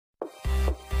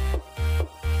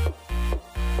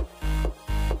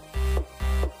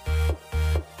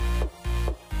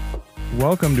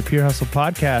welcome to Pure Hustle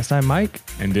Podcast. I'm Mike.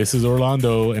 And this is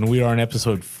Orlando, and we are on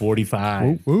episode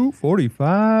 45. Ooh,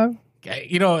 45.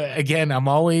 You know, again, I'm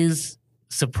always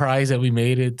surprised that we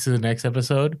made it to the next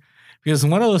episode because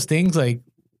one of those things, like,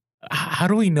 how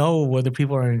do we know whether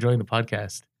people are enjoying the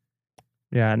podcast?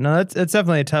 Yeah, no, that's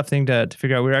definitely a tough thing to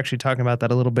figure out. We were actually talking about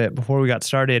that a little bit before we got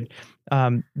started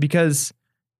because,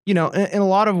 you know, in a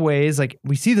lot of ways, like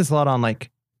we see this a lot on like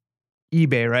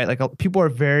eBay, right? Like people are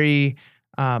very,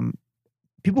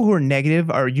 people who are negative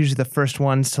are usually the first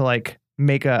ones to like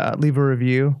leave a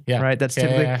review, right? That's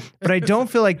typically, but I don't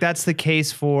feel like that's the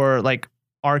case for like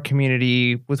our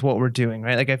community with what we're doing,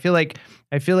 right? Like I feel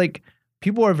like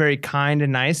people are very kind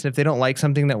and nice. And if they don't like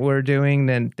something that we're doing,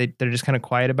 then they're just kind of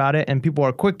quiet about it. And people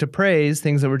are quick to praise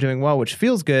things that we're doing well, which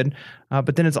feels good.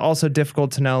 But then it's also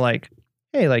difficult to know, like,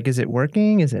 hey, like, is it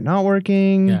working? Is it not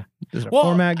working? Yeah. Is our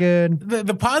format good?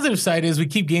 The positive side is we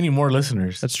keep gaining more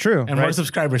listeners. That's true. And more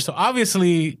subscribers. So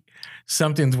obviously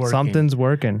something's working. Something's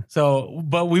working. So,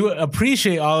 but we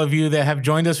appreciate all of you that have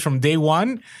joined us from day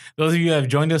one. Those of you that have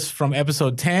joined us from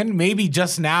episode 10, maybe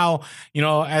just now, you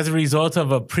know, as a result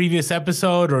of a previous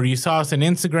episode, or you saw us on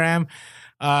Instagram.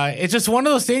 It's just one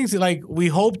of those things that, like, we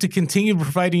hope to continue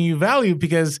providing you value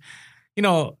because, you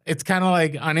know, it's kind of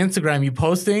like on Instagram, you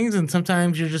post things and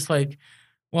sometimes you're just like,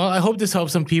 well, I hope this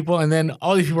helps some people. And then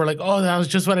all these people are like, oh, that was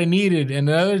just what I needed. And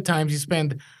other times you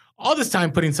spend all this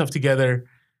time putting stuff together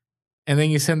and then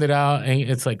you send it out and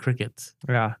it's like crickets.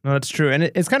 Yeah, no, that's true. And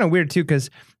it's kind of weird too, because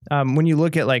when you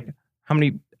look at like how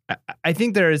many, I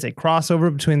think there is a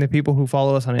crossover between the people who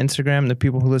follow us on Instagram and the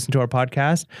people who listen to our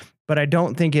podcast, but I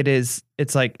don't think it's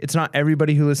not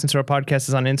everybody who listens to our podcast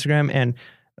is on Instagram, and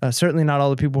certainly not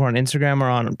all the people who are on Instagram are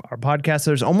on our podcast.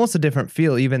 So there's almost a different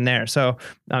feel even there. So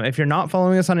if you're not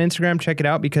following us on Instagram, check it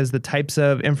out because the types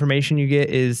of information you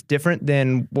get is different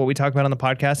than what we talk about on the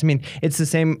podcast. I mean, it's the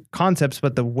same concepts,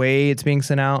 but the way it's being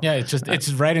sent out. Yeah,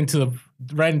 it's right into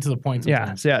the point.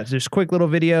 Sometimes. Yeah, just quick little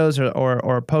videos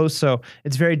or posts. So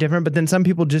it's very different. But then some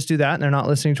people just do that and they're not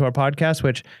listening to our podcast,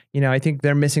 which, you know, I think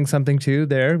they're missing something too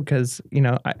there because, you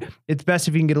know, it's best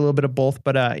if you can get a little bit of both.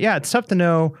 But yeah, it's tough to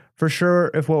know for sure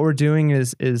if what we're doing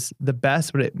is the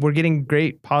best, but we're getting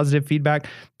great positive feedback.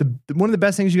 One of the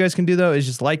best things you guys can do though is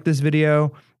just like this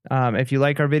video. If you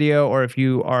like our video or if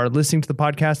you are listening to the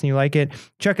podcast and you like it,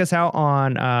 check us out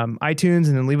on iTunes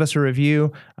and then leave us a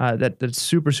review. That's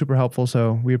super, super helpful.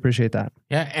 So we appreciate that.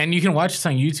 Yeah. And you can watch us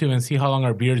on YouTube and see how long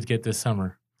our beards get this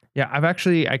summer. Yeah,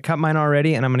 I cut mine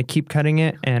already and I'm going to keep cutting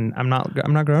it and I'm not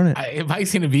growing it.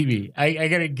 Mike's going to beat me. I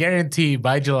got to guarantee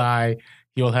by July,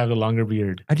 you'll have the longer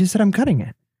beard. I just said I'm cutting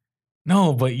it.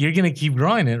 No, but you're going to keep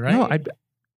growing it, right?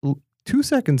 No, 2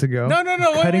 seconds ago. No.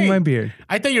 Cutting my beard.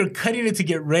 I thought you were cutting it to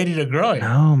get ready to grow it.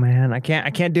 No, man. I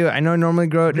can't do it. I know I normally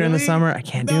grow it during the summer. I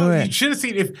can't do it. You should have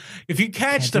seen if you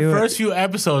catch the first few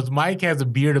episodes, Mike has a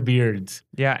beard of beards.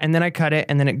 Yeah, and then I cut it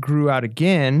and then it grew out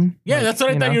again. Yeah, like, that's what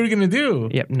I thought you were going to do.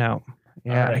 Yep, no.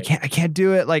 Yeah, right. I can't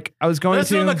do it. Like I was going Let's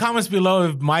know in the comments below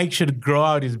if Mike should grow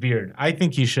out his beard. I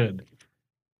think he should.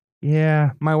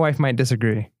 Yeah, my wife might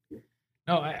disagree.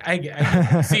 No,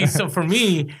 I see. So for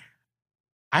me,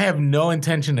 I have no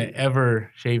intention to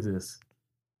ever shave this.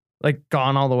 Like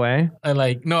gone all the way?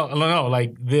 No,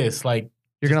 like this. Like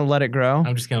you're gonna let it grow?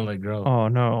 I'm just gonna let it grow. Oh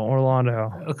no,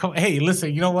 Orlando. Hey,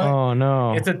 listen, you know what? Oh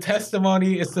no. It's a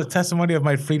testimony. It's the testimony of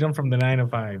my freedom from the 9 to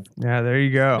 5. Yeah, there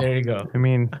you go. There you go. I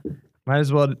mean, might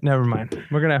as well. Never mind.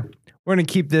 We're gonna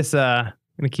keep this.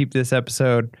 Keep this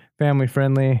episode family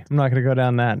friendly. I'm not gonna go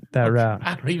down that route.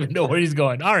 I don't even know where he's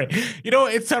going. All right, you know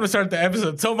what? It's time to start the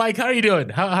episode. So, Mike, how are you doing?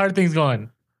 How are things going?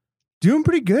 Doing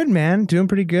pretty good, man. Doing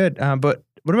pretty good. But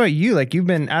what about you? Like you've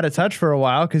been out of touch for a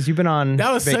while because you've been on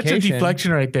vacation. Such a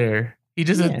deflection right there. He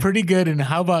just said pretty good. And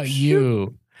how about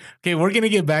you? Okay, we're gonna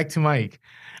get back to Mike.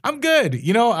 I'm good.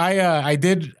 You know, I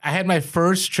had my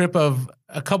first trip of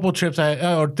a couple trips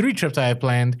or 3 trips I had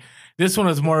planned. This one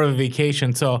was more of a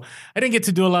vacation, so I didn't get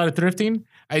to do a lot of thrifting.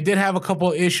 I did have a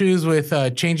couple issues with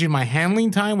changing my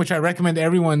handling time, which I recommend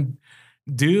everyone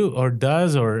do or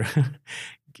does or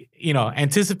you know,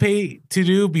 anticipate to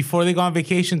do before they go on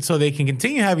vacation so they can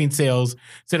continue having sales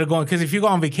instead of going, because if you go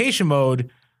on vacation mode,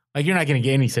 like you're not going to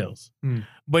get any sales.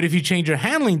 But if you change your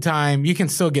handling time, you can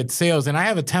still get sales. And I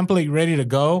have a template ready to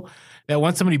go that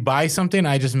when somebody buys something,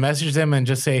 I just message them and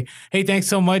just say, hey, thanks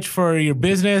so much for your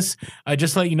business.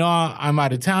 Just let you know I'm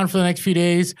out of town for the next few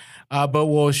days, but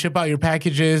we'll ship out your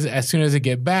packages as soon as they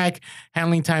get back.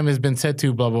 Handling time has been set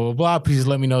to blah, blah, blah, blah. Please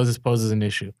let me know if this poses an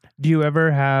issue. Do you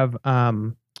ever have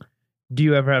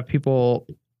people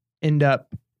end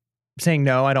up saying,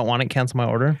 no, I don't want it, cancel my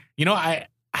order? You know, I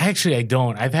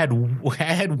don't. I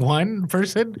had one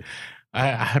person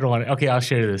I don't want to. Okay, I'll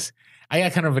share this. I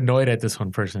got kind of annoyed at this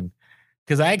one person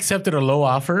because I accepted a low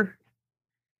offer.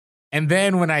 And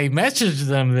then when I messaged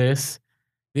them this,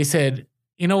 they said,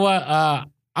 you know what?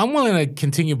 I'm willing to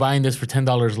continue buying this for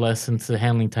 $10 less since the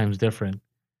handling time's different.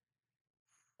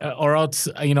 Or else,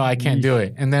 I can't do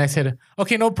it. And then I said,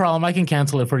 okay, no problem. I can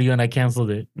cancel it for you. And I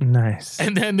canceled it. Nice.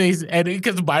 And then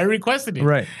because the buyer requested it.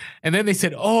 Right. And then they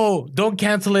said, oh, don't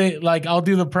cancel it. Like, I'll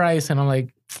do the price. And I'm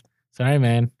like, sorry,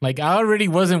 man. Like, I already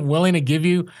wasn't willing to give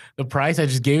you the price. I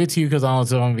just gave it to you because I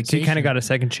was on vacation. So you kind of got a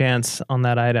second chance on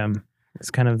that item. It's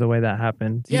kind of the way that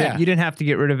happened. You didn't have to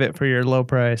get rid of it for your low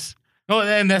price. No,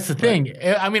 and that's the thing.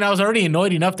 I mean, I was already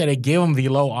annoyed enough that I gave them the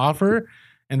low offer.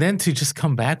 And then to just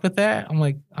come back with that, I'm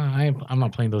like, I'm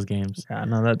not playing those games. Yeah,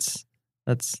 no, that's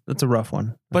a rough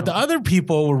one. But the other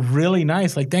people were really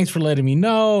nice. Like, thanks for letting me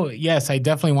know. Yes, I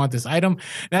definitely want this item.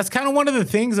 That's kind of one of the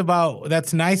things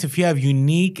that's nice if you have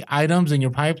unique items in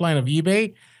your pipeline of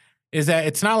eBay, is that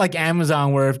it's not like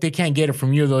Amazon where if they can't get it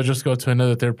from you, they'll just go to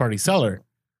another third-party seller.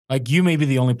 Like, you may be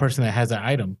the only person that has that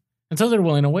item. And so they're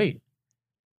willing to wait.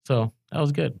 So that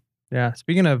was good. Yeah.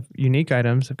 Speaking of unique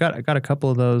items, I got a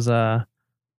couple of those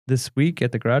this week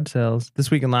at the garage sales, this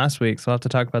week and last week. So I'll have to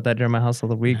talk about that during my hustle of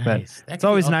the week. Nice. But it's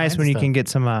always nice when you can get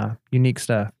some unique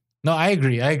stuff. No, I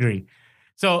agree.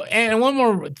 So, and one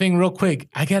more thing real quick.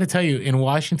 I got to tell you, in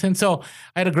Washington, so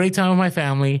I had a great time with my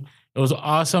family. It was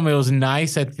awesome. It was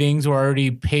nice that things were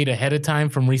already paid ahead of time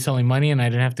from reselling money and I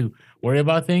didn't have to worry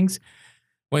about things.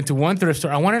 Went to one thrift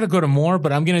store. I wanted to go to more,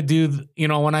 but I'm going to do,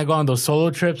 when I go on those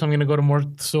solo trips, I'm going to go to more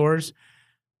stores.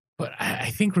 But I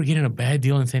think we're getting a bad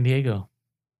deal in San Diego.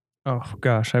 Oh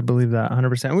gosh, I believe that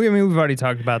 100%. We've already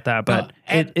talked about that, but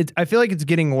I feel like it's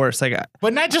getting worse.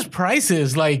 But not just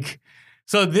prices. Like,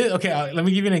 so let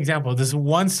me give you an example. This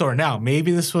one store. Now,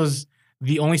 maybe this was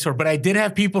the only store, but I did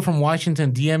have people from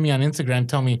Washington DM me on Instagram,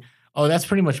 tell me, "Oh, that's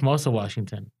pretty much most of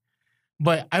Washington."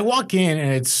 But I walk in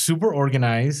and it's super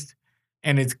organized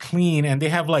and it's clean, and they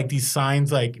have like these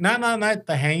signs, like not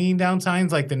the hanging down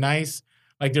signs, like the nice,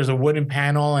 like there's a wooden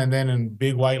panel, and then in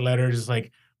big white letters, it's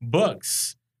like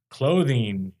books,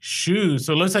 clothing, shoes.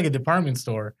 So it looks like a department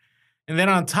store. And then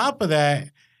on top of that,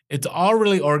 it's all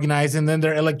really organized. And then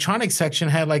their electronics section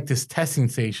had like this testing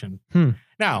station.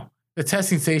 Now, the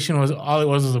testing station was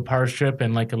a power strip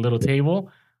and like a little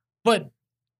table. But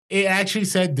it actually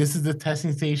said, this is the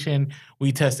testing station.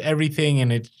 We test everything,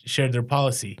 and it shared their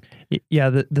policy. Yeah,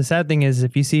 the sad thing is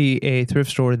if you see a thrift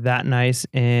store that nice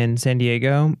in San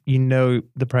Diego,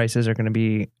 the prices are going to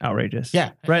be outrageous.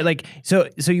 Yeah. Right? Like, so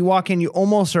you walk in, you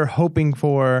almost are hoping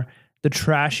for the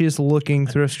trashiest looking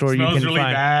thrift store you can really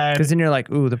find. Because then you're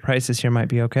like, ooh, the prices here might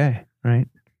be okay, right?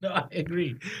 No, I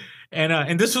agree.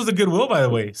 And this was the Goodwill, by the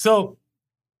way. So,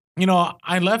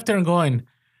 I left there and going,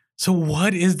 so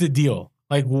what is the deal?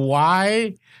 Like,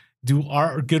 why do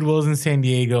our Goodwills in San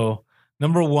Diego,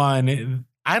 number one,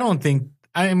 I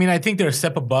think they're a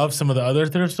step above some of the other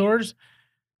thrift stores,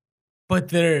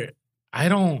 but I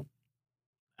don't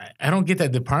get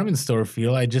that department store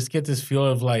feel. I just get this feel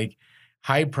of like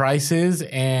high prices,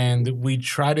 and we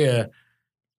try to,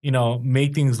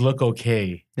 make things look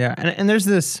okay. Yeah. And there's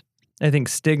this, I think,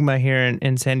 stigma here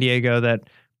in San Diego that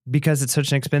because it's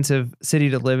such an expensive city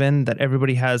to live in, that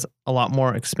everybody has a lot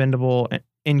more expendable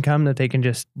income that they can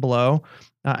just blow.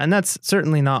 And that's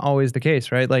certainly not always the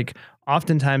case, right? Like,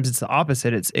 oftentimes it's the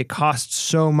opposite. It costs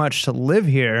so much to live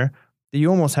here that you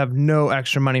almost have no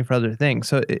extra money for other things.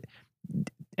 So,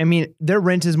 their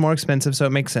rent is more expensive, so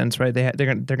it makes sense, right? They're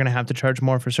going to have to charge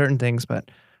more for certain things, but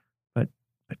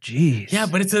geez. Yeah,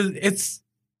 but it's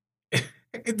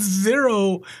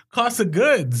zero cost of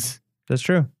goods. That's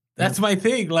true. That's my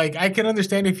thing. Like, I can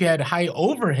understand if you had high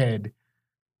overhead,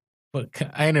 but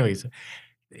anyways.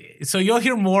 So you'll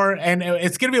hear more, and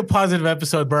it's going to be a positive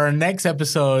episode. But our next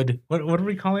episode, what are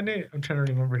we calling it? I'm trying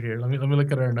to remember here. Let me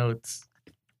look at our notes.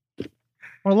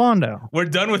 Orlando. We're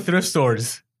done with thrift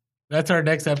stores. That's our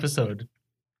next episode.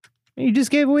 You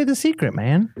just gave away the secret,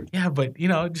 man. Yeah, but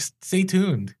just stay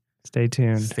tuned. Stay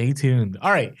tuned. Stay tuned.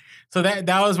 All right. So that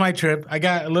was my trip. I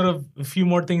got a few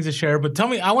more things to share, but tell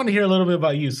me, I want to hear a little bit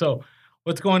about you. So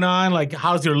what's going on? Like,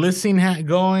 how's your listing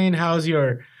going?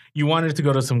 You wanted to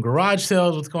go to some garage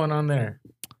sales. What's going on there?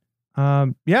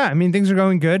 Yeah, things are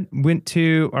going good. I'm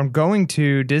going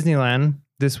to Disneyland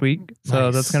this week. So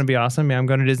Nice. That's going to be awesome. Yeah, I'm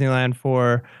going to Disneyland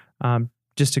for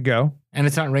just to go. And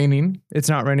it's not raining. It's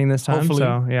not raining this time. Hopefully.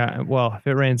 So yeah, well, if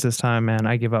it rains this time, man,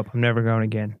 I give up. I'm never going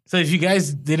again. So if you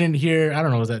guys didn't hear, I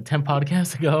don't know, was that 10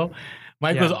 podcasts ago?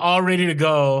 Mike was all ready to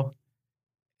go.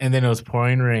 and then it was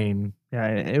pouring rain. Yeah,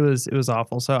 it was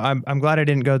awful. So I'm glad I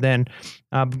didn't go then.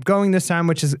 Going this time,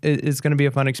 which is going to be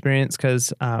a fun experience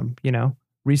because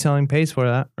reselling pays for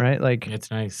that, right? Like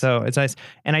It's nice. So it's nice.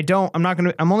 And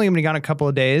I'm only gonna be gone a couple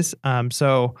of days.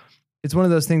 So it's one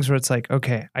of those things where it's like,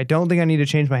 okay, I don't think I need to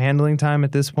change my handling time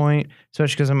at this point,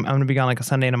 especially because I'm gonna be gone like a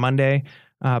Sunday and a Monday.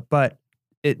 But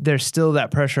there's still that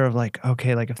pressure of like,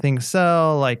 okay, like if things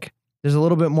sell, like there's a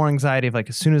little bit more anxiety of like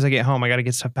as soon as I get home, I got to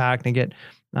get stuff packed and get.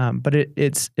 But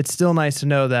it's still nice to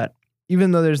know that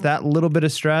even though there's that little bit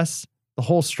of stress, the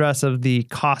whole stress of the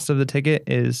cost of the ticket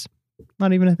is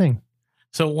not even a thing.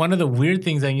 So one of the weird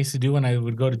things I used to do when I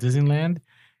would go to Disneyland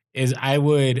is I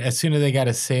would, as soon as they got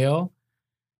a sale,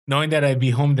 knowing that I'd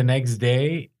be home the next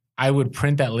day, I would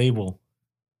print that label.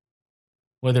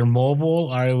 Whether mobile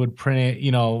or I would print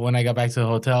it, when I got back to the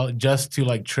hotel, just to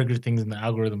like trigger things in the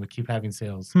algorithm to keep having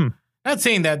sales. Not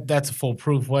saying that that's a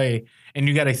foolproof way, and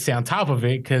you got to stay on top of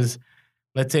it because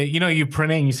let's say, you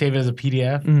print it and you save it as a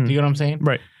PDF. Mm-hmm. Do you know what I'm saying?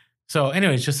 Right. So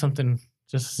anyways, just a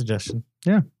suggestion.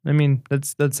 Yeah. I mean,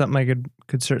 that's something I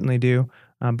could certainly do.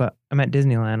 But I'm at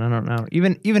Disneyland. I don't know.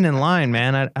 Even in line,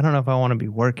 man, I don't know if I want to be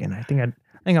working. I think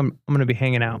I'm going to be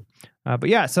hanging out. But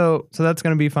yeah, so that's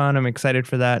going to be fun. I'm excited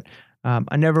for that.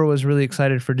 I never was really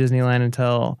excited for Disneyland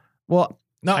until,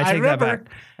 no, I take that back.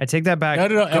 I take that back.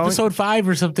 No. Episode 5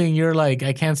 or something, you're like,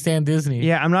 I can't stand Disney.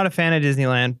 Yeah, I'm not a fan of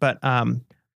Disneyland, but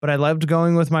I loved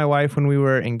going with my wife when we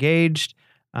were engaged.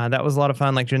 That was a lot of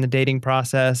fun, like during the dating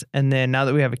process. And then now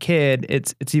that we have a kid,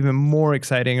 it's even more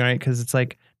exciting, right? Because it's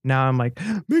like now I'm like,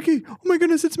 Mickey, oh my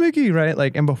goodness, it's Mickey, right?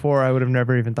 Like, and before I would have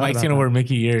never even thought. Mike's gonna wear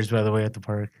Mickey ears, by the way, at the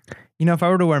park. If I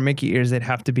were to wear Mickey ears, they'd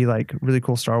have to be like really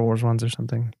cool Star Wars ones or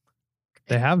something.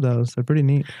 They have those. They're pretty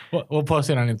neat. We'll post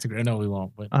it on Instagram. No, we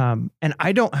won't. But and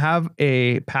I don't have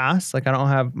a pass. Like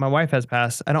my wife has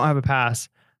pass. I don't have a pass.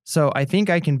 So I think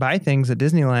I can buy things at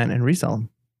Disneyland and resell them.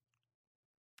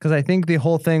 Because I think the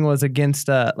whole thing was against,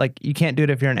 like you can't do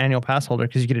it if you're an annual pass holder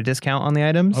because you get a discount on the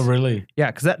items. Oh, really?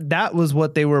 Yeah, because that was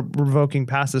what they were revoking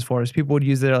passes for. Is people would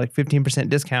use their like 15%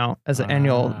 discount as an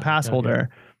annual pass holder,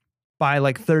 buy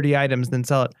like 30 items, then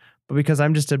sell it. But because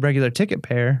I'm just a regular ticket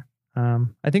payer.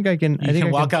 I think I can. You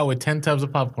can walk out with 10 tubs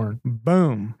of popcorn.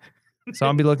 Boom. So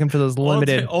I'll be looking for those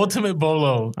limited ultimate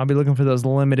bolo. I'll be looking for those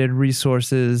limited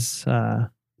resources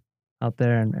out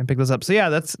there and pick those up. So yeah,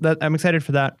 that's I'm excited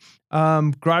for that.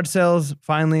 Garage sales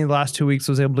finally. The last 2 weeks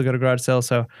was able to go to garage sales,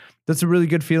 so that's a really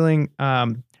good feeling.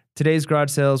 Today's garage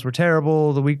sales were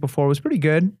terrible. The week before was pretty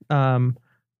good.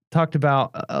 Talked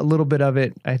about a little bit of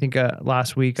it. I think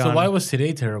last week. So why was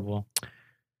today terrible?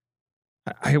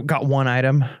 I got one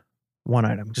item. One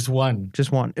item. Just one.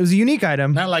 It was a unique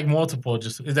item. Not like multiple.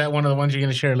 Is that one of the ones you're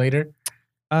going to share later?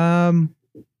 I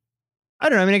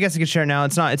don't know. I mean, I guess I could share it now.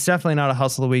 It's definitely not a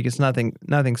hustle of the week. It's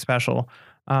nothing special.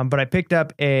 But I picked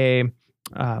up a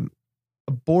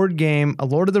board game, a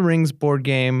Lord of the Rings board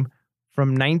game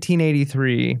from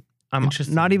 1983. I'm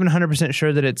not even 100%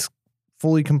 sure that it's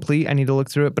fully complete. I need to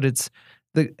look through it, but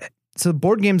so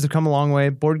board games have come a long way.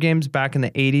 Board games back in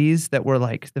the 80s that were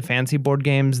like the fancy board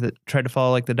games that tried to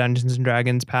follow like the Dungeons and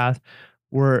Dragons path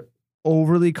were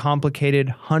overly complicated,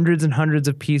 hundreds and hundreds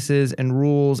of pieces and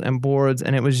rules and boards.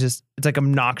 And it's like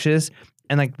obnoxious.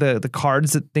 And like the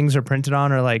cards that things are printed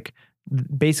on are like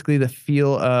basically the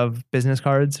feel of business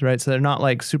cards, right? So they're not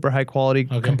like super high quality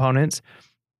components,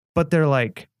 but they're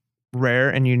like rare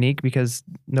and unique because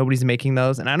nobody's making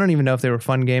those. And I don't even know if they were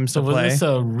fun games to play. Was this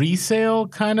a resale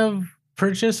kind of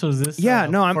purchase? Was this for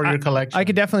your collection? I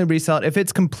could definitely resell it. If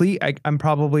it's complete, I'll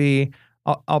probably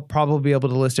be able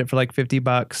to list it for like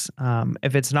 $50.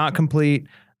 If it's not complete,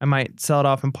 I might sell it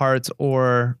off in parts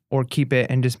or keep it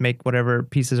and just make whatever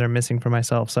pieces are missing for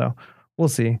myself. So we'll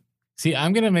see. See,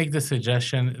 I'm going to make the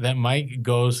suggestion that Mike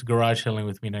goes garage selling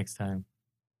with me next time.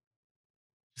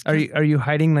 Are you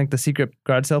hiding like the secret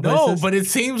garage sale places? No, but it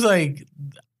seems like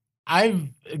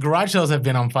garage sales have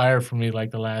been on fire for me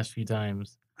like the last few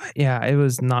times. Yeah, it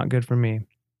was not good for me.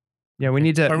 Yeah, we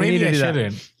need to. Or maybe I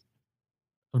shouldn't. That.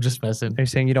 I'm just messing. Are you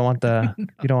saying you don't want the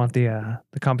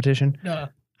the competition?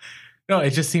 No,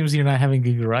 it just seems you're not having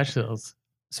good garage sales.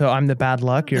 So I'm the bad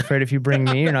luck. You're afraid if you bring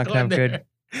me, you're not gonna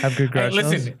have good garage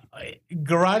sales. Listen,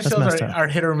 garage sales are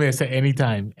hit or miss at any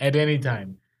time.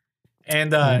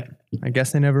 And I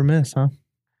guess they never miss, huh?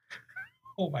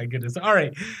 Oh my goodness. All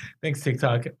right. Thanks,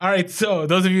 TikTok. All right. So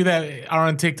those of you that are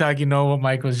on TikTok, you know what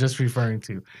Mike was just referring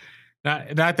to.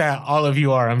 Not that all of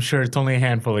you are. I'm sure it's only a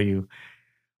handful of you.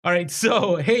 All right.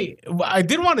 So, hey, I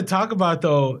did want to talk about,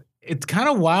 though, it's kind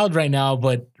of wild right now,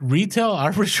 but retail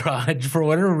arbitrage, for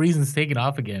whatever reason, is taking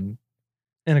off again.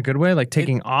 In a good way? Like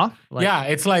taking off? Yeah.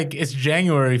 It's like it's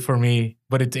January for me,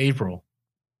 but it's April.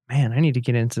 man, I need to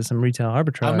get into some retail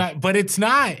arbitrage. I'm not, but it's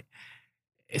not.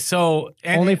 So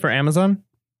only for Amazon?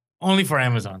 Only for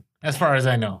Amazon, as far as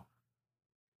I know.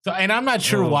 So, and I'm not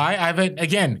sure why.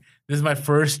 Again, this is my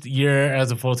first year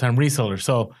as a full-time reseller.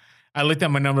 So I looked at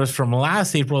my numbers from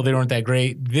last April. They weren't that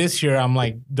great. This year, I'm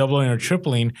like doubling or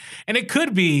tripling. And it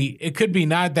could be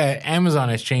not that Amazon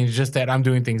has changed, just that I'm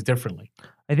doing things differently.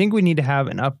 I think we need to have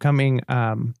an upcoming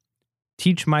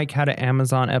Teach Mike How to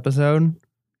Amazon episode.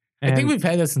 I think we've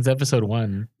had that since episode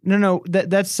 1. No,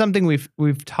 that's something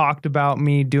we've talked about,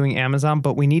 me doing Amazon,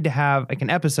 but we need to have like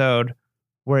an episode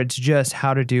where it's just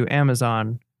how to do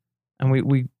Amazon. And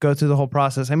we go through the whole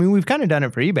process. I mean, we've kind of done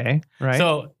it for eBay, right?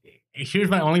 So here's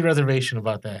my only reservation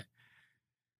about that.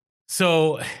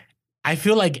 So I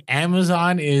feel like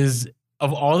Amazon is,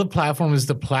 of all the platforms,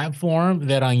 the platform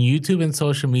that on YouTube and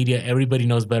social media, everybody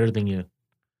knows better than you.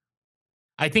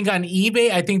 I think on eBay,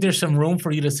 I think there's some room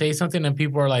for you to say something and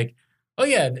people are like, oh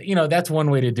yeah, that's one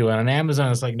way to do it. On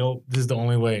Amazon, it's like, no, this is the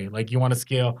only way. Like, you want to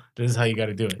scale, this is how you got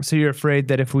to do it. So you're afraid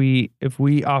that if we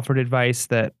offered advice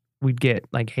that we'd get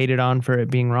like hated on for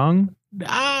it being wrong?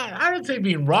 I don't say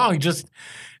being wrong.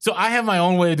 So I have my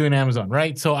own way of doing Amazon,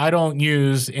 right? So I don't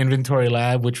use Inventory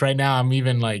Lab, which right now I'm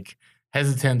even like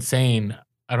hesitant saying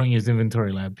I don't use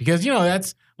Inventory Lab because,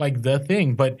 that's like the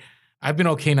thing, but I've been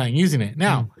okay not using it.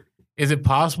 Now, is it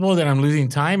possible that I'm losing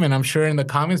time? And I'm sure in the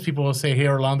comments, people will say, hey,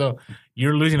 Orlando,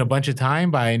 you're losing a bunch of time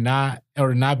by not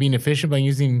being efficient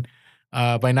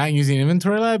by not using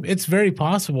Inventory Lab. It's very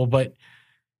possible, but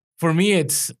for me,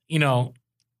 it's,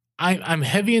 I'm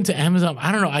heavy into Amazon.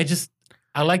 I don't know.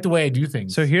 I like the way I do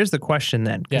things. So here's the question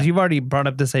then, because you've already brought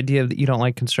up this idea that you don't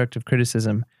like constructive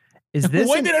criticism. Is this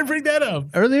when did I bring that up?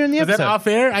 Earlier in the episode. Was that off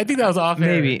air? I think that was off air.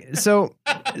 Maybe. So,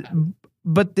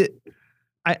 but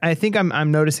I think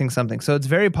I'm noticing something. So it's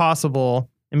very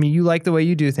possible. I mean, you like the way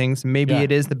you do things. Maybe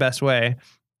it is the best way.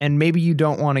 And maybe you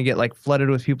don't want to get like flooded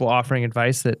with people offering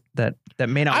advice that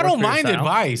may not work. I don't mind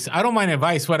advice. I don't mind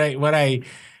advice. What I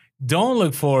don't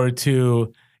look forward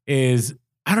to is,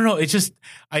 I don't know. It's just,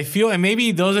 I feel, and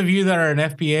maybe those of you that are an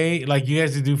FBA, like you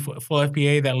guys that do full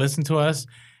FBA that listen to us,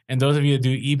 and those of you that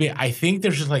do eBay, I think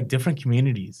there's just like different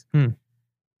communities. You know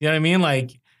what I mean?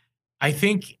 Like, I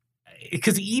think,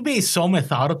 because eBay is so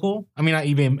methodical. I mean, not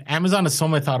eBay, Amazon is so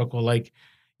methodical. Like,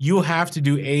 you have to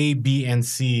do A, B, and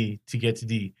C to get to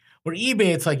D. Where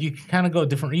eBay, it's like you can kind of go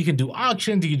different. You can do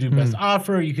auctions, you can do best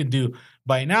offer, you can do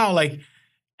buy now. Like,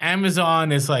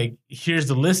 Amazon is like, here's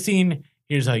the listing,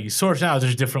 here's how you source. Now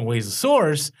there's different ways to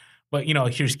source, but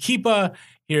here's Keepa,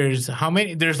 here's how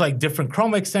many, there's like different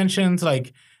Chrome extensions.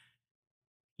 Like,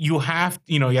 you have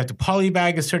to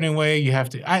polybag a certain way. You have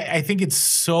to, I think it's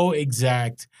so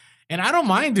exact. And I don't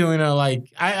mind doing it.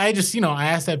 Like, I just, I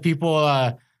ask that people,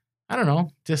 I don't know,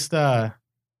 just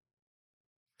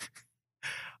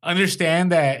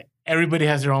understand that everybody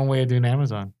has their own way of doing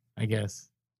Amazon, I guess.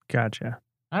 Gotcha.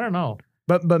 I don't know.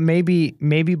 But maybe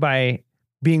by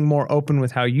being more open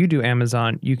with how you do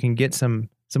Amazon, you can get some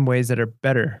ways that are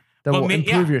better that will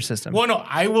improve your system. Well, no,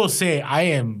 I will say I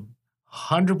am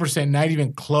 100% not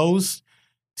even close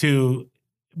to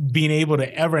being able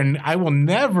to ever, and I will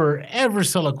never ever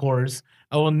sell a course.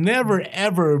 I will never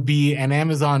ever be an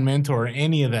Amazon mentor or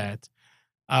any of that,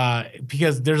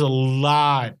 because there's a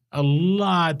lot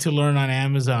to learn on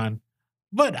Amazon.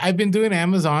 But I've been doing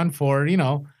Amazon for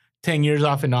 10 years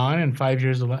off and on, and 5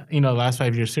 years, the last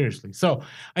 5 years seriously. So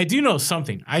I do know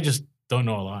something. I just don't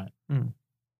know a lot.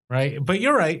 Right? But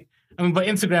you're right. I mean, but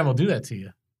Instagram will do that to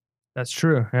you. That's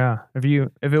true. Yeah.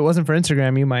 If it wasn't for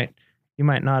Instagram, you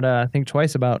might not think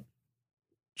twice about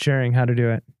sharing how to do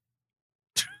it.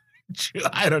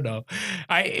 I don't know.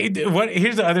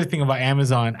 Here's the other thing about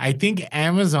Amazon. I think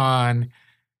Amazon,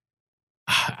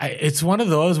 it's one of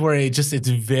those where it's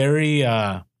very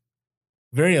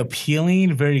very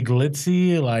appealing, very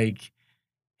glitzy. Like,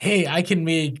 hey, I can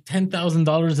make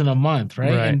 $10,000 in a month,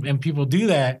 right? And people do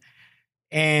that.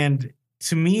 And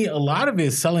to me, a lot of it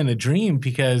is selling a dream,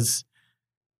 because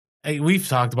we've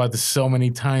talked about this so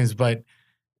many times, but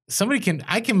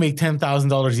I can make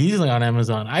 $10,000 easily on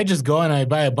Amazon. I just go and I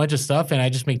buy a bunch of stuff and I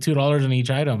just make $2 on each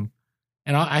item.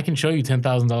 And I can show you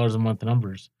 $10,000 a month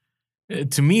numbers.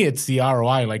 To me, it's the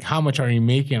ROI. Like, how much are you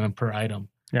making per item?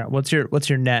 Yeah. What's your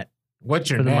net? What's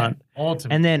your for the net? month?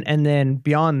 Ultimately. And then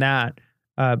beyond that,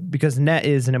 because net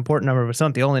is an important number, but it's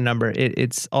not the only number.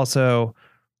 It's also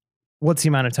what's the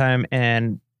amount of time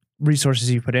and resources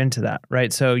you put into that,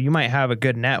 right? So you might have a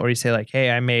good net where you say like,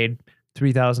 hey, I made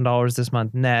 $3,000 this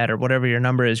month net, or whatever your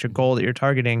number is, your goal that you're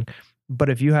targeting. But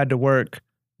if you had to work,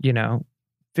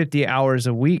 50 hours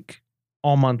a week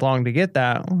all month long to get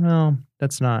that, well,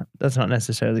 that's not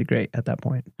necessarily great at that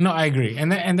point. No, I agree.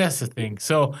 And that's the thing.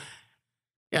 So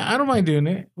yeah, I don't mind doing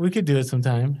it. We could do it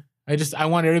sometime. I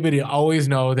want everybody to always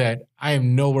know that I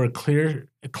am nowhere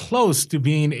close to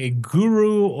being a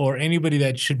guru or anybody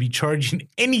that should be charging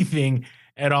anything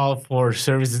at all for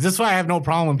services. That's why I have no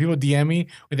problem when people DM me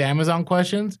with Amazon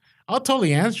questions. I'll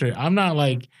totally answer it. I'm not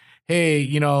like, hey,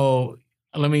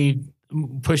 let me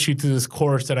push you to this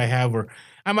course that I have, or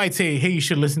I might say, hey, you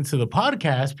should listen to the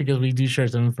podcast because we do share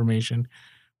some information.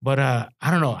 But I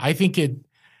don't know. I think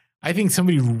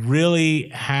somebody really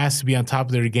has to be on top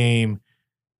of their game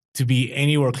to be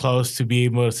anywhere close to be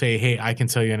able to say, hey, I can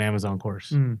sell you an Amazon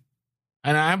course. And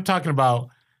I'm talking about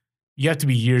you have to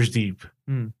be years deep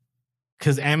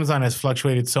because Amazon has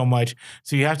fluctuated so much.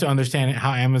 So you have to understand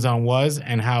how Amazon was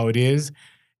and how it is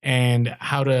and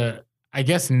how to, I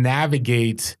guess,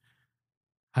 navigate,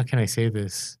 how can I say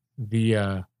this?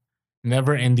 The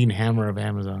never-ending hammer of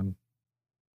Amazon.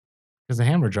 Because the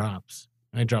hammer drops.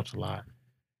 And it drops a lot.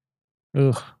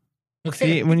 Ugh. Okay.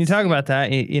 See, when you talk about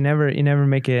that, you never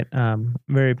make it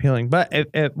very appealing. But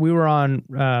if we were on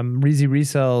Reezy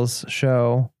Resell's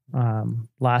show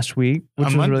last week,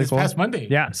 which was really cool. Past Monday.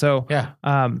 Yeah. So yeah.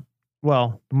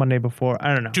 Well, the Monday before,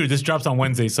 I don't know. Dude, this drops on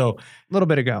Wednesday, so a little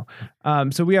bit ago.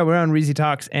 So we're on Reezy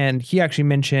Talks, and he actually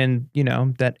mentioned,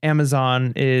 that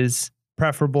Amazon is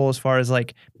preferable as far as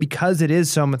like, because it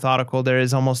is so methodical, there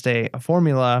is almost a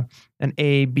formula, an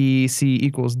A, B, C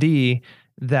equals D,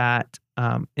 that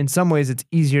in some ways it's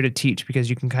easier to teach because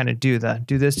you can kind of do this,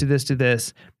 do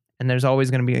this. And there's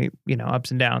always going to be, ups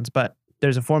and downs, but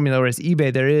there's a formula, whereas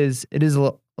eBay, it is a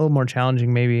little more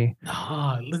challenging maybe.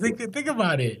 Oh, think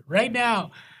about it. Right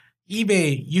now,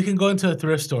 eBay, you can go into a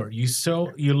thrift store.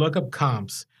 You look up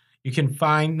comps. You can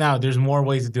find, now there's more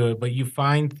ways to do it, but you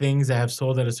find things that have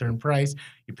sold at a certain price.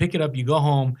 You pick it up, you go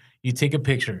home, you take a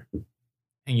picture,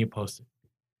 and you post it.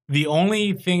 The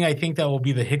only thing I think that will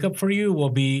be the hiccup for you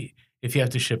will be if you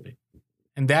have to ship it.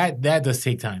 And that does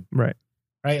take time. Right.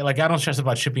 Like, I don't stress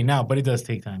about shipping now, but it does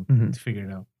take time to figure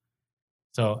it out.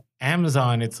 So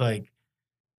Amazon, it's like,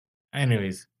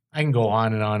 anyways, I can go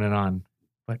on and on and on.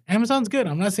 But Amazon's good.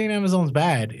 I'm not saying Amazon's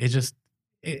bad. It's just,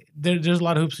 there's a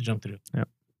lot of hoops to jump through. Yep.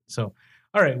 So,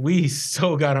 all right, we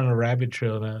so got on a rabbit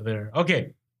trail there.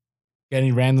 Okay. Got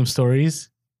any random stories?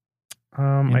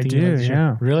 I do,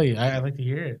 yeah. Really? I'd like to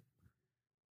hear it.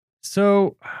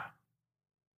 So,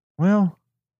 well,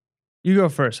 you go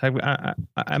first.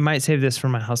 I might save this for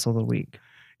my hustle of the week.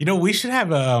 We should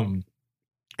have an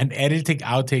editing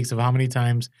outtakes of how many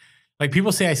times, like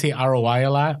people say I say ROI a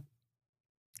lot.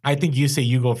 I think you say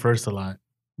you go first a lot.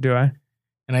 Do I?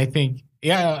 And I think,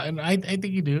 yeah, and I think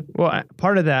you do. Well,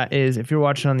 part of that is if you're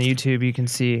watching on the YouTube, you can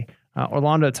see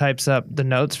Orlando types up the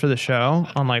notes for the show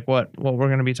on like what we're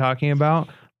going to be talking about.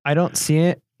 I don't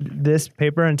see this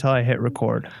paper until I hit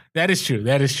record. That is true.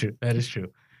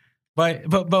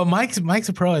 But Mike's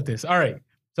a pro at this. All right,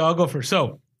 so I'll go first.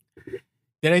 So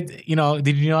did you know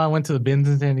I went to the bins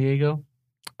in San Diego?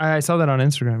 I saw that on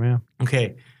Instagram. Yeah.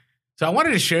 Okay, so I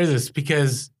wanted to share this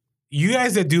because you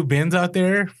guys that do bins out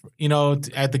there,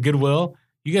 at the Goodwill,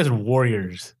 you guys are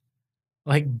warriors.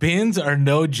 Like, bins are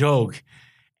no joke.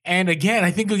 And again,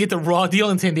 I think you'll get the raw deal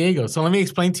in San Diego. So let me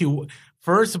explain to you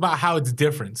first about how it's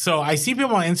different. So I see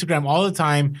people on Instagram all the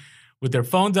time with their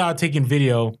phones out taking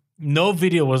video. No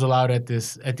video was allowed at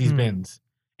these bins.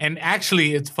 And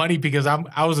actually, it's funny because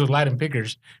I was with Latin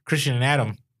Pickers, Christian and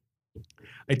Adam.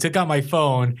 I took out my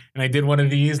phone and I did one of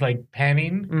these like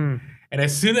panning. And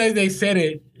as soon as they said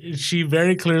it, she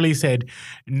very clearly said,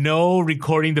 "No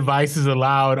recording devices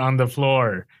allowed on the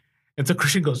floor." And so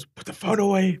Christian goes, "Put the phone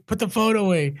away, put the phone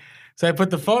away." So I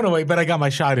put the phone away, but I got my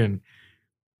shot in.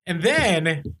 And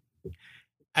then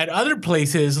at other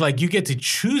places, like you get to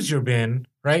choose your bin,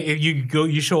 right? If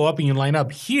you show up and you line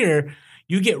up. Here,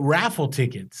 you get raffle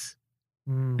tickets.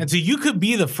 And so you could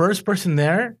be the first person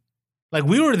there. Like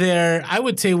we were there, I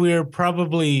would say we were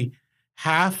probably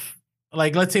half,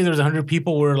 like let's say there's 100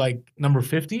 people, we're like number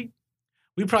 50.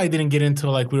 We probably didn't get into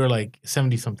like, we were like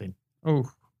 70 something. Oh.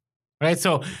 Right.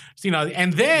 So,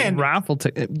 and then raffle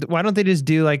ticket. Why don't they just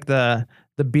do like the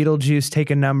Beetlejuice take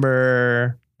a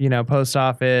number, post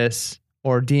office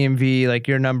or DMV, like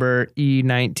your number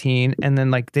E19. And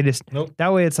then like they just,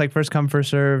 that way it's like first come, first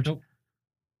served.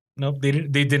 Nope.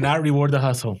 They did not reward the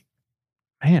hustle.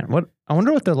 Man, I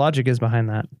wonder what the logic is behind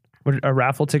that. Are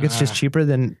raffle tickets just cheaper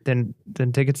than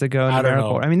tickets that go in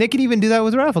America? I mean, they could even do that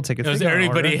with raffle tickets.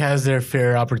 Everybody has their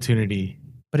fair opportunity.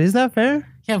 But is that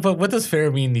fair? Yeah, but what does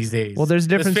fair mean these days? Well, there's a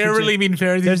difference. Does fair really mean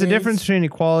fair these days? There's a difference between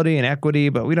equality and equity,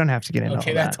 but we don't have to get into all that.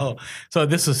 Okay, that's all. So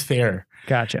this was fair.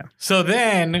 Gotcha. So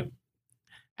then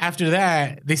after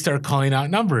that, they started calling out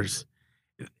numbers.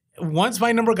 Once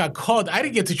my number got called, I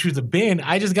didn't get to choose a bin.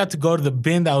 I just got to go to the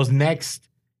bin that was next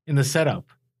in the setup.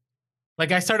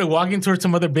 Like I started walking towards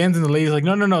some other bins and the lady's like,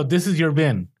 no, this is your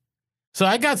bin. So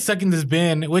I got stuck in this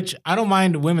bin, which I don't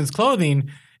mind women's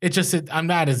clothing. It's just that I'm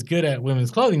not as good at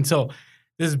women's clothing. So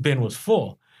this bin was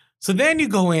full. So then you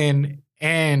go in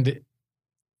and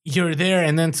you're there.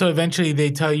 And then so eventually they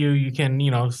tell you you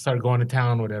can, start going to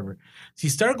town, whatever. So you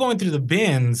start going through the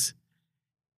bins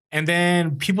and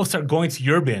then people start going to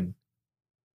your bin.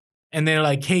 And they're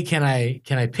like, hey, can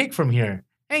I pick from here?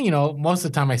 And, most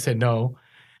of the time I said no.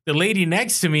 The lady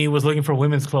next to me was looking for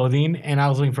women's clothing and I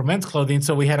was looking for men's clothing.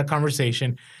 So we had a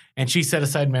conversation and she set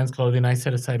aside men's clothing. I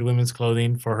set aside women's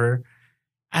clothing for her.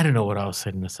 I don't know what I was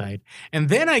setting aside. And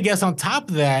then I guess on top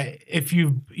of that, if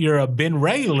you're a bin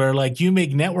regular, like you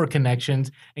make network connections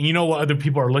and you know what other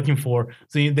people are looking for.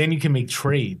 So then you can make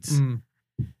trades. Mm.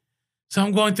 So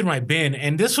I'm going through my bin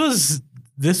and this was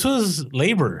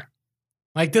labor.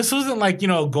 Like this wasn't like,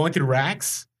 going through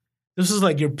racks. This was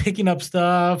like you're picking up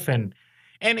stuff and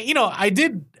I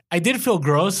did feel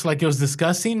gross, like it was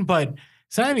disgusting, but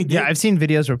yeah, I've seen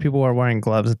videos where people are wearing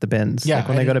gloves at the bins. Yeah, like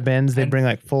when they go to bins, they bring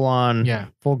like full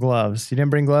gloves. You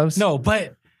didn't bring gloves? No,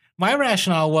 but my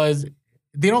rationale was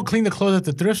they don't clean the clothes at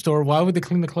the thrift store. Why would they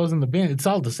clean the clothes in the bin? It's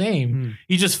all the same. Mm.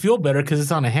 You just feel better because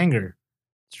it's on a hanger.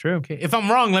 It's true. Okay. If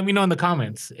I'm wrong, let me know in the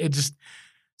comments.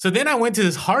 So then I went to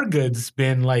this hard goods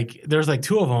bin. Like there's like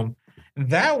two of them. And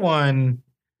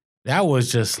that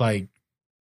was just like,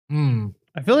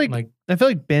 I feel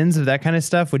like bins of that kind of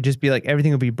stuff would just be like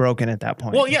everything would be broken at that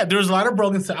point. Well, yeah, there was a lot of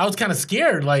broken stuff. I was kind of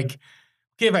scared. Like,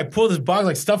 okay, if I pull this box,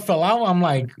 like stuff fell out. I'm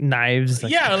like knives.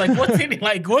 Yeah, like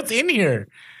what's in here?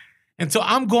 And so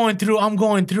I'm going through,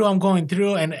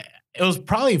 and it was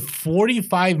probably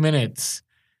 45 minutes.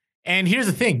 And here's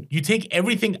the thing: you take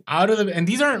everything out of and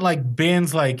these aren't like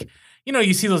bins, like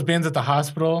you see those bins at the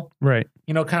hospital, right?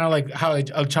 Kind of like how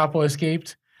El Chapo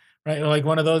escaped, right? Or like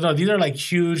one of those. No, these are like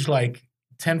huge, like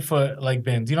 10-foot like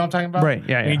bins. You know what I'm talking about? Right.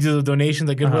 Yeah. When you do the donations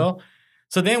at Goodwill. Uh-huh.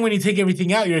 So then when you take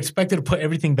everything out, you're expected to put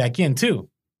everything back in too.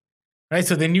 Right.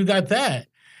 So then you got that.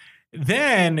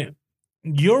 Then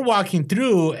you're walking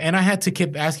through and I had to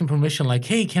keep asking permission, like,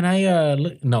 hey, can I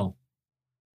no.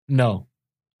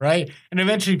 Right. And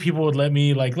eventually people would let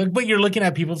me like, look, but you're looking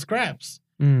at people's scraps.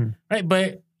 Mm. Right.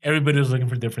 But everybody was looking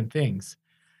for different things.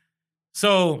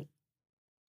 So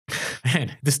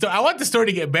man, I want the story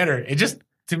to get better.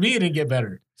 To me, it didn't get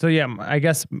better. So yeah, I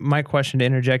guess my question to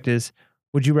interject is,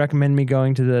 would you recommend me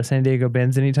going to the San Diego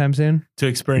bins anytime soon? To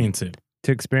experience it.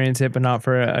 To experience it, but not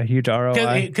for a huge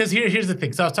ROI? Because here's the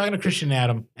thing. So I was talking to Christian and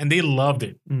Adam, and they loved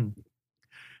it. Mm.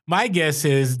 My guess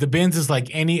is the bins is like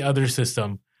any other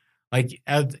system. Like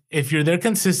if you're there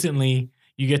consistently,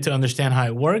 you get to understand how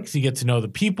it works, you get to know the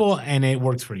people, and it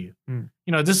works for you. Mm.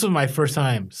 This was my first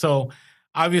time. So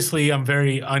obviously, I'm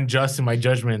very unjust in my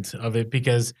judgment of it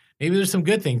because maybe there's some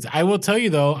good things. I will tell you,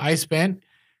 though, I spent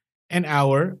an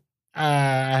hour.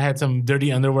 I had some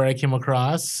dirty underwear I came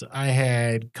across. I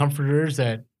had comforters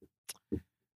that,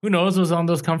 who knows what was on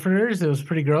those comforters. It was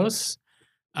pretty gross.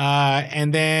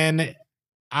 And then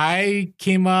I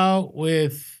came out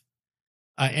with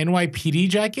an NYPD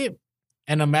jacket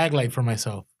and a mag light for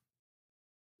myself.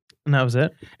 And that was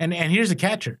it? And here's the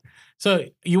catcher. So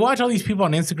you watch all these people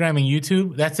on Instagram and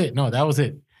YouTube. That's it. No, that was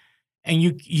it. And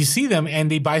you see them and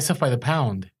they buy stuff by the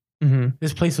pound. Mm-hmm.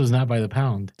 This place was not by the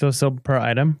pound. So still per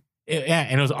item?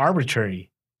 And it was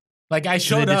arbitrary. Like I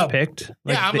showed up. Picked?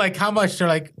 I'm like, how much? They're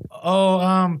like,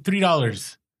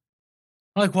 $3.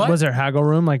 I'm like, what? Was there haggle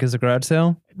room? Like, is a garage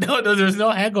sale? No, there's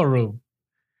no haggle room.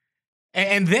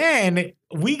 And then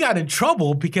we got in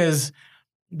trouble because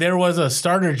there was a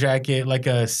starter jacket, like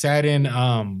a satin,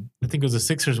 I think it was a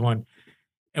Sixers one.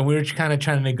 And we were kind of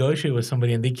trying to negotiate with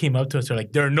somebody, and they came up to us. They're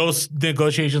like, there are no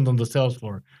negotiations on the sales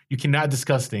floor. You cannot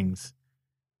discuss things.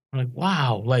 I'm like,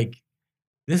 wow, like,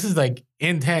 this is like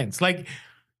intense. Like,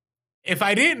 if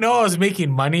I didn't know I was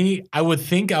making money, I would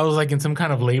think I was like in some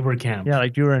kind of labor camp. Yeah,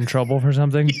 like you were in trouble for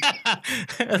something.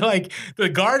 Yeah. Like the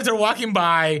guards are walking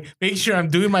by, making sure I'm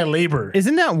doing my labor.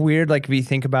 Isn't that weird? Like, if you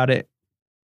think about it,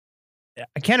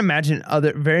 I can't imagine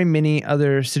very many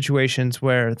other situations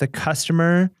where the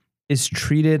customer is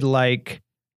treated like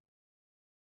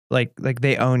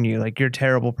they own you, like you're a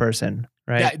terrible person,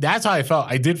 right? That's how I felt.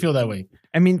 I did feel that way.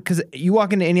 I mean, because you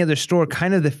walk into any other store,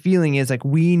 kind of the feeling is like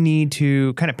we need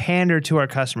to kind of pander to our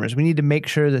customers. We need to make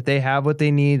sure that they have what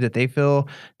they need, that they feel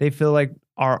like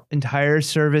our entire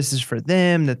service is for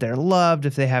them, that they're loved.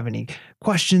 If they have any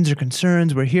questions or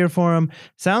concerns, we're here for them.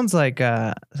 Sounds like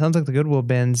the Goodwill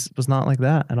bins was not like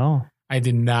that at all. I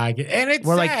did not get, and it's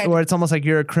We're sad. like, where it's almost like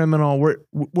you're a criminal.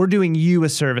 We're doing you a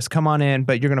service. Come on in,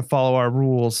 but you're gonna follow our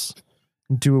rules,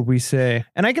 and do what we say.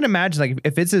 And I can imagine, like,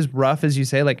 if it's as rough as you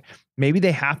say, like maybe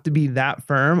they have to be that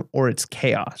firm, or it's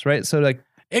chaos, right? So like,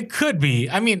 it could be.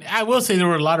 I mean, I will say there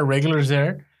were a lot of regulars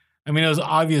there. I mean, it was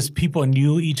obvious people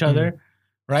knew each other,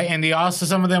 right? And they also,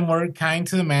 some of them were kind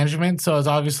to the management. So it's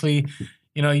obviously,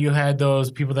 you know, you had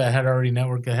those people that had already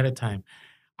networked ahead of time.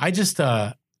 I just,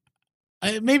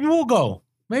 maybe we'll go.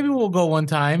 Maybe we'll go one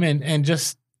time and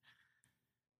just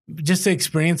to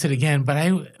experience it again.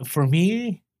 But for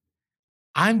me,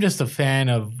 I'm just a fan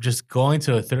of just going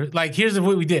to a thrift. Like, here's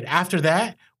what we did. After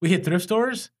that, we hit thrift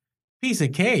stores. Piece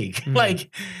of cake. Like,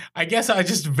 I guess I was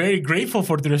just very grateful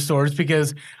for thrift stores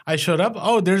because I showed up.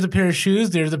 Oh, there's a pair of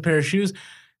shoes. There's a pair of shoes.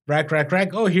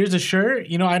 Rack. Oh, here's a shirt.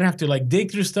 You know, I didn't have to like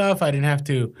dig through stuff. I didn't have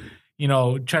to, you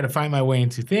know, try to find my way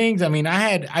into things. I mean,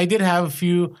 I did have a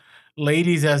few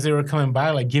ladies as they were coming by,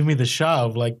 like, give me the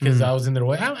shove, like, because I was in their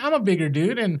way. I'm a bigger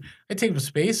dude and I take up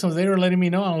space. So they were letting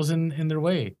me know I was in their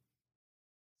way.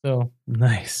 So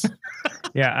nice.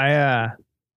 Yeah.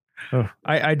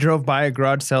 I drove by a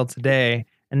garage sale today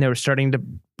and they were starting to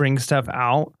bring stuff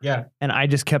out. Yeah. And I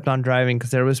just kept on driving because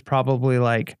there was probably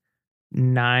like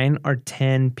 9 or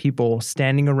 10 people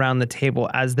standing around the table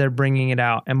as they're bringing it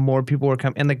out, and more people were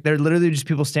coming. And like, they're literally just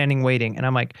people standing waiting. And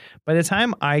I'm like, by the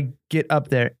time I get up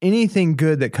there, anything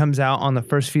good that comes out on the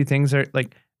first few things are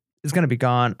like, it's going to be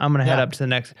gone. I'm going to head up to the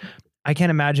next. I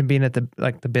can't imagine being at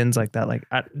the bins like that. Like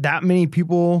that many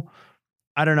people.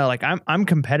 I don't know. Like I'm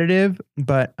competitive,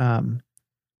 but when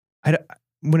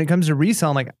it comes to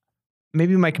reselling, like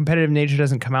maybe my competitive nature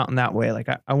doesn't come out in that way. Like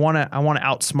I want to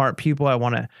outsmart people. I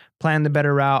want to plan the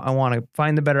better route. I want to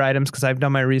find the better items because I've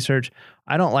done my research.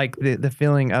 I don't like the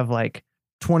feeling of like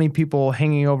 20 people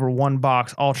hanging over one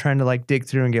box, all trying to like dig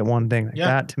through and get one thing. Like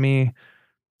that to me,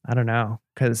 I don't know,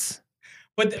 because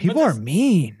people are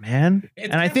mean, man.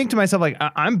 And I think to myself, like,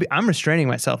 I'm restraining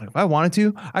myself. Like, if I wanted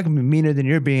to, I can be meaner than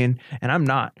you're being, and I'm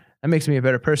not. That makes me a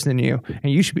better person than you,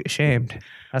 and you should be ashamed.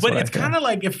 But it's kind of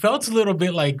like, it felt a little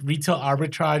bit like retail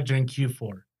arbitrage during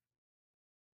Q4.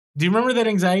 Do you remember that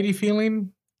anxiety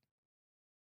feeling?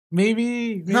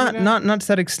 Maybe not to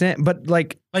that extent, but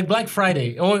like Black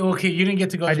Friday. Oh, okay, you didn't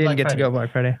get to go. I didn't get to go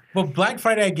Black Friday. But Black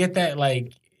Friday, I get that,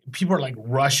 like, people are like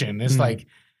rushing. It's like,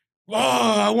 oh,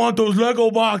 I want those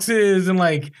Lego boxes. And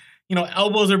like, you know,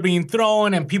 elbows are being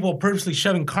thrown and people purposely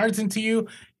shoving carts into you.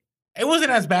 It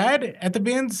wasn't as bad at the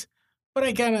bins, but I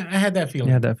had that feeling.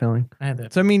 You had that feeling. I had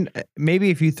that. So, I mean, maybe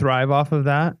if you thrive off of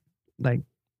that, like,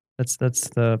 that's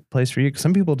the place for you.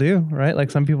 Some people do, right? Like,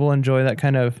 some people enjoy that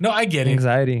kind of I get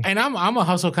anxiety. And I'm a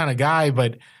hustle kind of guy,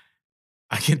 but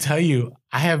I can tell you,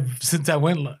 since I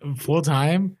went full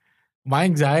time, my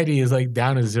anxiety is like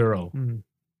down to 0.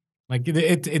 Like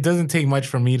it doesn't take much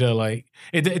for me to like,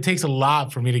 it takes a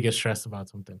lot for me to get stressed about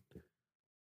something.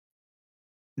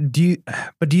 Do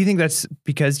you think that's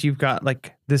because you've got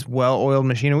like this well-oiled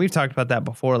machine? And we've talked about that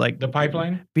before, like the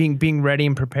pipeline, being ready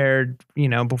and prepared, you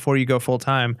know, before you go full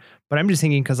time. But I'm just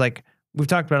thinking, because like we've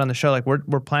talked about on the show, like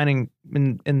we're planning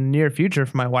in the near future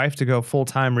for my wife to go full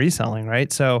time reselling,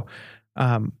 right? So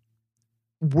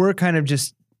we're kind of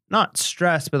just not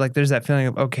stressed, but like there's that feeling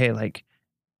of, okay, like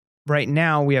right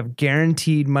now we have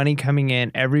guaranteed money coming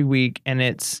in every week, and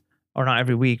or not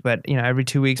every week, but you know, every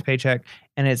 2 weeks paycheck.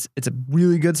 And it's a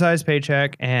really good sized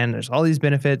paycheck, and there's all these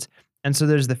benefits. And so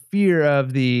there's the fear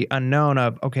of the unknown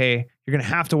of, okay, you're going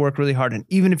to have to work really hard. And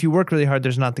even if you work really hard,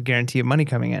 there's not the guarantee of money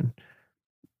coming in.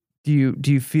 Do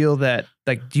you feel that,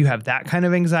 like, do you have that kind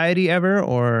of anxiety ever,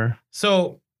 or?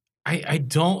 So I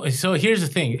don't. So here's the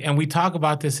thing. And we talk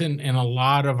about this in a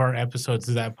lot of our episodes,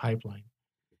 is that pipeline,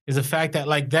 is the fact that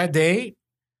like that day,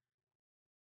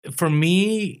 for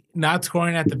me, not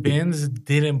scoring at the bins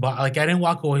didn't I didn't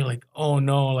walk away like, oh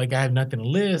no, like I have nothing to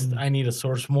list. I need to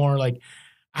source more. Like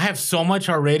I have so much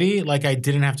already, like I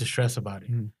didn't have to stress about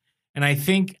it. And I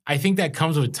think that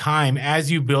comes with time as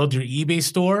you build your eBay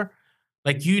store.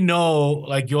 Like, you know,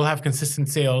 like you'll have consistent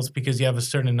sales because you have a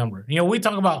certain number. You know, we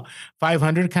talk about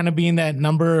 500 kind of being that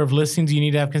number of listings you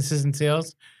need to have consistent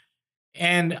sales.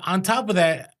 And on top of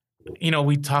that, you know,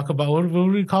 we talk about, what do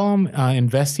we call them?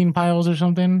 Investing piles or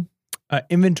something?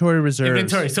 Inventory reserves.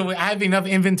 Inventory. So I have enough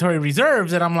inventory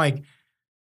reserves that I'm like,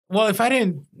 well, if I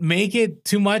didn't make it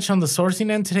too much on the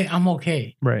sourcing end today, I'm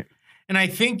okay. Right. And I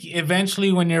think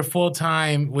eventually when you're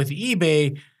full-time with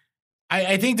eBay,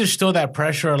 I think there's still that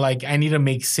pressure, like I need to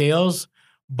make sales,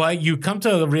 but you come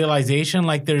to a realization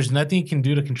like there's nothing you can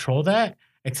do to control that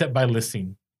except by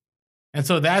listing. And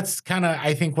so that's kind of,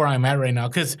 I think, where I'm at right now.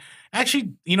 Because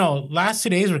actually, you know, last 2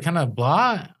 days were kind of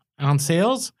blah on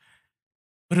sales.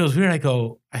 But it was weird.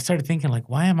 I started thinking like,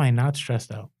 why am I not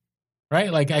stressed out?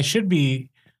 Right? Like I should be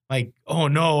like, oh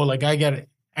no, like I got it.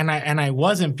 And I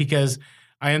wasn't because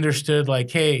I understood like,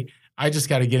 hey, I just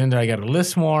got to get in there. I got to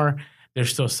list more.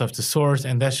 There's still stuff to source,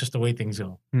 and that's just the way things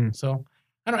go. So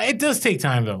I don't know. It does take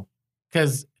time though,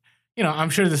 because I'm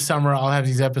sure this summer I'll have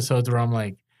these episodes where I'm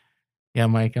like, yeah,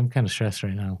 Mike, I'm kind of stressed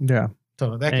right now. Yeah.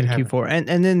 So that could happen. Q4.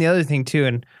 And then the other thing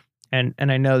too, and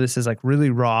I know this is like really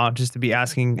raw just to be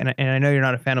asking, and I know you're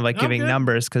not a fan of like giving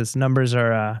numbers because numbers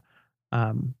are,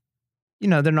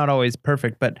 they're not always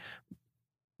perfect, but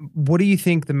what do you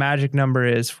think the magic number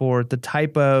is for the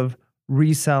type of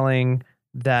reselling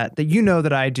that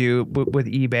that I do with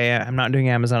eBay? I'm not doing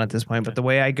Amazon at this point, but the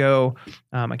way I go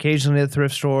occasionally to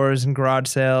thrift stores and garage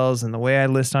sales and the way I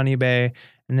list on eBay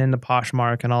and then the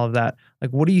Poshmark and all of that, like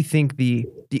what do you think the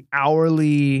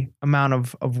hourly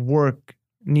amount of work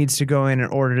needs to go in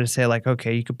order to say like,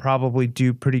 okay, you could probably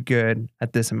do pretty good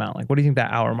at this amount? Like what do you think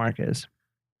that hour mark is?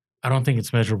 I don't think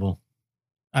it's measurable.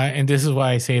 And this is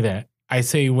why I say that. I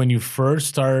say when you first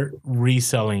start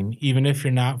reselling, even if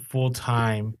you're not full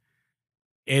time,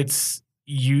 it's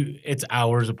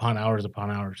hours upon hours upon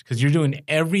hours because you're doing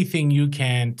everything you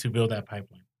can to build that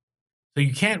pipeline. So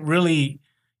you can't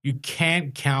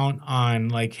count on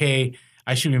like, hey,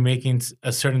 I should be making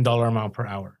a certain dollar amount per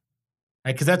hour,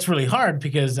 right? Because that's really hard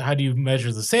because how do you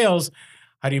measure the sales?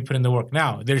 How do you put in the work?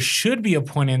 Now, there should be a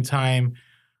point in time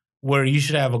where you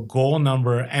should have a goal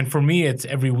number. And for me, it's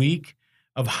every week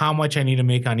of how much I need to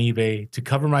make on eBay to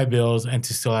cover my bills and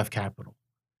to still have capital.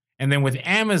 And then with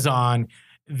Amazon,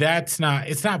 it's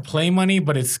not play money,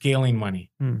 but it's scaling money.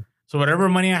 So whatever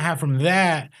money I have from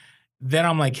that, then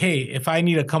I'm like, hey, if I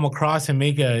need to come across and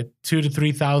make a $2,000 to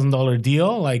 $3,000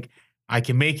 deal, like I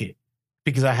can make it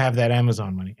because I have that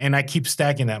Amazon money and I keep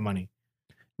stacking that money.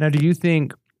 Now, do you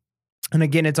think, and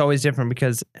again, it's always different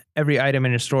because every item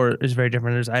in a store is very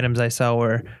different. There's items I sell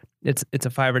where it's a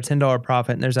 $5 or $10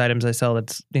 profit, and there's items I sell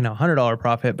that's $100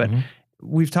 profit. But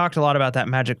we've talked a lot about that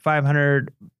magic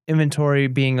 500 inventory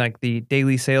being like the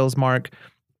daily sales mark.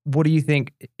 What do you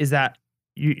think is that?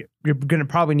 You're going to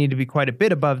probably need to be quite a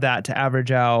bit above that to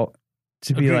average out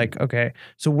to be like, okay.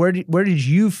 So where did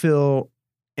you feel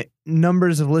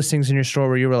numbers of listings in your store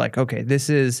where you were like, okay,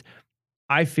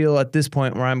 I feel at this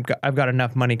point where I've got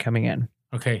enough money coming in.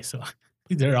 Okay, so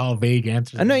they're all vague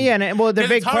answers. I know, yeah, well, they're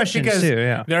vague questions too.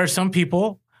 Yeah, there are some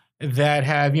people that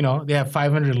have, they have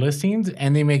 500 listings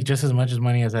and they make just as much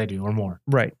money as I do or more.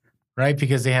 Right,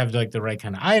 because they have like the right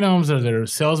kind of items or their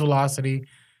sales velocity.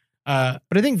 But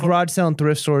I think garage sale and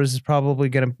thrift stores is probably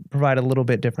going to provide a little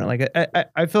bit different. Like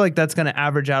I feel like that's going to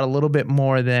average out a little bit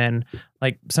more than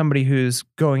like somebody who's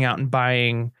going out and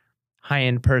buying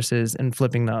high-end purses and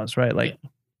flipping those, right? Like,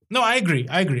 no, I agree.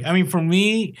 I mean, for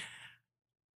me,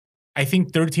 I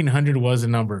think 1,300 was a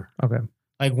number. Okay.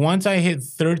 Like once I hit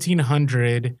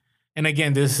 1,300, and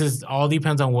again, this is all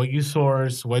depends on what you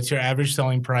source, what's your average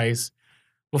selling price.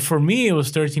 But for me, it was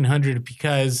 1,300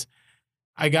 because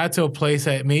I got to a place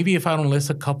that maybe if I don't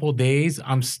list a couple days,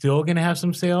 I'm still going to have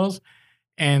some sales.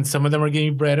 And some of them are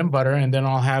getting bread and butter. And then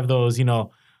I'll have those,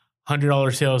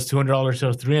 $100 sales, $200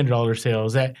 sales, $300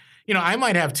 sales that, I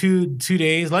might have two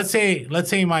days. Let's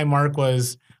say my mark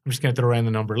was, I'm just going to throw around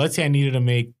the number. Let's say I needed to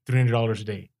make $300 a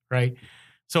day, right?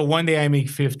 So one day I make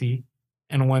 50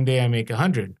 and one day I make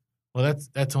 100. Well,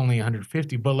 that's only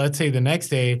 150. But let's say the next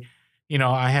day,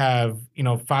 I have,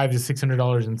 $500 to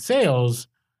 $600 in sales.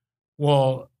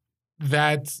 Well,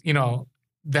 that's going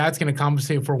to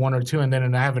compensate for one or two. And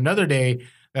then I have another day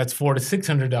that's $400 to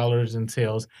 $600 in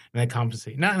sales and that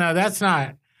compensate. Now that's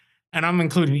not, and I'm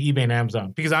including eBay and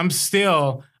Amazon because I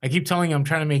keep telling you I'm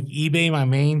trying to make eBay my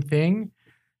main thing.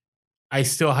 I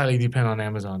still highly depend on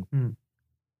Amazon.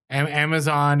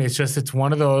 Amazon, it's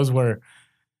one of those where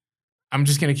I'm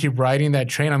just going to keep riding that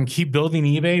train. I'm keep building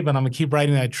eBay, but I'm going to keep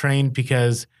riding that train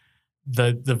because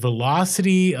the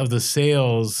velocity of the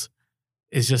sales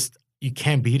is just, you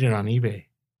can't beat it on eBay.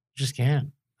 You just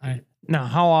can't. Now,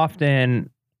 how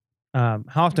often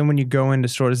when you go into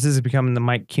stores, this is becoming the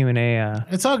Mike Q&A.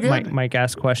 It's all good. Mike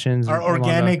asks questions. Our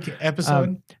organic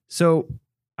episode. So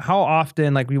how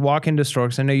often, like we walk into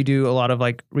stores, I know you do a lot of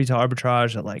like retail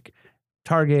arbitrage at like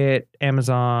Target, Target,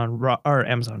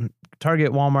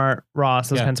 Walmart, Ross,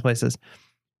 those kinds of places.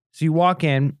 So you walk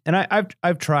in, and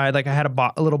I've tried, like I had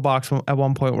a little box at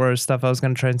one point where stuff I was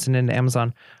going to try and send into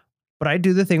Amazon. But I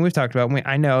do the thing we've talked about.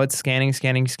 I know it's scan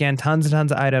tons and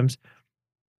tons of items.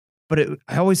 But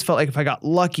I always felt like if I got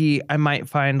lucky, I might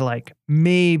find like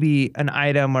maybe an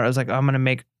item where I was like,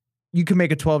 you can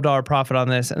make a $12 profit on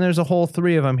this. And there's a whole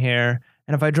 3 of them here.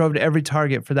 And if I drove to every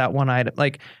Target for that one item,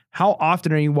 like how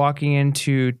often are you walking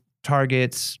into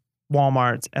Targets,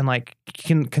 Walmarts, and like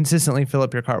can consistently fill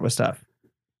up your cart with stuff?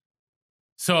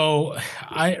 So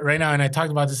right now, and I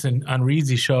talked about this on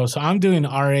Reed's show. So I'm doing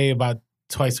RA about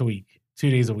twice a week,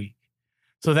 2 days a week.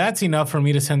 So that's enough for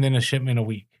me to send in a shipment a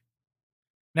week.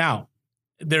 Now,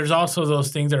 there's also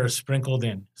those things that are sprinkled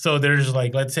in. So there's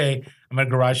like, let's say I'm at a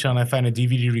garage sale and I find a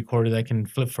DVD recorder that I can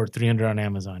flip for $300 on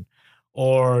Amazon.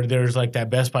 Or there's like that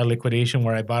Best Buy liquidation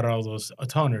where I bought all those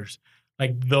toners.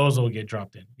 Like those will get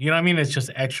dropped in. You know what I mean? It's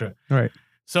just extra. Right.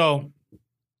 So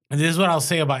this is what I'll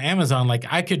say about Amazon. Like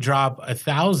I could drop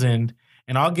 1,000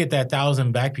 and I'll get that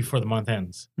 1,000 back before the month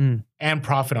ends and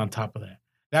profit on top of that.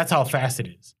 That's how fast it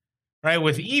is. Right.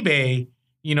 With eBay,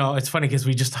 you know, it's funny because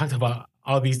we just talked about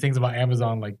all these things about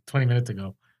Amazon like 20 minutes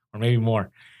ago or maybe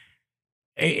more.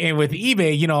 And with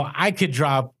eBay, you know, I could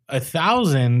drop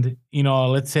 1,000, you know,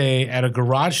 let's say at a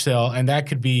garage sale, and that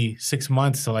could be 6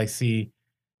 months till I see,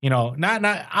 you know,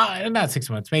 not 6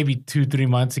 months, maybe 2-3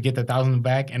 months to get the 1,000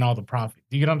 back and all the profit.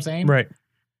 Do you get what I'm saying? Right.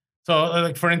 So,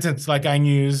 like for instance, like I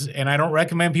use, and I don't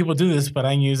recommend people do this, but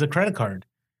I use a credit card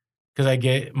because I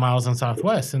get miles on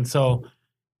Southwest, and so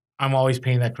I'm always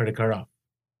paying that credit card off.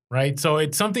 Right. So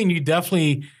it's something you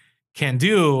definitely can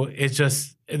do. It's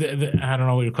just, I don't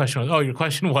know what your question was. Oh, your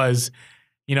question was,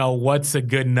 you know, what's a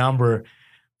good number?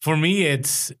 For me,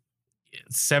 it's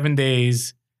 7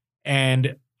 days.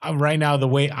 And right now, the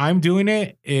way I'm doing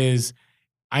it is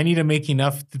I need to make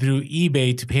enough through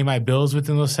eBay to pay my bills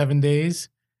within those 7 days.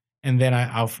 And then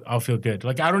I'll feel good.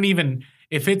 Like I don't even,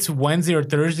 if it's Wednesday or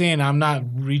Thursday and I'm not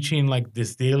reaching like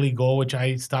this daily goal, which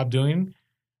I stopped doing,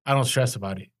 I don't stress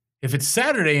about it. If it's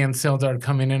Saturday and sales are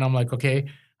coming in, I'm like, okay,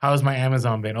 how's my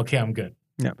Amazon been? Okay, I'm good.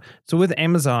 Yeah. So with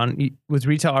Amazon, with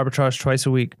retail arbitrage twice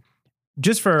a week,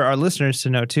 just for our listeners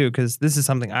to know too, because this is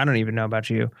something I don't even know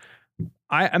about you.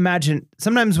 I imagine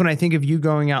sometimes when I think of you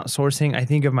going out sourcing, I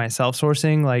think of myself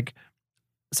sourcing. Like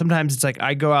sometimes it's like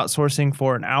I go out sourcing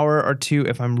for an hour or two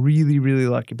if I'm really, really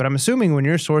lucky. But I'm assuming when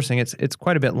you're sourcing, it's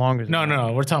quite a bit longer.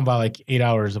 No. We're talking about like 8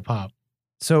 hours a pop.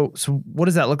 So what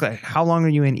does that look like? How long are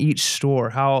you in each store?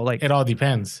 How like it all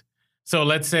depends. So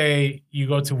let's say you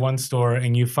go to one store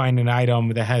and you find an item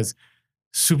that has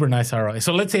super nice ROI.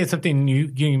 So let's say it's something you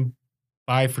can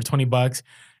buy for $20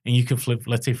 and you can flip,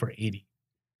 let's say for 80,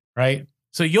 right?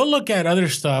 So you'll look at other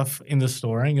stuff in the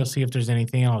store and you'll see if there's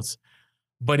anything else.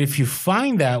 But if you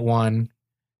find that one,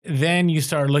 then you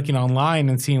start looking online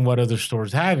and seeing what other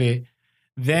stores have it.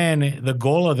 Then the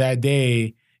goal of that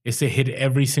day is to hit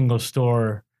every single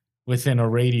store within a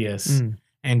radius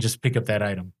and just pick up that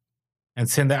item and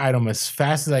send the item as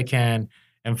fast as I can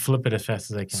and flip it as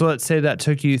fast as I can. So let's say that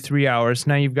took you 3 hours.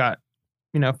 Now you've got,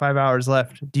 5 hours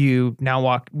left. Do you now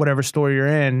walk whatever store you're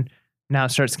in, now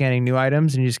start scanning new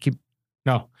items and you just keep?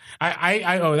 No,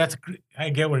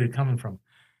 I get where you're coming from.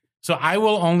 So I'll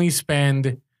only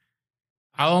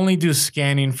do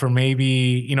scanning for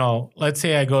maybe, let's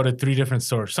say I go to 3 different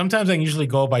stores. Sometimes I usually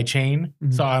go by chain.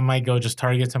 Mm-hmm. So I might go just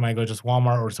Targets, I might go just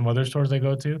Walmart or some other stores I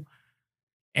go to.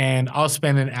 And I'll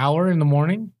spend an hour in the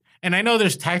morning. And I know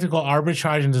there's tactical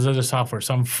arbitrage and there's other software.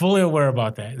 So I'm fully aware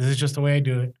about that. This is just the way I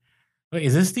do it. Wait,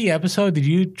 is this the episode? Did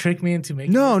you trick me into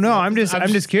making No, I'm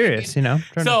just curious,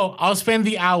 So I'll spend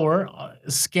the hour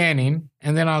scanning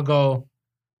and then I'll go,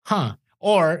 huh.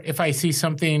 Or if I see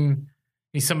something,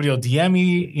 somebody will DM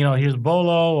me, here's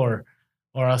Bolo, or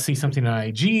I'll see something on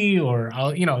IG, or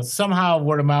I'll, somehow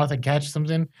word of mouth, I catch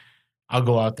something, I'll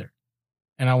go out there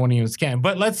and I won't even scan.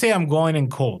 But let's say I'm going in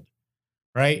cold,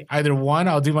 right? Either one,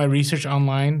 I'll do my research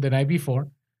online the night before,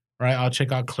 right? I'll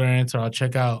check out clearance or I'll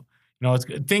check out, it's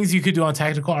things you could do on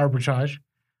tactical arbitrage.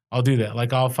 I'll do that.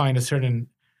 Like I'll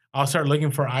start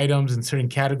looking for items in certain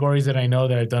categories that I know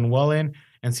that I've done well in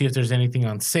and see if there's anything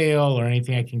on sale or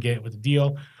anything I can get with a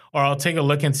deal. Or I'll take a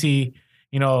look and see,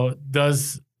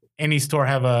 does any store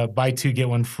have a buy 2, get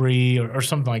 1 free or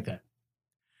something like that.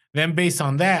 Then based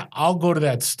on that, I'll go to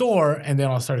that store and then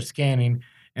I'll start scanning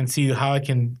and see how I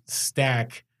can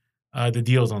stack the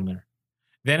deals on there.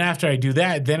 Then after I do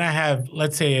that, then I have,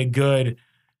 let's say, a good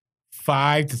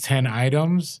 5 to 10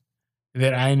 items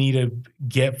that I need to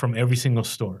get from every single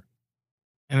store.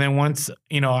 And then once,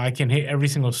 I can hit every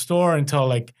single store until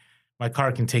like my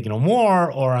car can take no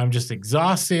more or I'm just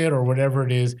exhausted or whatever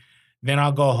it is, then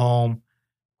I'll go home,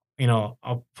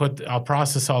 I'll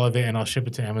process all of it and I'll ship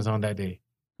it to Amazon that day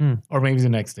or maybe the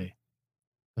next day.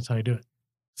 That's how I do it.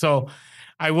 So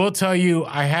I will tell you,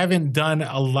 I haven't done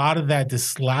a lot of that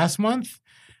this last month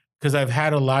because I've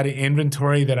had a lot of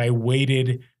inventory that I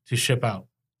waited to ship out.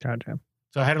 Gotcha.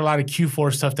 So I had a lot of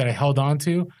Q4 stuff that I held on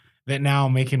to that now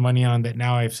I'm making money on, that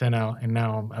now I've sent out and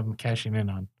now I'm cashing in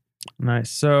on. Nice.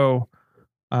 So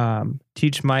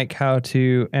Teach Mike how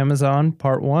to Amazon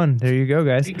Part 1. There you go,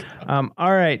 guys. All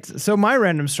right. So my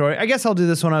random story. I guess I'll do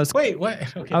this one. Wait,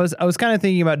 what? Okay. I was kind of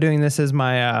thinking about doing this as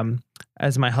my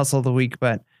hustle of the week,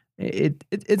 but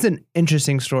it's an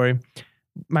interesting story.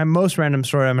 My most random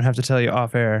story I'm gonna have to tell you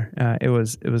off air. It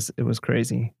was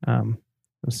crazy. It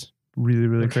was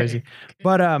really crazy.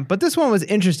 But this one was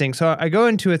interesting. So I go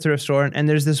into a thrift store, and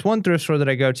there's this one thrift store that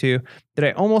I go to that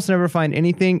I almost never find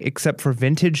anything except for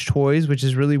vintage toys, which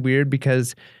is really weird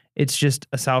because it's just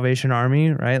a Salvation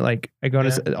Army, right? Like I go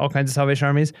into all kinds of Salvation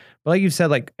Armies, but like you said,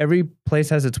 like every place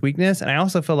has its weakness, and I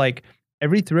also feel like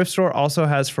every thrift store also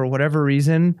has, for whatever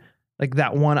reason, like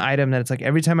that one item that it's like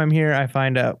every time I'm here, I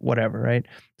find a whatever, right?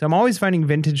 So I'm always finding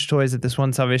vintage toys at this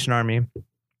one Salvation Army.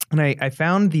 And I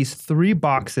found these 3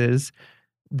 boxes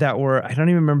that were, I don't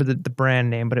even remember the brand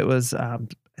name, but it was, I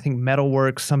think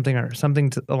Metalworks,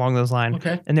 something along those lines.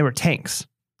 Okay. And they were tanks.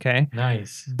 Okay.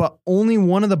 Nice. But only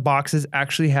one of the boxes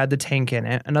actually had the tank in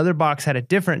it. Another box had a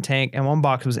different tank, and one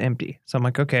box was empty. So I'm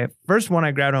like, okay. First one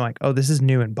I grabbed, I'm like, oh, this is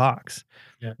new in box.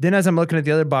 Yeah. Then as I'm looking at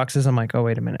the other boxes, I'm like, oh,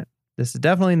 wait a minute. This is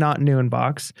definitely not new in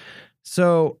box.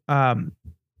 So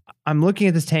I'm looking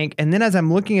at this tank, and then as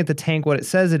I'm looking at the tank, what it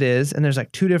says it is, and there's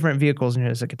like 2 different vehicles in here.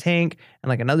 There's like a tank and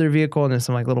like another vehicle, and there's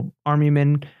some like little army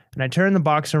men. And I turn the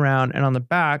box around, and on the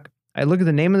back, I look at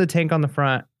the name of the tank on the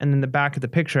front and then the back of the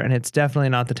picture, and it's definitely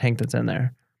not the tank that's in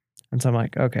there. And so I'm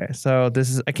like, okay, so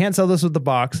I can't sell this with the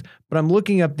box, but I'm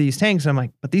looking up these tanks, and I'm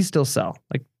like, but these still sell.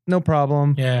 Like, no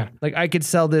problem. Yeah. Like I could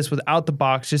sell this without the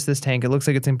box, just this tank. It looks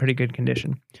like it's in pretty good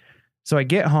condition. So I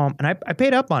get home, and I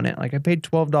paid up on it. Like I paid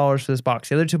 $12 for this box.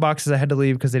 The other 2 boxes I had to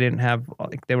leave because they didn't have,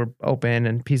 like they were open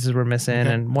and pieces were missing,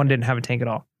 and one didn't have a tank at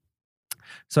all.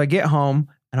 So I get home,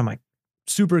 and I'm like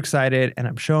super excited, and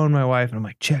I'm showing my wife, and I'm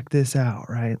like, check this out,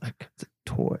 right? Like it's a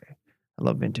toy. I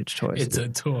love vintage toys. It's a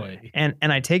toy. And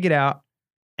I take it out,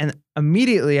 and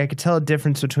immediately I could tell a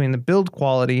difference between the build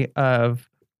quality of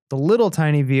the little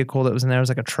tiny vehicle that was in there. It was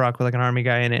like a truck with like an army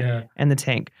guy in it, and the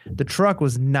tank. The truck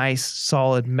was nice,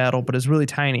 solid metal, but it was really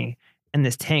tiny. And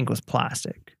this tank was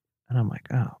plastic. And I'm like,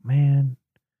 oh man.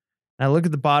 And I look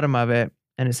at the bottom of it,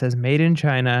 and it says made in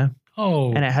China.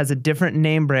 Oh. And it has a different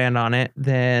name brand on it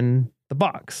than the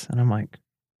box. And I'm like,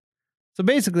 so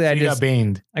basically I got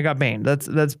baned. I got baned. That's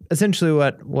essentially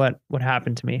what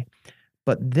happened to me.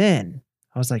 But then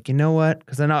I was like, you know what?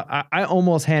 Because then I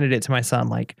almost handed it to my son,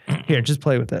 like, here, just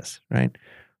play with this, right?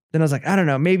 Then I was like, I don't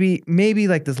know, maybe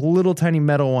like this little tiny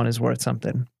metal one is worth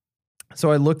something.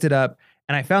 So I looked it up,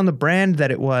 and I found the brand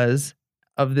that it was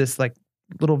of this like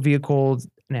little vehicle,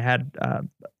 and it had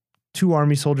 2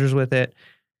 army soldiers with it.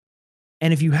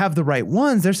 And if you have the right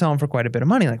ones, they're selling for quite a bit of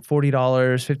money, like $40,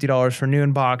 $50 for new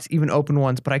in box, even open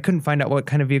ones. But I couldn't find out what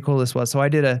kind of vehicle this was. So I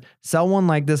did a sell one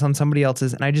like this on somebody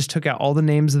else's, and I just took out all the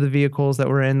names of the vehicles that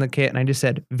were in the kit, and I just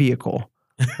said vehicle,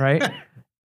 right?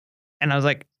 And I was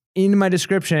like, in my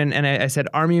description, and I said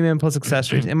Army Men plus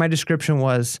accessories. And my description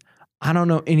was, I don't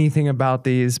know anything about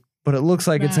these, but it looks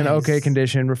like it's in okay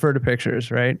condition. Refer to pictures,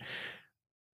 right?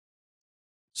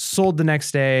 Sold the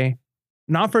next day,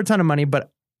 not for a ton of money,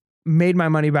 but made my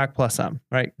money back plus some,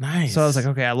 right? Nice. So I was like,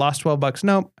 okay, I lost $12.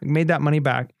 Nope, I made that money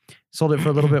back. Sold it for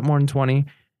a little bit more than 20.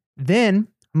 Then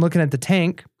I'm looking at the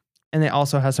tank, and they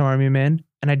also have some army men,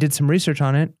 and I did some research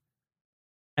on it,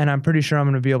 and I'm pretty sure I'm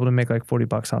going to be able to make like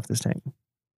 $40 off this tank.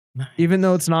 Nice. Even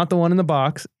though it's not the one in the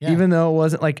box, even though it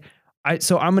wasn't like,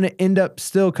 so I'm going to end up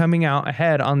still coming out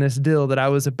ahead on this deal that I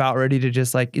was about ready to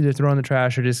just like either throw in the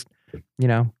trash or just,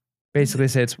 basically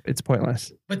say it's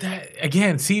pointless. But that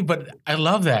again, but I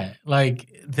love that.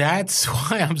 Like that's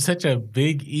why I'm such a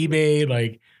big eBay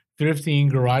like thrifting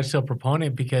garage sale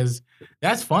proponent, because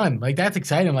that's fun. Like that's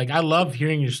exciting. Like I love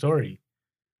hearing your story.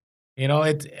 And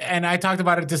I talked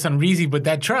about it just on Reezy, but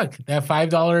that truck, that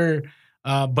 $5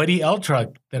 Buddy L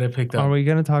truck that I picked up. Are we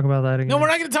gonna talk about that again? No, we're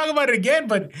not gonna talk about it again,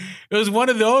 but it was one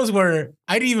of those where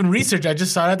I didn't even research. I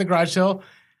just saw it at the garage sale.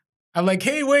 I'm like,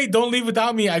 hey, wait, don't leave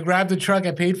without me. I grabbed the truck,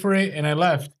 I paid for it, and I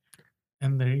left.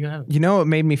 And there you go. You know what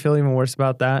made me feel even worse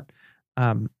about that?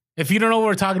 If you don't know what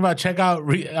we're talking about, check out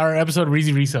our episode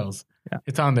Reezy Resells. Yeah.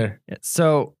 It's on there. Yeah.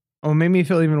 So what made me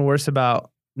feel even worse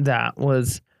about that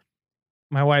was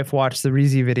my wife watched the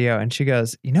Reezy video, and she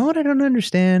goes, you know what I don't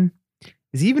understand?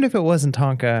 Is even if it wasn't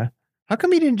Tonka, how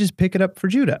come he didn't just pick it up for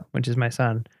Judah, which is my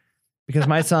son? Because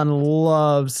my son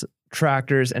loves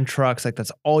tractors and trucks. Like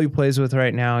that's all he plays with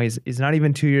right now. He's not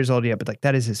even 2 years old yet, but like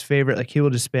that is his favorite. Like he will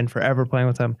just spend forever playing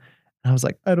with them. And I was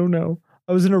like, I don't know.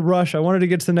 I was in a rush. I wanted to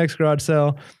get to the next garage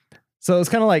sale. So it was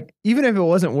kind of like, even if it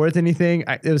wasn't worth anything,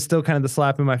 it was still kind of the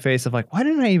slap in my face of like, why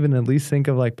didn't I even at least think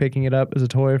of like picking it up as a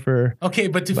toy for... Okay,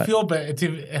 but to feel better,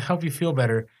 to help you feel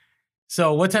better,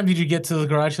 So what time did you get to the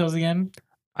garage sales again?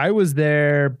 I was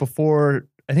there before.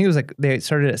 I think it was like they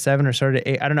started at 7 or started at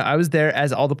 8. I don't know. I was there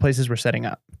as all the places were setting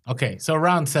up. Okay, so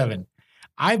around 7.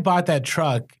 I bought that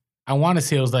truck. I want to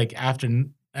say it was like after,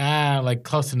 like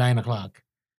close to 9 o'clock.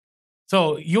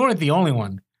 So you weren't the only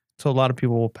one. So a lot of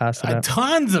people will pass it up.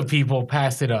 Tons of people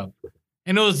passed it up,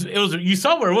 and it was. You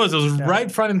saw where it was. It was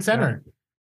right front and center. Yeah.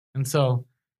 And so,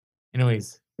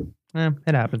 anyways, it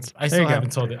happens. I still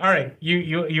haven't sold it. All right,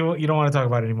 you don't want to talk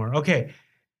about it anymore. Okay,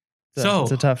 so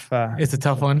it's a tough. It's a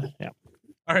tough one. Yeah.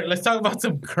 All right, let's talk about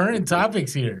some current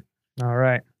topics here. All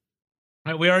right.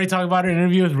 We already talked about an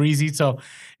interview with Reezy, so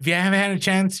if you haven't had a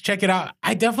chance, check it out.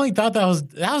 I definitely thought that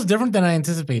was different than I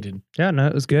anticipated. Yeah, no,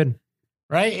 it was good.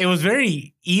 Right? It was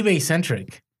very eBay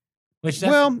centric.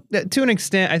 Well, to an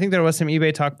extent, I think there was some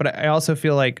eBay talk, but I also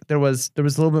feel like there was a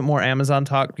little bit more Amazon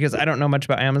talk because I don't know much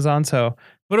about Amazon, so.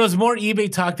 But it was more eBay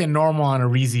talk than normal on a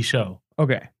Reezy show.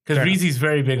 Okay. Because Reezy's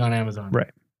very big on Amazon.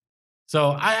 Right.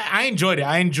 So I enjoyed it.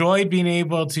 I enjoyed being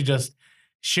able to just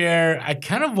share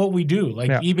kind of what we do, like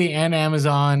eBay and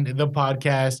Amazon, the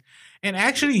podcast. And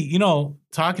actually,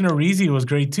 talking to Reezy was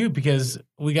great too, because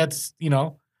we got,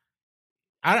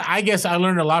 I guess I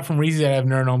learned a lot from Reezy that I've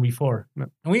never known before. And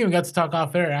we even got to talk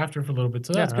off air after for a little bit.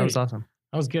 So that's great. That was awesome.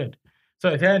 That was good. So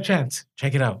if you had a chance,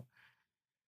 check it out.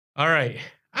 All right.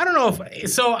 I don't know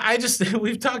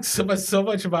we've talked so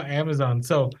much about Amazon.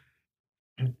 So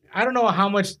I don't know how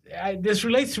much this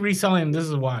relates to reselling, and this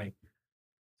is why.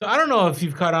 So I don't know if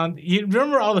you've caught on. You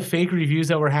remember all the fake reviews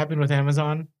that were happening with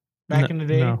Amazon back in the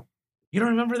day? No. You don't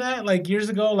remember that? Like years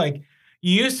ago, like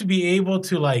you used to be able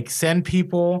to like send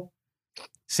people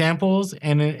samples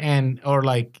or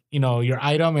like, your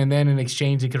item, and then in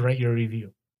exchange they could write your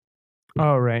review.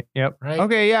 Oh, right. Yep. Right.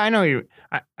 Okay. Yeah, I know you.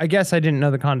 I guess I didn't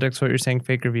know the context of what you're saying,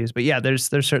 fake reviews, but yeah, there's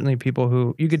certainly people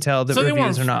who you could tell that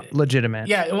reviews are not legitimate.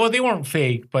 Yeah. Well, they weren't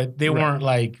fake, but they weren't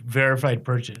like verified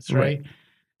purchase. Right.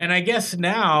 And I guess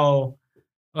now,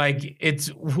 like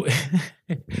it's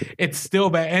still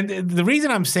bad. And the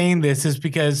reason I'm saying this is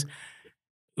because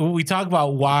we talk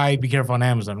about why be careful on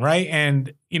Amazon. Right.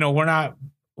 And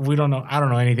we don't know. I don't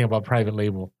know anything about private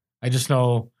label. I just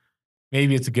know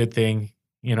maybe it's a good thing.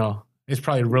 It's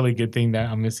probably a really good thing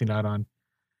that I'm missing out on.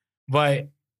 But,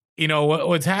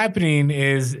 what's happening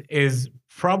is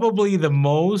probably the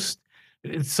most.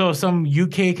 So some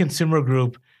UK consumer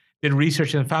group did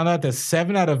research and found out that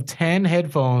 7 out of 10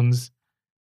 headphones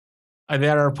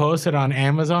that are posted on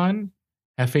Amazon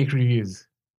have fake reviews.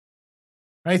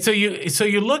 Right? So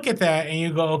you look at that and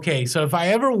you go, okay, so if I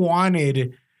ever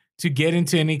wanted to get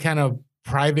into any kind of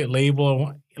private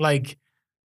label, like,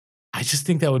 I just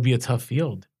think that would be a tough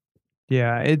field.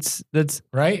 Yeah, that's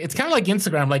right. It's kind of like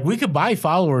Instagram. Like we could buy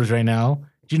followers right now.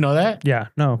 Do you know that? Yeah,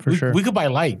 no, for sure. We could buy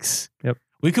likes. Yep.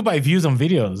 We could buy views on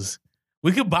videos.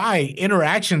 We could buy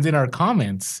interactions in our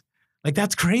comments. Like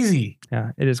that's crazy.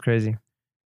 Yeah, it is crazy.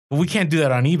 But we can't do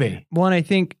that on eBay. One, I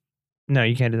think, no,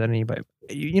 you can't do that on eBay.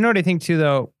 You know what I think too,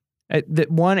 though? That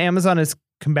one, Amazon is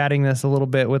combating this a little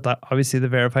bit with obviously the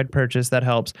verified purchase. That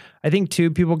helps. I think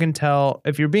too, people can tell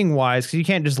if you're being wise, because you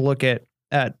can't just look at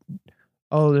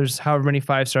there's however many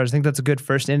 5 stars. I think that's a good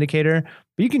first indicator,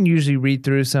 but you can usually read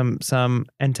through some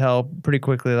and tell pretty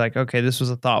quickly, like, okay, this was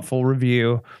a thoughtful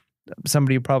review.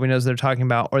 Somebody who probably knows what they're talking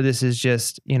about, or this is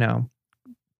just, copy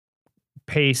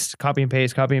and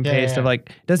paste of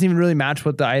like, it doesn't even really match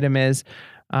what the item is.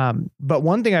 But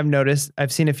one thing I've noticed,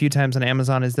 I've seen a few times on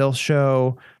Amazon, is they'll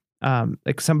show,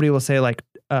 like somebody will say like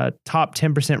top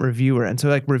 10% reviewer. And so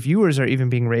like reviewers are even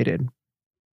being rated.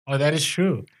 Oh, that is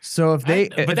true. So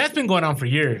but that's been going on for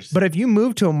years. But if you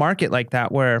move to a market like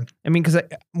that, where, because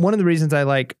one of the reasons I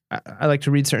like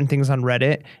to read certain things on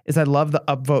Reddit is I love the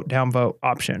upvote, downvote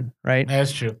option, right?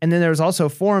 That's true. And then there was also a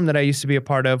forum that I used to be a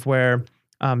part of where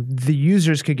the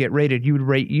users could get rated. You would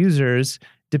rate users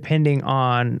depending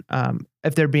on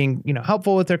if they're being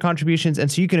helpful with their contributions,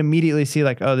 and so you can immediately see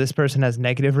like, oh, this person has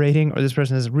negative rating or this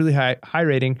person has really high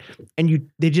rating,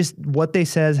 and what they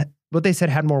said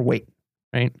had more weight.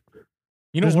 Right.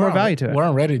 There's more value to it. We're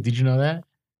on Reddit. Did you know that?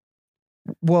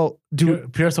 Well, Pure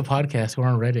Hustle Podcast. We're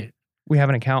on Reddit. We have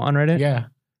an account on Reddit? Yeah.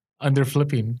 Under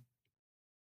flipping.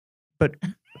 But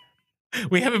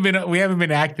we haven't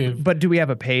been active. But do we have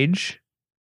a page?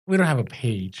 We don't have a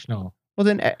page, no. Well,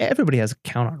 then everybody has an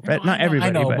account on Reddit. Not everybody.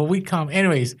 I know, but we come.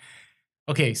 Anyways.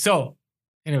 Okay, so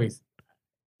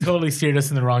totally steered us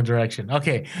in the wrong direction.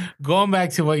 Okay. Going back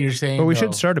to what you're saying. But we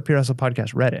should start a Pure Hustle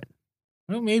Podcast Reddit.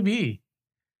 Well, maybe.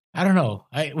 I don't know.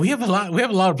 We have a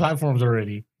lot of platforms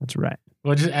already. That's right.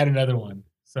 We'll just add another one.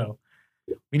 So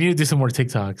we need to do some more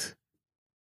TikToks.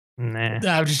 Nah.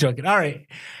 I'm just joking. All right.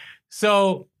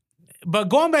 So but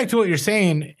going back to what you're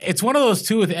saying, it's one of those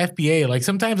too with FBA. Like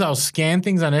sometimes I'll scan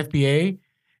things on FBA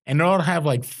and they'll have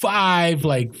like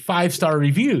 5-star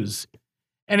reviews.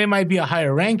 And it might be a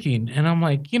higher ranking. And I'm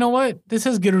like, you know what? This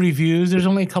has good reviews. There's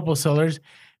only a couple of sellers.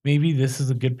 Maybe this is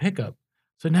a good pickup.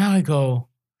 So now I go,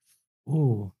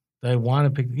 ooh, I want to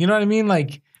pick. You know what I mean?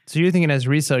 Like, so you're thinking as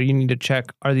reseller, you need to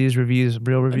check, are these reviews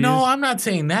real reviews? No, I'm not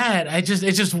saying that.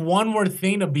 It's just one more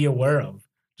thing to be aware of.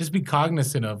 Just be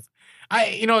cognizant of.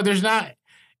 There's not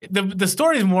the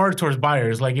story is more towards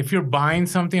buyers. Like if you're buying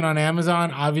something on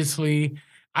Amazon, obviously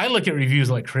I look at reviews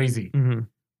like crazy. Mm-hmm.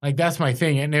 Like that's my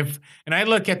thing. And I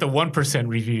look at the 1%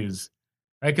 reviews,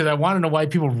 right? Because I want to know why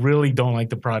people really don't like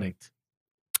the product.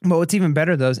 But what's even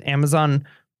better though is Amazon,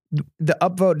 the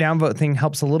upvote, downvote thing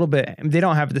helps a little bit. They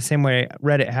don't have it the same way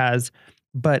Reddit has,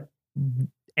 but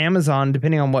Amazon,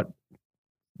 depending on what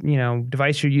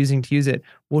device you're using to use it,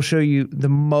 will show you the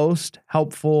most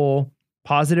helpful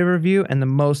positive review and the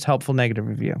most helpful negative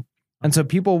review. And so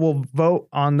people will vote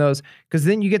on those, because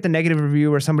then you get the negative review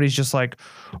where somebody's just like,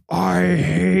 I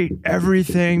hate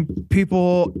everything,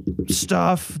 people,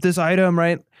 stuff, this item,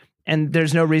 right? And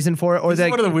there's no reason for it. Or this is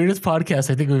one of the weirdest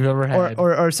podcasts I think we've ever had.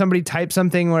 Or somebody types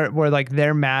something where like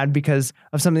they're mad because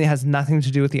of something that has nothing to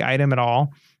do with the item at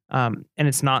all. And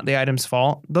it's not the item's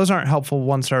fault. Those aren't helpful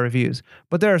 1-star reviews.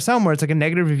 But there are some where it's like a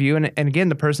negative review. And again,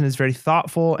 the person is very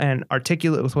thoughtful and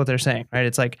articulate with what they're saying, right?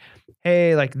 It's like,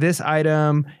 hey, like this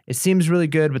item, it seems really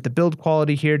good, but the build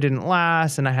quality here didn't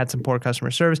last. And I had some poor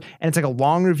customer service. And it's like a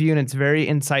long review and it's very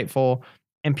insightful.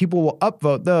 And people will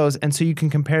upvote those. And so you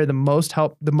can compare the most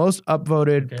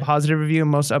upvoted positive review and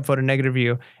most upvoted negative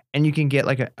review. And you can get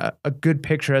like a good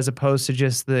picture as opposed to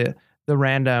just the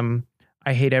random,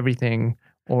 I hate everything,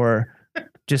 or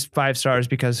just 5 stars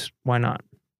because why not?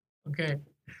 Okay.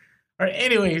 All right.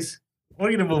 Anyways, we're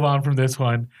going to move on from this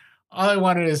one. All I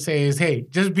wanted to say is, hey,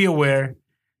 just be aware.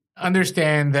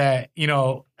 Understand that,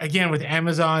 again, with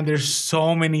Amazon, there's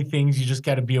so many things you just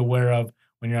got to be aware of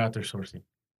when you're out there sourcing.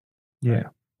 Yeah. Right?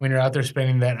 When you're out there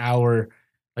spending that hour,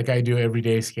 like I do every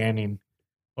day scanning,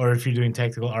 or if you're doing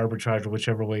tactical arbitrage, or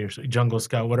whichever way you're jungle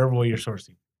scout, whatever way you're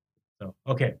sourcing. So,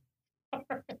 okay.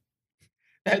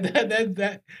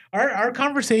 Our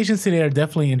conversations today are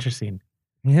definitely interesting.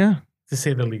 Yeah. To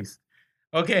say the least.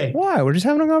 Okay. Why? We're just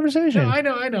having a conversation. No, I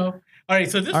know. All right,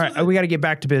 so this. All right, we got to get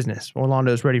back to business.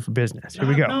 Orlando's ready for business. Here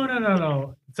we go.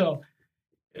 No.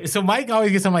 So Mike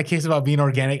always gets on my case about being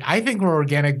organic. I think we're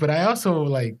organic, but I also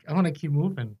I want to keep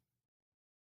moving.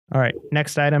 All right,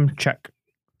 next item, check.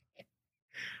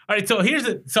 All right, so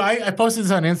I posted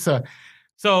this on Insta.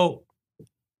 So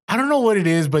I don't know what it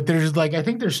is, but there's I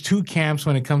think there's 2 camps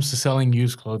when it comes to selling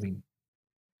used clothing.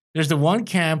 There's the one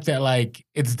camp that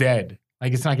it's dead.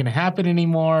 It's not going to happen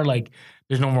anymore.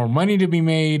 There's no more money to be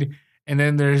made. And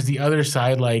then there's the other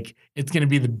side, it's going to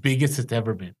be the biggest it's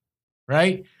ever been,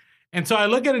 right? And so I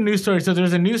look at a news story. So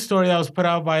there's a news story that was put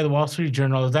out by the Wall Street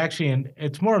Journal. It's actually,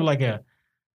 it's more like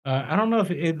I don't know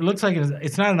if it looks like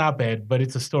it's not an op-ed, but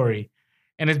it's a story.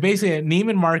 And it's basically that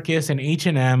Neiman Marcus and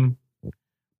H&M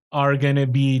are going to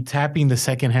be tapping the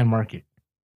secondhand market.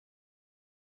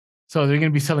 So they're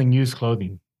going to be selling used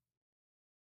clothing.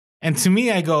 And to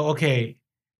me, I go, okay,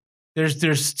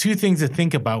 there's 2 things to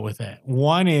think about with that.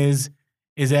 One is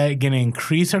that going to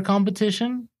increase our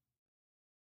competition?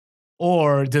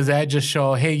 Or does that just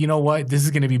show, hey, you know what? This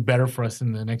is going to be better for us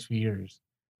in the next few years.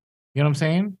 You know what I'm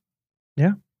saying?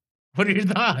 Yeah. What are your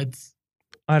thoughts?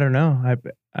 I don't know.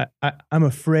 I'm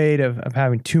afraid of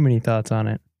having too many thoughts on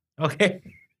it. Okay.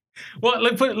 Well,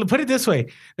 put it this way.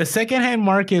 The secondhand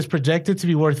market is projected to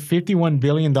be worth $51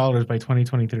 billion by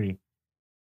 2023.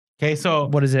 Okay, so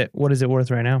what is it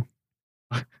worth right now?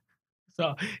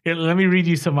 So here, let me read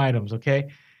you some items, okay?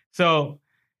 So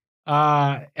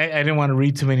I didn't want to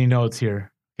read too many notes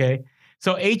here, okay?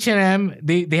 So H&M,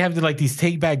 they have these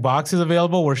take-back boxes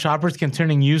available where shoppers can turn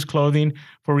in used clothing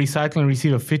for recycling and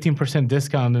receive a 15%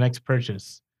 discount on the next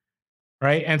purchase,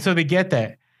 right? And so they get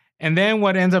that. And then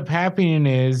what ends up happening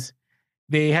is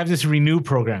they have this renew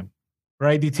program,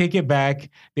 right? They take it back,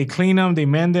 they clean them, they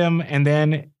mend them, and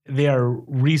then they are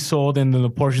resold, and then the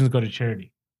portions go to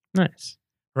charity. Nice.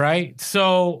 Right?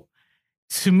 So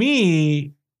to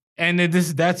me, and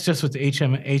that's just with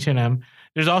H&M.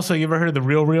 There's also, you ever heard of the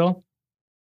Real Real?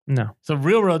 No. So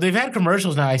Real Real, they've had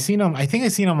commercials now. I think I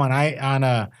seen them on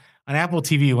Apple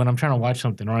TV when I'm trying to watch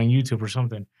something, or on YouTube or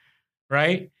something,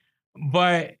 right?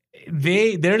 But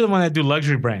they're the one that do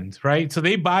luxury brands, right? So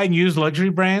they buy and use luxury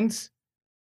brands,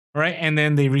 right? And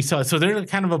then they resell it. So they're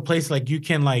kind of a place you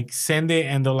can send it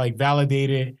and they'll validate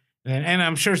it. And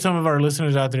I'm sure some of our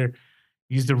listeners out there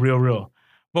use the Real Real.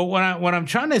 But what I'm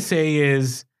trying to say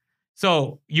is,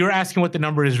 So you're asking what the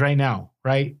number is right now,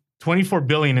 right? 24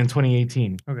 billion in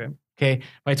 2018. Okay.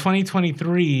 By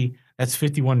 2023, that's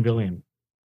 51 billion.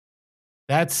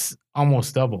 That's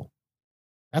almost double.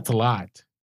 That's a lot.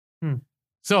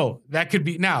 So that could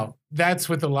be, now that's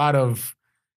with a lot of,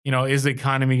 is the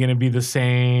economy going to be the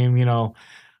same?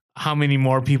 How many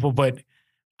more people? But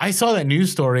I saw that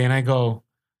news story and I go,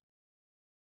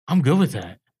 I'm good with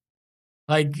that.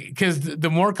 Like, because the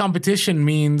more competition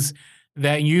means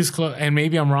that used clothes, and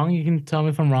maybe I'm wrong, you can tell me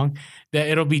if I'm wrong, that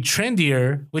it'll be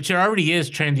trendier, which it already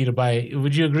is trendy to buy.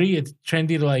 Would you agree? It's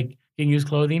trendy to like get used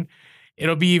clothing.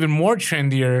 It'll be even more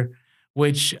trendier,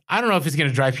 which I don't know if it's going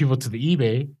to drive people to the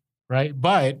eBay, right?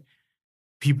 But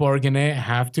people are going to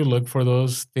have to look for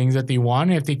those things that they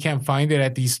want. And if they can't find it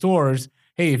at these stores,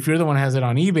 hey, if you're the one who has it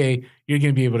on eBay, you're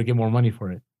going to be able to get more money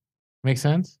for it. Make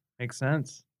sense? Makes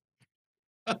sense.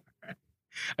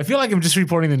 I feel like I'm just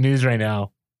reporting the news right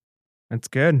now. That's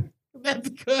good. That's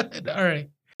good. All right.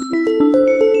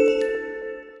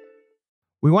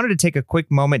 We wanted to take a quick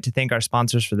moment to thank our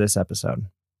sponsors for this episode.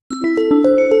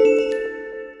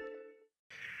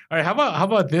 All right. How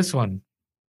about this one?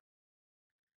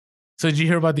 So did you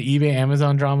hear about the eBay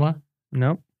Amazon drama?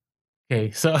 Nope.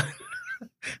 Okay. So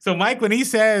Mike, when he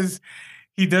says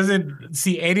he doesn't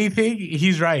see anything,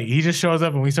 he's right. He just shows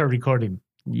up and we start recording.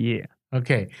 Yeah.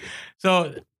 Okay.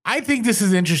 So I think this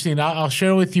is interesting. I'll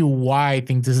share with you why I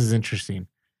think this is interesting.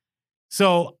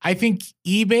 So I think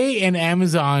eBay and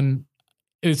Amazon,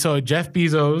 so Jeff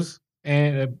Bezos,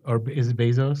 or is it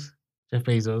Bezos? Jeff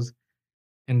Bezos.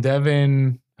 And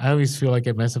Devin, I always feel like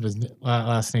I mess up his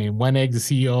last name. Wenig, the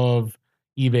CEO of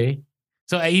eBay.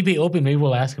 So at eBay Open, maybe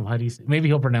we'll ask him, how do you say, maybe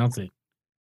he'll pronounce it.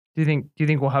 Do you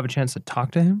think we'll have a chance to talk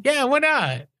to him? Yeah, why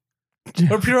not?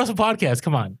 Or Pure Russell Podcast,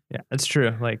 come on. Yeah, that's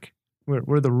true. Like,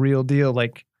 we're the real deal.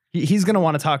 Like, he's going to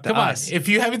want to talk to us. Come on. If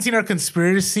you haven't seen our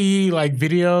conspiracy like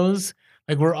videos,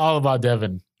 like we're all about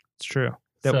Devin. It's true.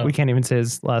 So, we can't even say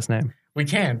his last name. We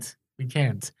can't.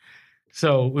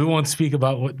 So we won't speak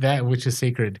about that which is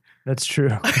sacred. That's true.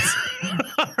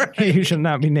 Right. You should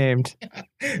not be named.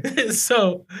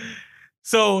 So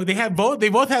they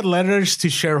both had letters to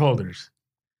shareholders,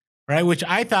 right? Which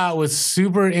I thought was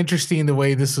super interesting the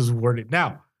way this was worded.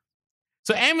 Now,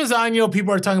 so Amazon,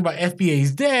 people are talking about FBA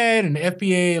is dead and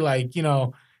FBA, like,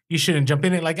 you shouldn't jump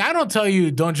in it. Like, I don't tell you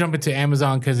don't jump into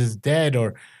Amazon because it's dead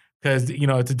or because,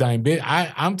 it's a dying bit.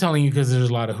 I'm telling you because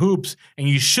there's a lot of hoops and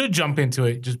you should jump into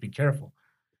it. Just be careful.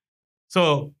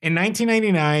 So in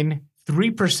 1999,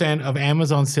 3% of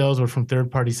Amazon sales were from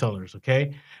third-party sellers,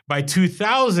 okay? By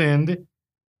 2000,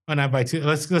 let's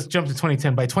jump to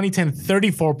 2010. By 2010,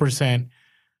 34%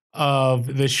 of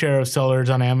the share of sellers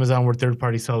on Amazon were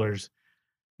third-party sellers.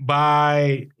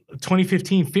 By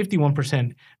 2015,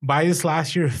 51%. By this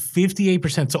last year,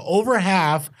 58%. So over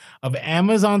half of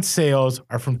Amazon sales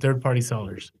are from third-party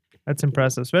sellers. That's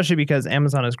impressive, especially because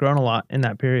Amazon has grown a lot in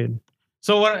that period.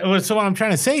 So what I'm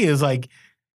trying to say is, like,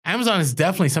 Amazon is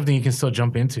definitely something you can still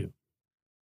jump into.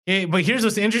 But here's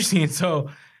what's interesting. So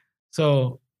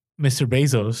Mr.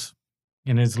 Bezos,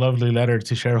 in his lovely letter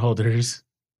to shareholders,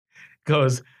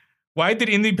 goes, why did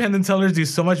independent sellers do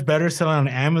so much better selling on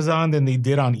Amazon than they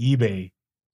did on eBay?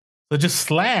 So just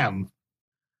slam.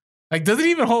 Like, doesn't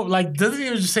even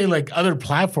just say like other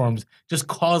platforms, just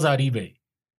calls out eBay.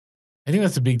 I think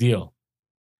that's a big deal.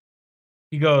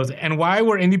 He goes, and why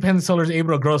were independent sellers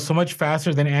able to grow so much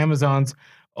faster than Amazon's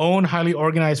own highly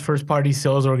organized first-party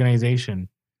sales organization?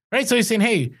 Right? So he's saying,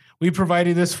 hey, we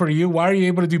provided this for you. Why are you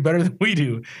able to do better than we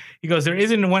do? He goes, there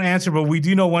isn't one answer, but we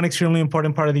do know one extremely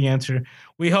important part of the answer.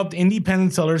 We helped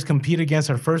independent sellers compete against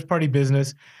our first-party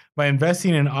business by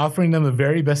investing and offering them the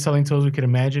very best-selling tools we could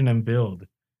imagine and build.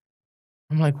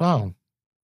 I'm like, wow,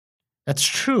 that's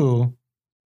true,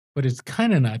 but it's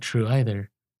kind of not true either.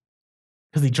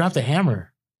 Because they dropped a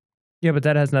hammer. Yeah, but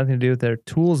that has nothing to do with their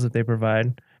tools that they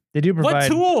provide. They do provide... What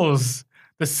tools?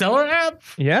 The seller app?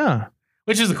 Yeah.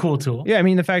 Which is a cool tool. Yeah, I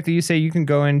mean, the fact that you say you can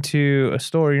go into a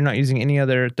store, you're not using any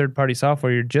other third-party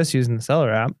software, you're just using the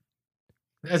seller app.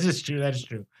 That's just true. That's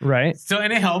true. Right. So,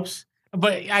 and it helps.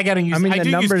 But I got to use... I mean, I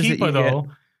do use Keepa, though.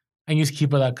 I use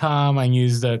Keepa.com. I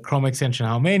use the Chrome extension,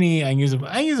 How Many. I use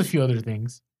a few other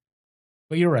things.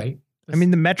 But you're right. I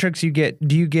mean, the metrics you get,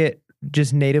 do you get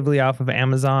just natively off of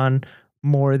Amazon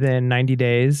more than 90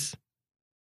 days?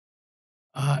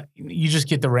 You just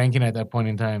get the ranking at that point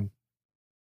in time.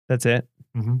 That's it?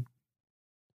 Mm-hmm.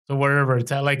 So wherever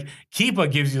it's at, like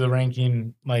Keepa gives you the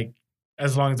ranking, like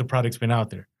as long as the product's been out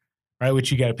there, right?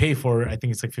 Which you got to pay for. I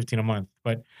think it's like $15 a month.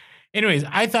 But anyways,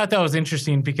 I thought that was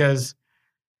interesting because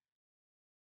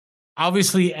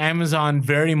obviously Amazon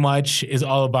very much is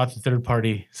all about the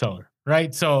third-party seller,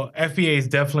 right? So FBA is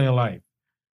definitely alive.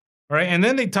 Right. And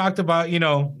then they talked about,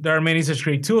 there are many such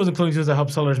great tools, including tools that help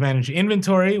sellers manage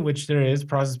inventory, which there is,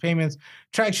 process payments,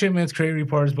 track shipments, create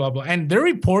reports, blah, blah. And their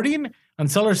reporting on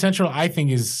Seller Central, I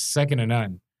think, is second to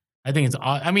none. I think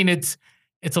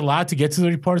it's a lot to get to the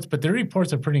reports, but their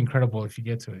reports are pretty incredible if you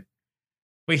get to it.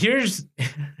 But here's,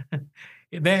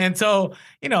 and so,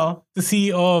 the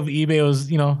CEO of eBay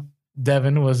was,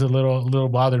 Devin was a little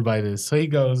bothered by this. So he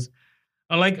goes,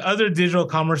 unlike other digital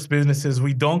commerce businesses,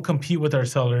 we don't compete with our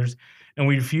sellers, and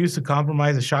we refuse to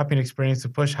compromise the shopping experience to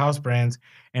push house brands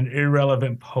and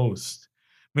irrelevant posts.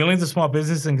 Millions of small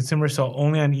businesses and consumers sell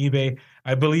only on eBay.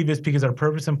 I believe it's because our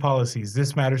purpose and policies.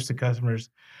 This matters to customers.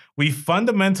 We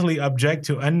fundamentally object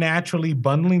to unnaturally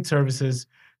bundling services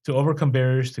to overcome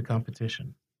barriers to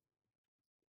competition.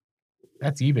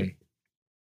 That's eBay.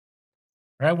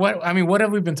 Right? What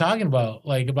have we been talking about,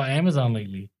 about Amazon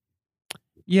lately?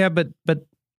 Yeah, but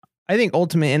I think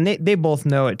ultimately, and they both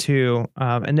know it too,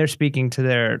 and they're speaking to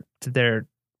their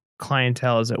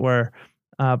clientele, as it were.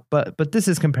 But this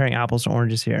is comparing apples to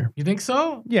oranges here. You think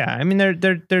so? Yeah, I mean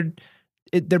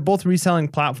they're both reselling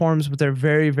platforms, but they're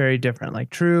very, very different.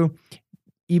 Like, true,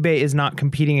 eBay is not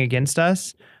competing against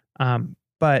us,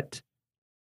 but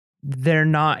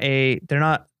they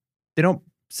don't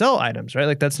sell items, right?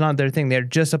 Like, that's not their thing. They're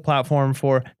just a platform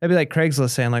that'd be like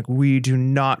Craigslist saying, like, we do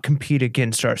not compete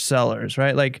against our sellers,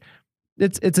 right? Like,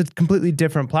 it's a completely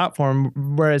different platform.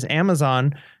 Whereas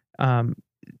Amazon,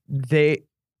 they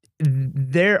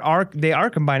are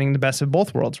combining the best of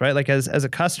both worlds, right? Like, as a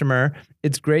customer,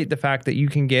 it's great the fact that you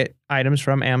can get items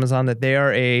from Amazon, that they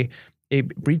are a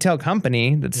retail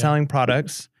company that's selling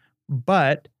products,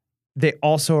 but they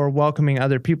also are welcoming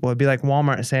other people. It'd be like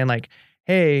Walmart saying, like,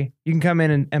 hey, you can come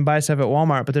in and buy stuff at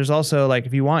Walmart, but there's also, like,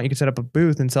 if you want, you can set up a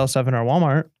booth and sell stuff in our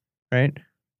Walmart, right?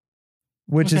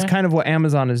 Which is kind of what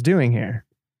Amazon is doing here.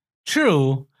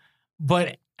 True,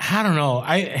 but I don't know.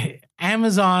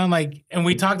 Amazon, and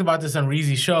we talked about this on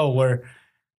Reezy's show, where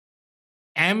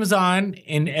Amazon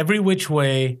in every which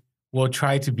way will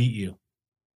try to beat you.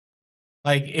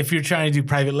 Like, if you're trying to do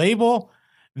private label,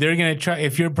 they're going to try.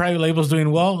 If your private label is doing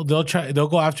well, they'll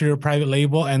go after your private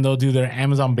label and they'll do their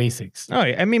Amazon basics. Oh,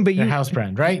 yeah. I mean, but your house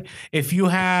brand, right? If you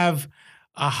have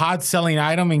a hot selling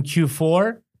item in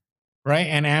Q4, right,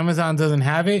 and Amazon doesn't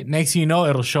have it, next thing you know,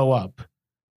 it'll show up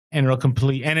and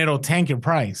it'll tank your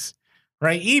price,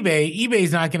 right?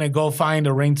 eBay's not going to go find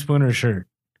a Rain Spooner shirt.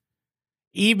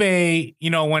 eBay,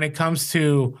 when it comes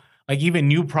to, like, even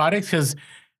new products, because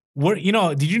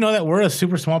did you know that we're a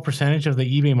super small percentage of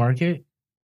the eBay market?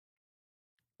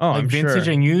 Oh, like I'm vintage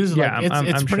sure. and used, yeah,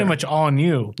 it's pretty much all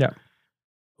new. Yeah.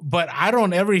 But I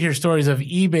don't ever hear stories of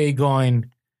eBay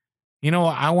going,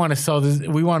 I want to sell this.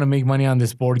 We want to make money on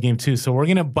this board game too. So we're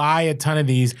going to buy a ton of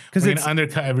these. We're going to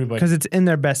undercut everybody. Because it's in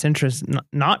their best interest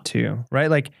not to, right?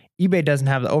 Like, eBay doesn't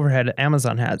have the overhead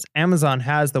Amazon has. Amazon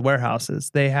has the warehouses.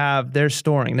 They're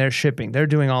storing, they're shipping, they're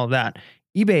doing all of that.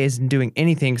 eBay isn't doing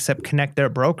anything except connect their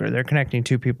broker. They're connecting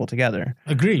two people together.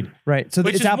 Agreed. Right. So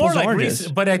it's apples and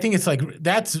oranges. But I think it's like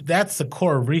that's the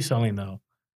core of reselling, though.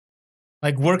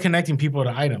 Like, we're connecting people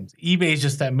to items. eBay is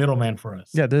just that middleman for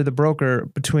us. Yeah, they're the broker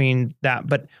between that.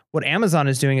 But what Amazon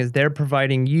is doing is they're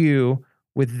providing you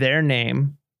with their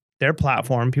name, their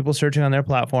platform, people searching on their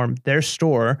platform, their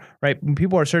store, right? When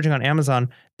people are searching on Amazon,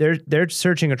 they're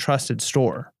searching a trusted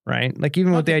store, right? Like,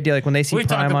 even with the idea, like, when they see we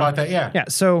Prime talked about that, yeah. Yeah,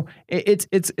 so it's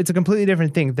a completely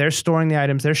different thing. They're storing the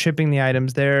items, they're shipping the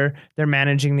items, they're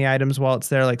managing the items while it's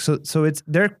there. Like, so it's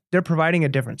they're providing a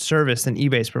different service than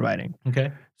eBay's providing.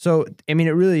 Okay. So, I mean,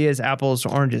 it really is apples to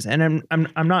oranges. And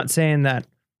I'm not saying that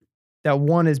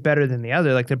one is better than the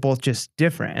other. Like, they're both just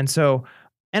different. And so,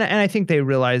 and I think they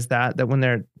realize that when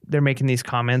they're making these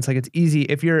comments, like, it's easy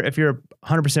if you're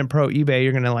 100% pro eBay,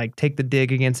 you're gonna, like, take the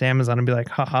dig against Amazon and be like,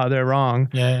 haha, they're wrong.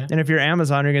 Yeah. And if you're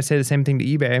Amazon, you're gonna say the same thing to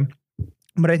eBay.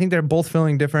 But I think they're both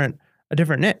filling a different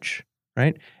niche,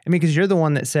 right? I mean, because you're the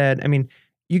one that said, I mean,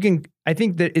 I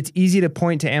think that it's easy to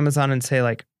point to Amazon and say,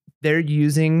 like, they're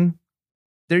using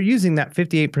that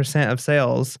 58% of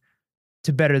sales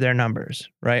to better their numbers,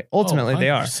 right? Ultimately, they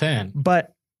are.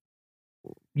 But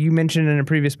you mentioned in a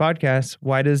previous podcast,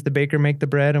 why does the baker make the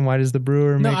bread and why does the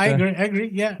brewer make I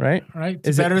agree. Yeah. Right? Right.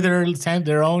 To better their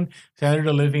own standard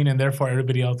of living, and therefore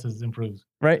everybody else's improves.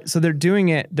 Right. So they're doing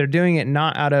it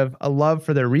not out of a love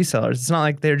for their resellers. It's not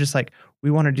like they're just like,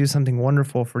 we want to do something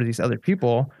wonderful for these other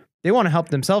people. They want to help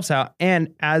themselves out.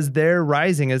 And as they're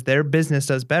rising, as their business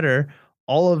does better,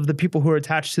 all of the people who are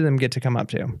attached to them get to come up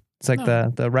too. It's like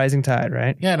the rising tide,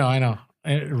 right? Yeah, no, I know.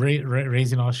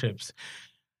 Raising all ships.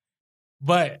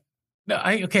 But no,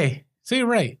 okay. So you're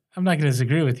right. I'm not going to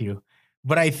disagree with you.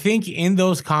 But I think in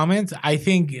those comments, I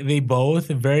think they both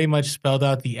very much spelled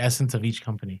out the essence of each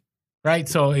company, right?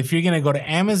 So if you're going to go to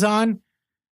Amazon,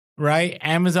 right?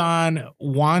 Amazon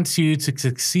wants you to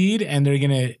succeed, and they're going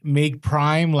to make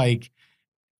Prime like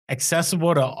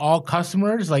accessible to all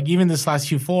customers. Like even this last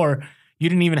Q4, you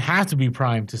didn't even have to be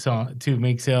Prime to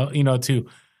make sale, to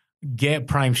get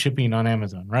Prime shipping on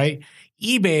Amazon, right?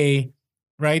 eBay,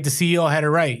 right? The CEO had it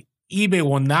right. eBay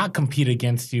will not compete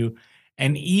against you.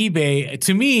 And eBay,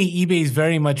 to me, eBay is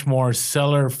very much more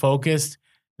seller focused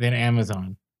than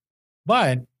Amazon.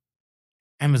 But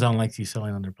Amazon likes you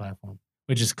selling on their platform,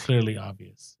 which is clearly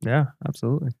obvious. Yeah,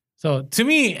 absolutely. So to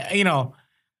me,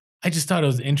 I just thought it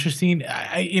was interesting.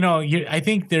 I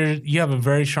think you have a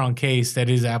very strong case that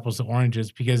is apples to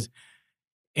oranges, because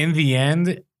in the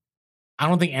end, I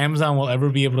don't think Amazon will ever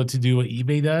be able to do what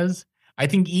eBay does. I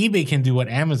think eBay can do what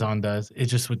Amazon does. It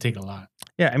just would take a lot.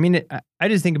 Yeah, I mean, I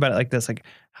just think about it like this: like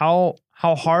how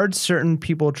hard certain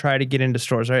people try to get into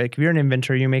stores, right? Like if you're an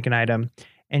inventor, you make an item,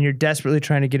 and you're desperately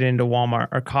trying to get it into Walmart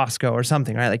or Costco or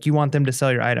something, right? Like you want them to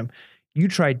sell your item. You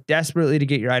try desperately to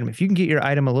get your item. If you can get your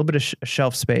item a little bit of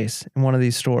shelf space in one of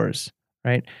these stores,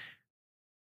 right?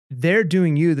 They're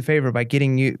doing you the favor by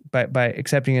getting you by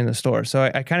accepting you in the store.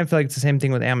 So I kind of feel like it's the same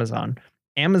thing with Amazon.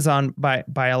 Amazon, by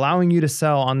allowing you to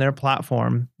sell on their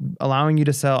platform, allowing you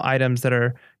to sell items that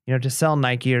are, to sell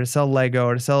Nike or to sell Lego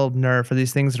or to sell Nerf, or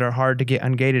these things that are hard to get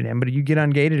ungated in, but you get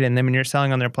ungated in them and you're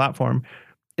selling on their platform,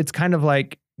 it's kind of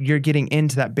like you're getting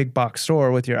into that big box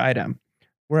store with your item.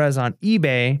 Whereas on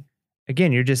eBay,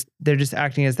 again, they're just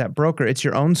acting as that broker. It's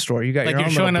your own store. You got like your own.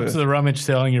 You're showing up to the rummage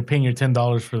sale and you're paying your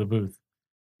 $10 for the booth.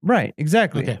 Right,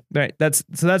 exactly. Okay. Right. That's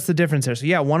the difference there. So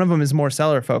yeah, one of them is more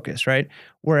seller focused, right?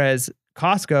 Whereas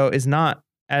Costco is not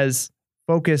as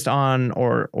focused on,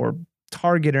 or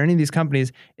Target or any of these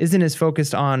companies isn't as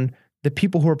focused on the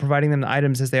people who are providing them the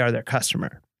items as they are their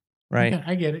customer, right? Okay,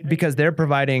 I get it. Because they're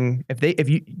providing, if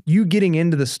you getting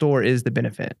into the store is the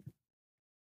benefit.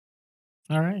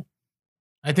 All right.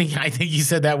 I think you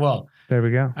said that well. There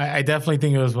we go. I definitely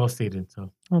think it was well stated.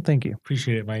 So, well, thank you.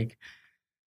 Appreciate it, Mike.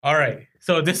 All right.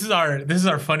 So this is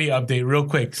our funny update, real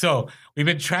quick. So we've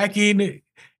been tracking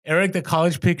Eric the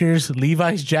College Picker's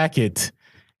Levi's jacket.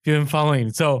 If you've been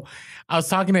following, so I was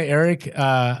talking to Eric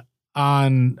on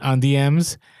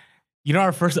DMs.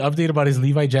 Our first update about his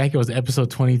Levi jacket was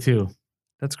episode 22.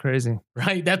 That's crazy,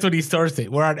 right? That's what he starts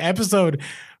it. We're on episode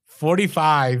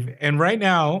 45, and right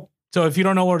now. So if you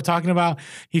don't know what we're talking about,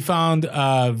 he found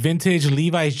a vintage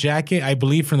Levi's jacket, I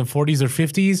believe from the 40s or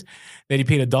 50s, that he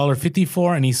paid $1.50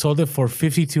 for, and he sold it for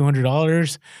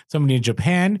 $5,200. Somebody in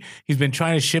Japan. He's been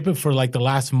trying to ship it for like the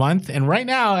last month, and right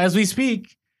now, as we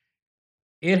speak,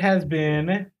 it has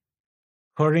been,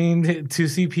 according to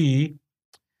CP,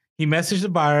 he messaged the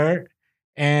buyer,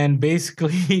 and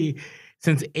basically,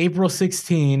 since April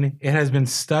 16, it has been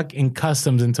stuck in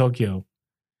customs in Tokyo.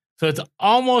 So it's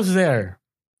almost there.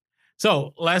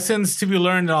 So lessons to be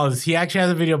learned in all this. He actually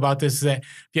has a video about this, that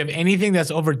if you have anything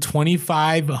that's over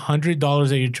 $2,500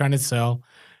 that you're trying to sell,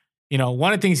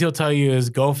 one of the things he'll tell you is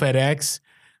go FedEx,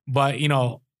 but,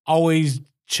 always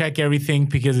check everything,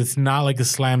 because it's not like a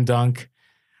slam dunk.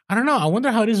 I don't know. I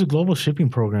wonder how it is with global shipping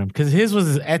program, because his was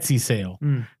his Etsy sale.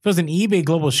 If it was an eBay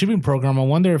global shipping program, I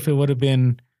wonder if it would have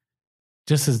been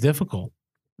just as difficult.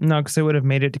 No, because they would have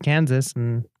made it to Kansas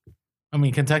and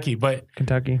Kentucky, but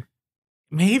Kentucky.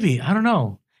 Maybe. I don't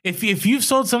know. If you've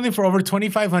sold something for over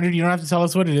 $2,500, you don't have to tell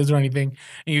us what it is or anything,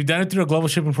 and you've done it through a global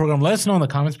shipping program, let us know in the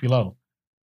comments below.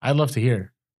 I'd love to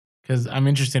hear, because I'm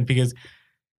interested.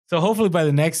 So hopefully by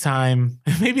the next time,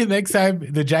 maybe the next time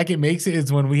the jacket makes it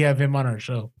is when we have him on our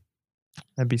show.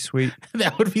 That'd be sweet.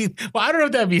 That would be, well, I don't know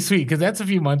if that'd be sweet, because that's a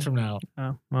few months from now.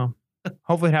 Oh, well,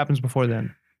 hopefully it happens before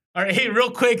then. All right, hey,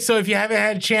 real quick. So if you haven't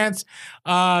had a chance,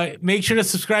 make sure to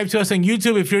subscribe to us on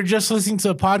YouTube. If you're just listening to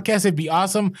the podcast, it'd be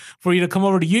awesome for you to come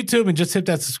over to YouTube and just hit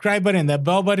that subscribe button and that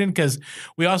bell button, because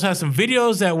we also have some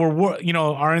videos that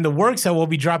are in the works that we'll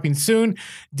be dropping soon,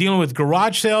 dealing with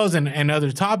garage sales and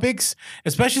other topics.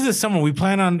 Especially this summer, we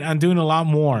plan on doing a lot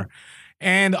more.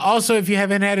 And also, if you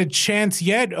haven't had a chance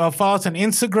yet, follow us on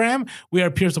Instagram. We are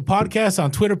PureHustle Podcast.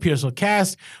 On Twitter, PureHustle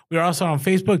Cast. We are also on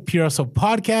Facebook, PureHustle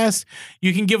Podcast.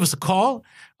 You can give us a call.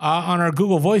 on our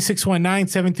Google Voice,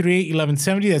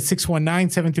 619-738-1170. That's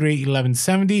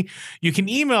 619-738-1170. You can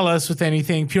email us with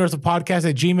anything,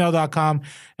 purehustlepodcast@gmail.com.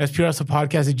 That's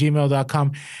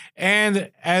purehustlepodcast@gmail.com. And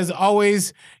as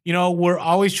always, we're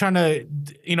always trying to,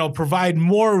 provide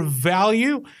more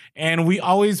value. And we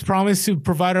always promise to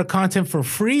provide our content for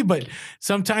free, but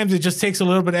sometimes it just takes a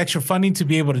little bit extra funding to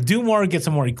be able to do more, get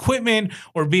some more equipment,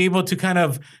 or be able to kind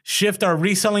of shift our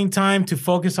reselling time to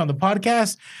focus on the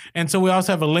podcast. And so we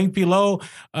also have a link below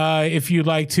if you'd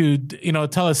like to,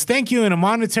 tell us thank you in a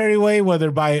monetary way,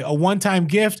 whether by a one-time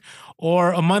gift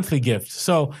or a monthly gift.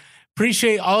 So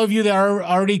appreciate all of you that are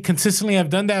already consistently have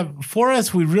done that for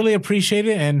us. We really appreciate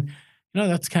it. And,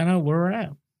 that's kind of where we're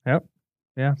at. Yep.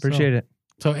 Yeah. Appreciate it.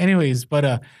 So anyways, but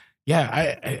I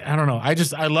don't know. I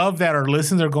love that our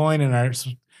listens are going and our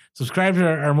subscribers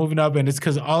are moving up, and it's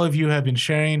because all of you have been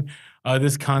sharing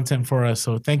this content for us.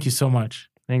 So thank you so much.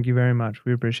 Thank you very much.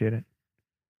 We appreciate it.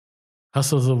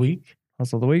 Hustle of the week.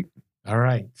 Hustle of the week. All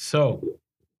right. So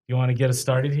you want to get us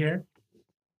started here?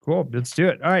 Cool. Let's do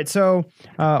it. All right. So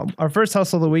our first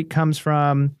hustle of the week comes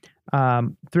from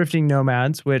Thrifting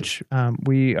Nomads, which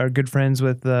we are good friends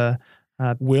with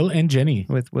Will and Jenny,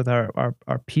 with our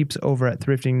peeps over at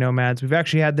Thrifting Nomads. We've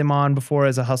actually had them on before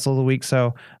as a hustle of the week.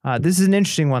 So this is an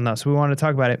interesting one, though. So we want to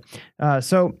talk about it.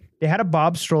 So they had a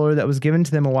Bob stroller that was given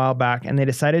to them a while back, and they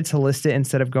decided to list it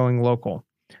instead of going local.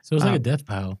 So it was like a death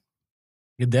pile,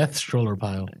 a death stroller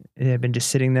pile. It had been just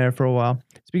sitting there for a while.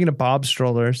 Speaking of Bob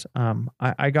strollers,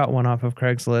 I got one off of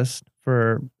Craigslist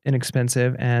for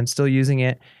inexpensive and still using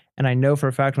it. And I know for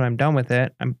a fact when I'm done with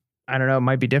it, I don't know, it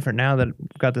might be different now that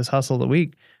I've got this hustle of the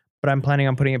week, but I'm planning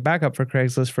on putting it back up for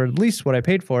Craigslist for at least what I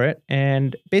paid for it.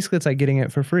 And basically it's like getting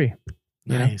it for free.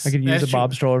 Nice. I could use a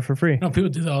Bob stroller for free. No, people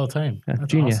do that all the time. That's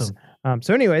genius. Awesome.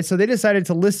 So anyway, so they decided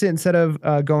to list it instead of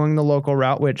going the local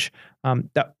route, which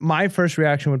my first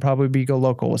reaction would probably be go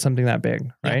local with something that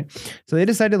big, right? Yeah. So they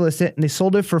decided to list it, and they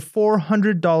sold it for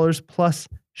 $400 plus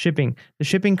shipping. The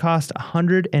shipping cost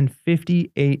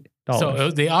 $158.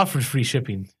 So they offered free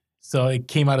shipping. So it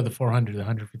came out of the 400, the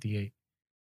 158.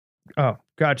 Oh,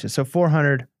 gotcha. So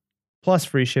 400 plus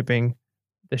free shipping.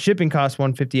 The shipping cost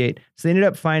 158. So they ended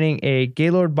up finding a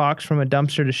Gaylord box from a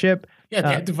dumpster to ship. Yeah,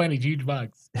 they had to find a huge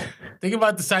box. Think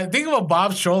about the size. Think about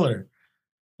Bob's stroller.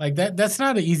 Like that's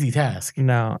not an easy task.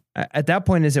 No. At that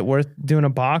point, is it worth doing a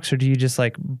box, or do you just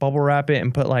like bubble wrap it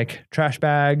and put like trash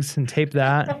bags and tape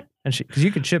that? And because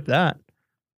you could ship that.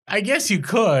 I guess you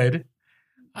could.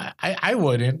 I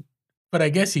wouldn't. But I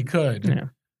guess you could.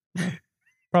 Yeah.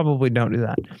 Probably don't do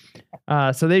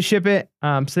that. So they ship it.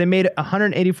 So they made a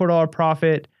 $184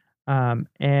 profit,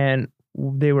 and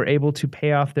they were able to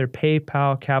pay off their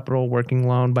PayPal Capital working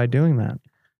loan by doing that.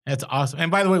 That's awesome. And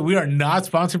by the way, we are not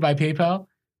sponsored by PayPal.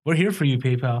 We're here for you,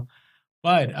 PayPal.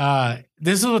 But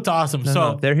this is what's awesome.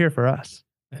 No, they're here for us.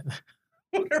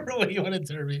 Whatever way you want to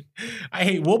term it.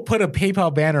 We'll put a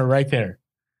PayPal banner right there.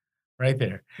 Right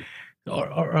there.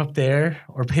 Or up there,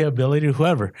 or Payability, or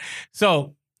whoever.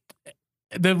 So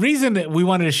the reason that we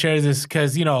wanted to share this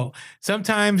because,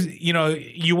 sometimes,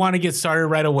 you want to get started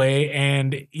right away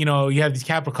and, you have these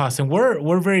capital costs. And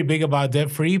we're very big about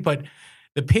debt-free, but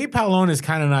the PayPal loan is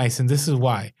kind of nice. And this is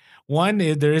why. One,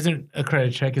 there isn't a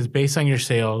credit check. It's based on your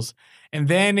sales. And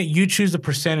then you choose the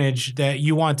percentage that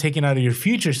you want taken out of your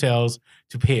future sales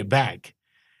to pay it back.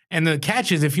 And the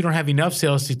catch is if you don't have enough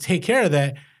sales to take care of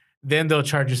that, then they'll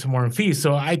charge you some more in fees.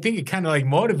 So I think it kind of like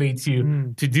motivates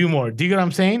you to do more. Do you get what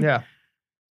I'm saying? Yeah.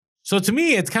 So to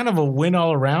me, it's kind of a win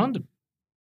all around.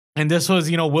 And this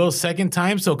was, Will's second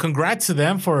time. So congrats to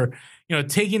them for,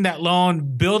 taking that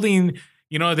loan, building,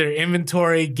 their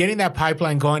inventory, getting that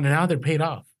pipeline going, and now they're paid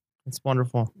off. It's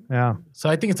wonderful. Yeah.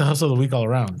 So I think it's a hustle of the week all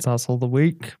around. It's hustle of the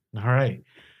week. All right.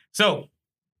 So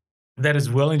that is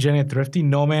Will and Jenny at Thrifty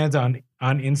Nomads on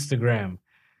Instagram.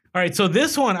 All right, so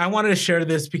this one, I wanted to share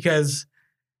this because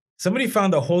somebody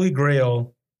found the holy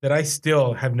grail that I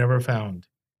still have never found.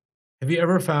 Have you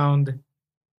ever found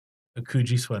a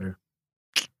Coogi sweater?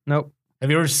 Nope.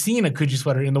 Have you ever seen a Coogi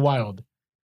sweater in the wild?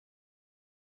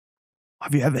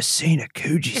 Have you ever seen a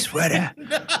Coogi sweater?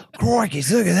 No. Crikey,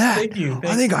 look at that. Thank you.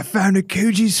 I think I found a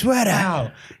Coogi sweater.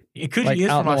 Wow. Coogi is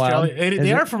from Australia.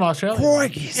 They are from Australia.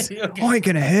 Crikey. Okay. I ain't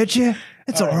going to hurt you.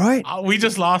 It's all right. We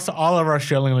just lost all of our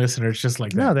Australian listeners just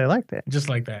like that. No, they like that. Just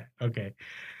like that. Okay.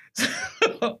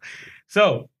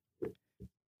 So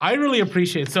I really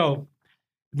appreciate it. So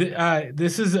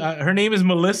this is her name is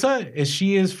Melissa.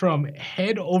 She is from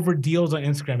Head Over Deals on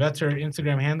Instagram. That's her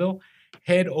Instagram handle.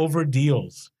 Head Over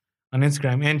Deals on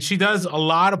Instagram. And she does a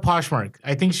lot of Poshmark.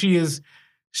 I think she is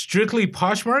strictly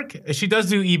Poshmark. She does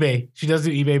do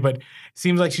eBay. But it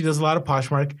seems like she does a lot of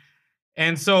Poshmark.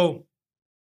 And so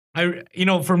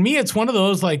for me, it's one of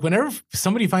those, like, whenever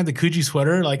somebody finds a Coogi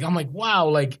sweater, like, I'm like, wow,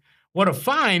 like, what a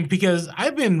find, because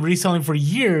I've been reselling for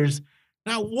years,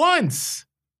 not once,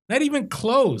 not even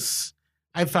close.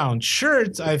 I found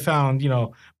shirts, I found,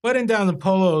 button downs and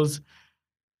polos.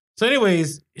 So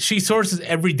anyways, she sources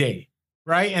every day,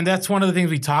 right? And that's one of the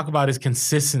things we talk about is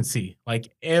consistency,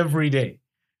 like every day,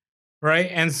 right?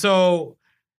 And so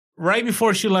right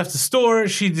before she left the store,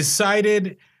 she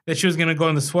decided that she was going to go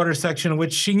in the sweater section,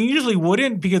 which she usually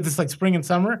wouldn't because it's like spring and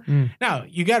summer. Now,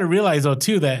 you got to realize, though,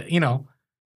 too, that,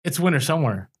 it's winter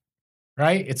somewhere,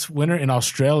 right? It's winter in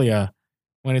Australia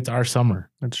when it's our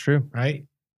summer. That's true. Right?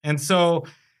 And so,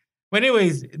 but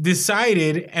anyways,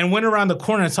 decided and went around the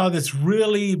corner and saw this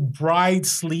really bright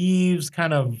sleeves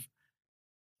kind of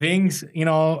things,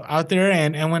 out there,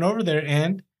 and went over there,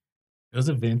 and it was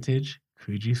a vintage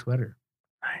Coogi sweater.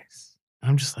 Nice.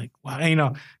 I'm just like,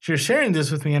 wow, she was sharing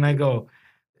this with me, and I go,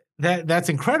 that's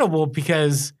incredible,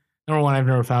 because number one, I've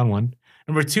never found one.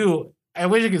 Number two, I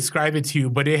wish I could describe it to you,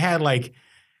 but it had like,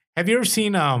 have you ever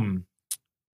seen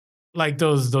like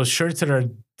those shirts that are,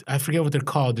 I forget what they're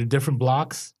called, they're different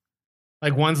blocks.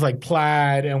 Like one's like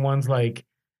plaid and one's like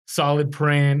solid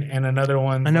print and another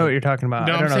one. I know what you're talking about.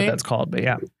 You know I don't know what what that's called, but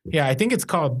yeah. Yeah, I think it's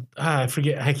called, I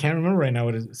forget, I can't remember right now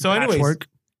what it is. So anyways. Patchwork.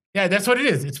 Yeah, that's what it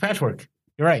is. It's patchwork.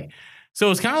 You're right.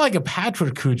 So it's kind of like a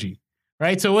patchwork Coogi,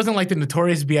 right? So it wasn't like the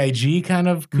Notorious B.I.G. kind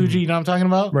of Coogi, you know what I'm talking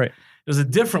about? Right. It was a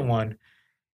different one.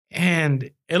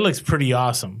 And it looks pretty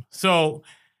awesome. So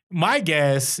my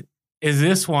guess is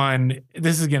this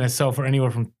is going to sell for anywhere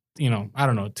from, I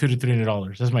don't know, $200 to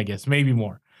 $300. That's my guess. Maybe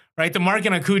more, right? The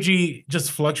market on Coogi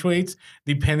just fluctuates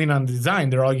depending on the design.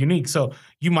 They're all unique. So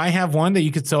you might have one that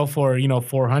you could sell for,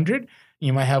 $400.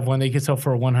 You might have one that you could sell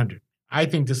for $100. I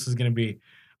think this is going to be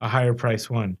a higher price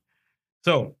one.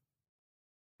 So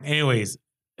anyways,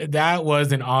 that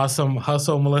was an awesome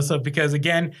hustle, Melissa, because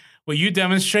again, what you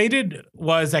demonstrated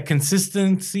was that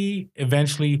consistency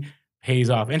eventually pays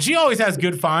off. And she always has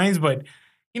good finds, but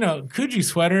Coogi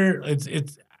sweater,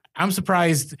 I'm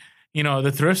surprised,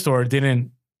 the thrift store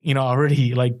didn't,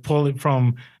 already like pull it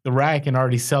from the rack and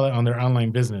already sell it on their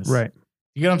online business. Right.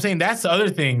 You know what I'm saying? That's the other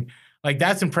thing. Like,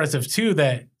 that's impressive too,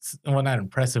 well, not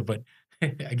impressive, but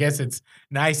I guess it's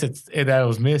nice that it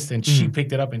was missed and she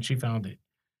picked it up and she found it.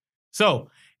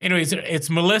 So anyways, it's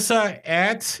Melissa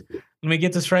at, let me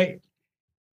get this right,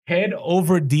 Head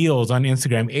Over Deals on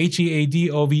Instagram,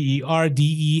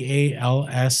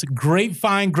 HeadOverDeals. Great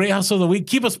find, great hustle of the week.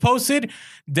 Keep us posted.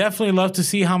 Definitely love to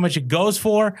see how much it goes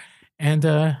for. And,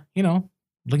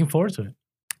 looking forward to it.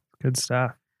 Good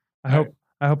stuff. I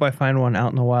hope I find one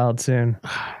out in the wild soon.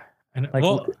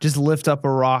 Just lift up a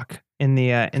rock in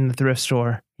the thrift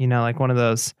store, like one of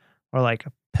those, or like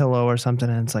a pillow or something,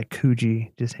 and it's like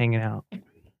Coogi just hanging out.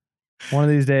 One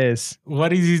of these days.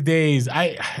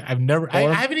 I haven't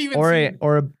even seen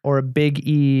or a Big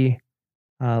E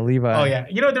Levi. Oh yeah,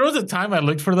 there was a time I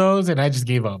looked for those and I just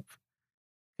gave up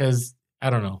because I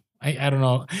don't know. I don't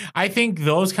know. I think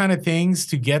those kind of things,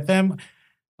 to get them,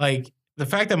 like the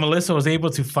fact that Melissa was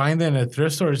able to find them in a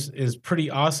thrift store is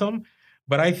pretty awesome.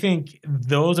 But I think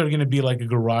those are going to be like a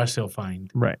garage sale find.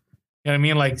 Right. You know what I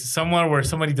mean? Like somewhere where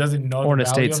somebody doesn't know. Or an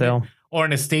estate sale. Or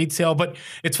an estate sale. But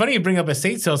it's funny you bring up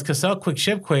estate sales because Sell Quick,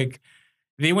 Ship Quick,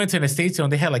 they went to an estate sale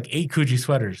and they had like 8 Coogi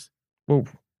sweaters. Whoa.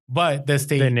 But the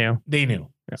estate, they knew.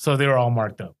 Yeah. So they were all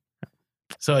marked up.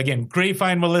 So again, great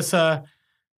find, Melissa.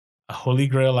 A holy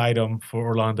grail item for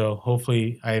Orlando.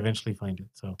 Hopefully I eventually find it.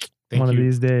 So One of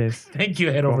these days. Thank you,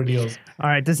 Head Over Deals. All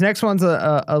right, this next one's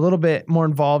a little bit more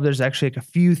involved. There's actually like a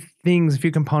few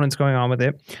components going on with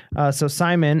it. So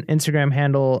Simon, Instagram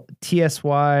handle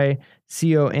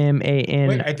TSYCOMAN.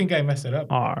 Wait, I think I messed it up.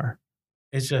 R.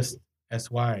 It's just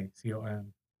SYCOM.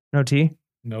 No T?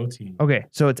 No T. Okay,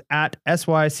 so it's at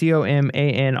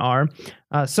SYCOMANR.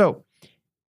 So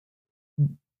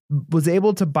was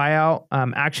able to buy out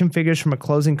action figures from a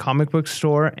closing comic book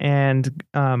store, and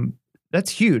that's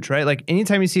huge, right? Like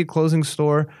anytime you see a closing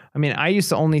store, I mean, I used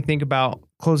to only think about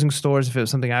closing stores if it was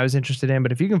something I was interested in,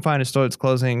 but if you can find a store that's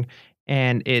closing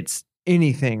and it's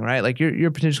anything, right? Like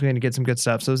you're potentially going to get some good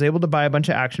stuff. So I was able to buy a bunch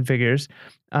of action figures.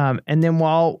 And then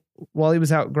while he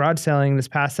was out garage selling this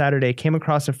past Saturday, came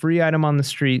across a free item on the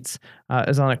streets. It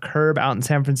was on a curb out in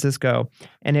San Francisco.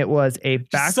 And it was a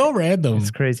back. So random.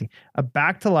 It's crazy. A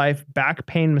back to life back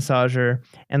pain massager.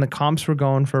 And the comps were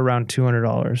going for around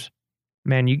 $200.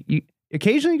 Man, you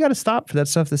occasionally you got to stop for that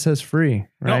stuff that says free,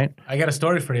 right? No, I got a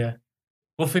story for you.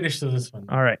 We'll finish to this one.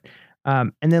 All right.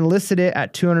 And then listed it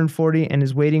at $240 and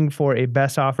is waiting for a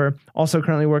best offer. Also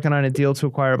currently working on a deal to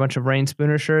acquire a bunch of Rain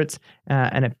Spooner shirts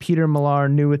and a Peter Millar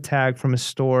new with tag from a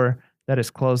store that is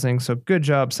closing. So good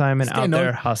job, Simon, out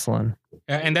there hustling.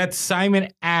 And that's Simon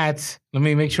at, let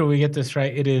me make sure we get this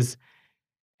right. It is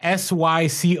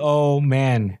SYCO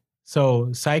man.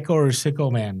 So Psycho or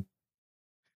Sicko man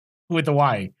with the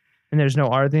Y. And there's no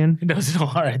R at the end? There's no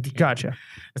R at the end. Gotcha.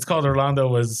 It's called Orlando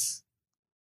was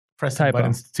pressing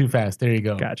buttons too fast. There you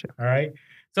go. Gotcha. All right.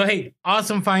 So, hey,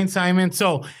 awesome find, Simon.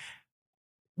 So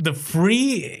the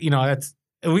free,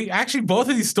 we actually, both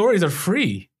of these stories are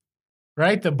free,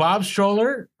 right? The Bob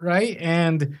stroller, right?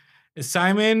 And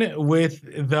Simon with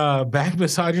the back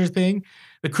massager thing.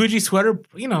 The Coogee sweater,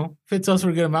 fits us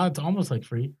for a good amount. It's almost like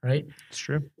free, right? It's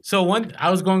true. So I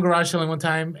was going garage selling one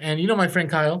time, and my friend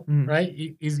Kyle, right?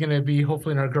 He's going to be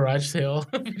hopefully in our garage sale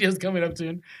videos coming up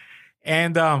soon.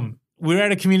 And we were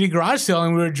at a community garage sale,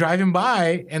 and we were driving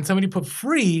by, and somebody put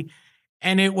free,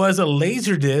 and it was a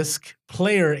Laserdisc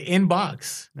player in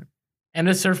box and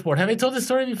a surfboard. Have I told this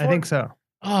story before? I think so.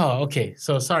 Oh, okay.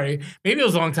 So sorry. Maybe it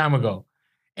was a long time ago.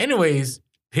 Anyways,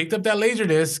 picked up that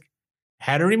Laserdisc,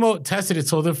 had a remote, tested it,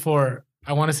 sold it for,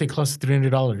 I want to say, close to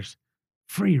 $300.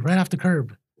 Free, right off the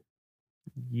curb.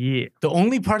 Yeah. The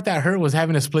only part that hurt was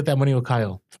having to split that money with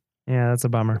Kyle. Yeah, that's a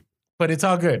bummer. But it's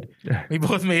all good. We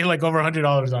both made like over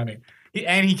 $100 on it.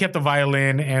 And he kept the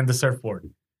violin and the surfboard.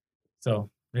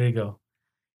 So there you go.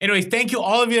 Anyways, thank you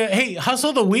all of you. Hey, Hustle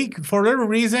of the Week, for whatever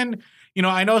reason,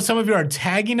 I know some of you are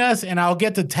tagging us, and I'll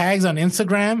get the tags on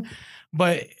Instagram.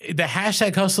 But the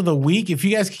hashtag Hustle of the Week, if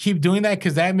you guys keep doing that,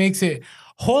 because that makes it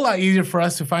a whole lot easier for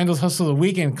us to find those Hustle of the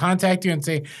Week and contact you and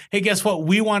say, hey, guess what?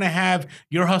 We want to have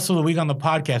your Hustle of the Week on the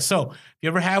podcast. So if you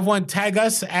ever have one, tag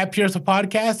us at Pure Hustle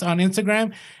Podcast on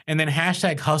Instagram, and then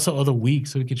hashtag Hustle of the Week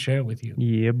so we can share it with you.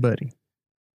 Yeah, buddy.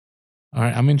 All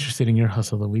right. I'm interested in your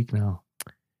Hustle of the Week now.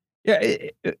 Yeah.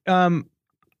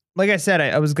 Like I said,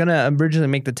 I was going to originally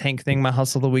make the tank thing my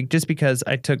Hustle of the Week just because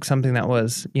I took something that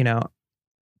was,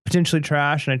 potentially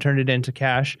trash, and I turned it into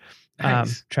cash.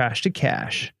 Nice. Trash to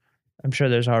cash. I'm sure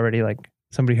there's already like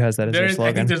somebody who has that as their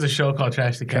slogan. I think there's a show called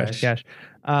Trash to Cash. Trash to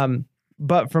cash.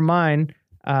 But for mine,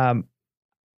 at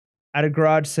a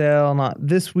garage sale, not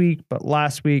this week, but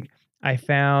last week, I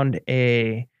found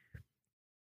a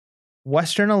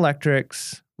Western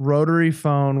Electrics rotary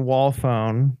phone, wall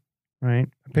phone, right?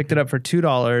 I picked it up for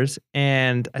 $2,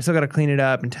 and I still got to clean it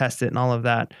up and test it and all of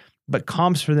that. But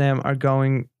comps for them are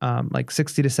going like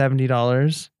 $60 to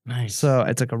 $70. Nice. So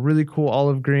it's like a really cool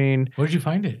olive green. Where'd you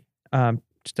find it?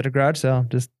 Just at a garage sale,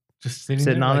 just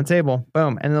sitting on the table.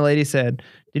 Boom. And the lady said,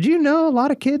 did you know a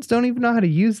lot of kids don't even know how to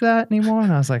use that anymore?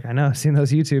 And I was like, I know, I've seen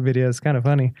those YouTube videos. Kind of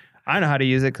funny. I know how to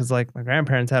use it because like my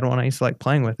grandparents had one. I used to like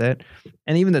playing with it.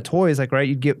 And even the toys, like, right,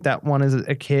 you'd get that one as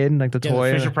a kid, like the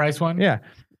toy. The Fisher Price one? Yeah.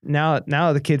 Now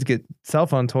the kids get cell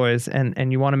phone toys,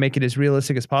 and you want to make it as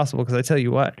realistic as possible, because I tell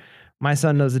you what, my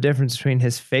son knows the difference between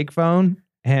his fake phone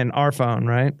and our phone,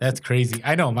 right? That's crazy.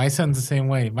 I know. My son's the same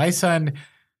way. My son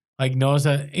like knows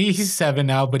that he's 7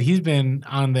 now, but he's been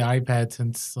on the iPad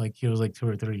since like he was like 2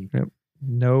 or 3. Yep.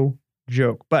 No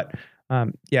joke. But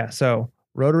yeah, so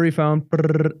rotary phone,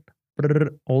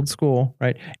 old school,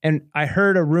 right? And I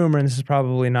heard a rumor, and this is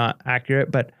probably not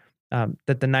accurate, but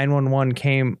that the 911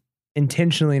 came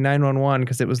intentionally 911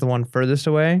 because it was the one furthest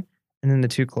away and then the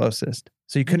 2 closest.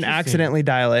 So you couldn't accidentally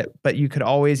dial it, but you could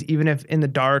always, even if in the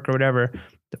dark or whatever,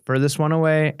 the furthest one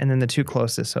away and then the 2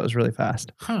 closest. So it was really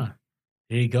fast. Huh.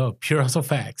 There you go. Pure Hustle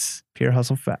Facts. Pure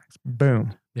Hustle Facts.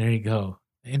 Boom. There you go.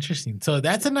 Interesting. So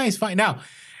that's a nice find. Now,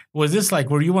 was this like,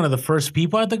 were you one of the first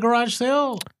people at the garage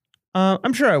sale?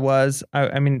 I'm sure I was.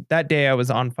 I mean, that day I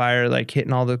was on fire, like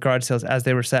hitting all the garage sales as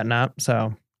they were setting up.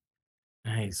 So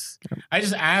nice. I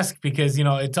just ask because,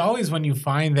 it's always when you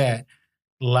find that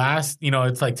last,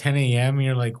 it's like 10 a.m. and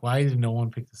you're like, why did no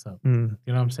one pick this up? You know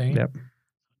what I'm saying? Yep.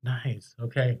 Nice.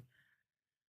 Okay.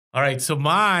 All right. So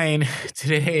mine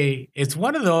today, it's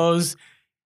one of those,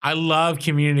 I love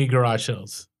community garage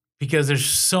sales because there's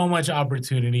so much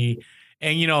opportunity,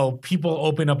 and, people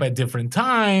open up at different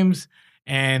times,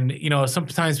 and,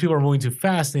 sometimes people are moving too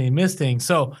fast and they miss things.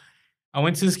 So I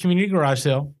went to this community garage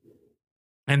sale,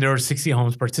 and there were 60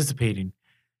 homes participating,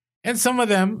 and some of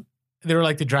them, they were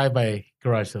like the drive-by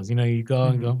garage sales. You go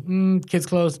and go, kids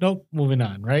closed. Nope. Moving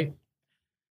on. Right.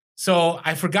 So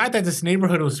I forgot that this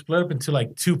neighborhood was split up into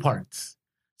like 2 parts.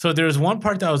 So there was one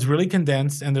part that was really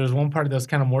condensed, and there was one part that was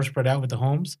kind of more spread out with the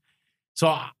homes.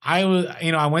 So I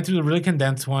went through the really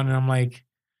condensed one, and I'm like,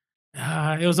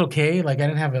 it was okay. Like I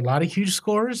didn't have a lot of huge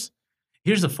scores.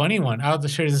 Here's the funny one. I'll have to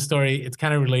share this story. It's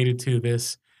kind of related to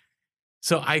this.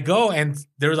 So I go, and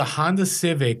there was a Honda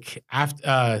Civic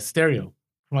stereo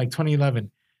from like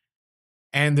 2011.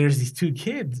 And there's these 2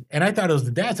 kids. And I thought it was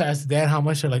the dad. So I asked the dad how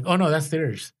much. They're like, oh, no, that's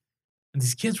theirs. And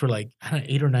these kids were like, I don't know,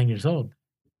 8 or 9 years old.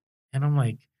 And I'm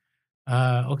like,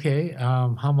 okay,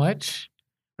 how much?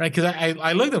 Right? Because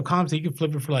I looked up comps, you could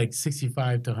flip it for like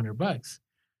 65 to $100.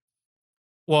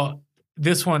 Well,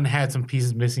 this one had some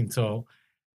pieces missing, so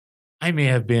I may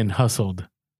have been hustled.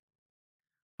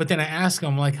 But then I asked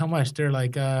them, like, how much? They're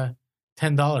like, $10.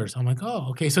 I'm like, oh,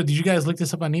 okay. So did you guys look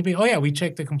this up on eBay? Oh, yeah, we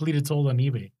checked the completed sold on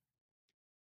eBay.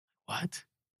 What?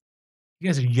 You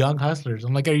guys are young hustlers.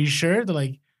 I'm like, are you sure? They're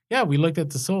like, yeah, we looked at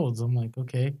the solds. I'm like,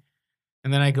 okay.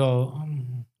 And then I go,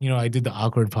 I did the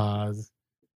awkward pause.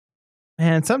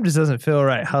 Man, something just doesn't feel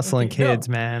right hustling kids,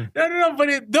 man.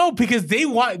 No, because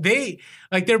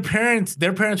their parents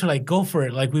are like, go for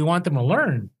it. Like, we want them to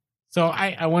learn. So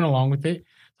I went along with it.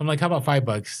 I'm like, how about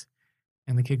 $5?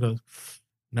 And the kid goes,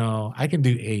 no, I can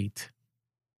do 8.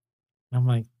 And I'm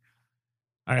like,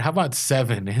 all right, how about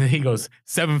 7? And then he goes,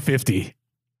 $7.50.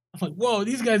 I'm like, whoa,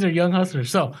 these guys are young hustlers.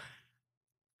 So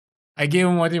I gave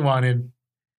them what they wanted.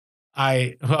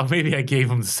 Maybe I gave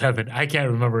them 7. I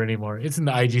can't remember anymore. It's in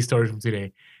the IG stories from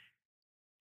today.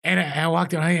 And I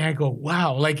walked in and I go,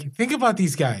 wow, like, think about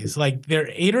these guys. Like, they're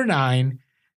 8 or 9.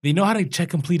 They know how to check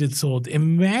completed sold.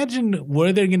 Imagine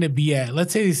where they're going to be at.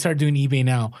 Let's say they start doing eBay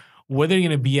now, where they're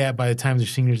going to be at by the time they're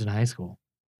seniors in high school.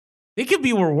 They could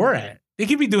be where we're at. They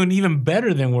could be doing even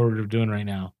better than what we're doing right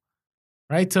now.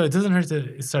 Right? So it doesn't hurt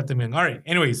to start them in. All right.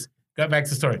 Anyways, got back to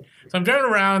the story. So I'm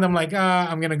driving around. I'm like,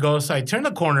 I'm going to go. So I turn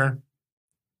the corner.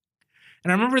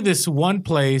 And I remember this one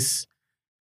place.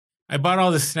 I bought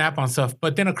all this Snap-on stuff.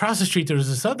 But then across the street, there was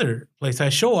this other place. I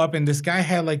show up, and this guy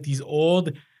had like these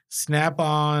old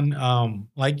Snap-on,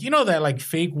 like, that like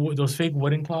those fake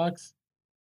wooden clocks.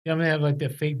 They have like the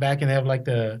fake back, and they have like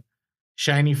the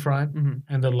shiny front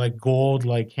and the like gold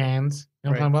like hands. You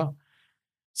know what I'm talking about?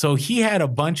 So he had a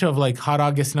bunch of like Hot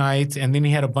August Nights, and then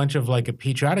he had a bunch of like a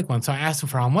patriotic one. So I asked him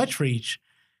for how much for each,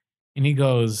 and he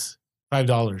goes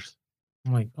 $5.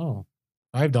 I'm like, oh,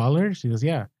 $5? He goes,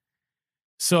 yeah.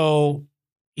 So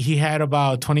he had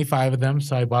about 25 of them.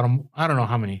 So I bought them. I don't know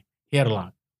how many. He had a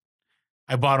lot.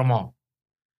 I bought them all.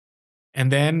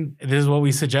 And then this is what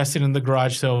we suggested in the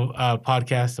garage sale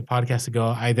podcast, a podcast ago.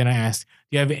 I asked,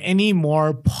 do you have any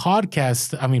more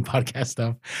podcast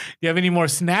stuff? Do you have any more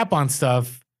Snap-on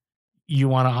stuff you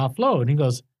want to offload? And he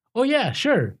goes, oh, yeah,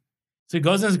 sure. So he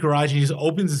goes in his garage and he just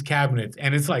opens his cabinet,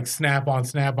 and it's like Snap-on,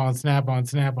 Snap-on, Snap-on,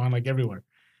 Snap-on, like everywhere.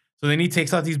 So then he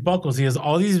takes out these buckles. He has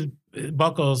all these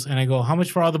buckles, and I go, how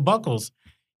much for all the buckles?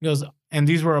 He goes, and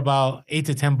these were about 8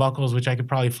 to 10 buckles, which I could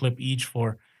probably flip each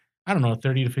for, I don't know,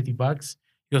 30 to 50 bucks.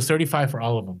 He goes, 35 for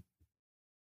all of them.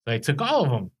 So I took all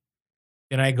of them.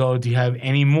 Then I go, do you have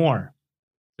any more?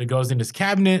 So he goes in his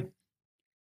cabinet, and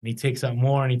he takes out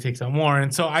more, and he takes out more.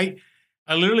 And so I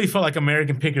literally felt like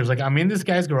American Pickers. Like, I'm in this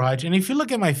guy's garage, and if you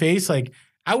look at my face, like,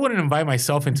 I wouldn't invite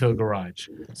myself into a garage.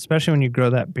 Especially when you grow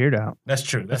that beard out. That's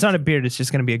true. That's not a beard. It's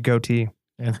just going to be a goatee.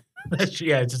 Yeah,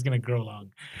 it's just going to grow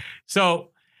long. So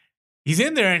he's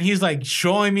in there, and he's like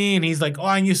showing me, and he's like, oh,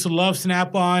 I used to love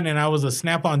Snap-on, and I was a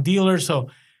Snap-on dealer. So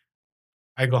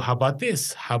I go, how about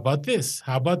this? How about this?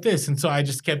 How about this? And so I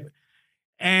just kept,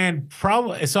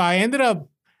 so I ended up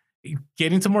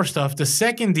getting some more stuff. The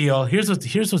second deal, here's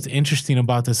what's interesting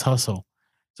about this hustle.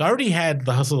 So I already had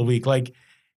the hustle of the week. Like,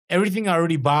 everything I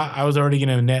already bought, I was already going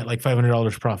to net like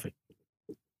 $500 profit.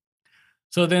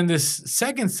 So then this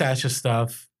second stash of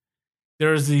stuff,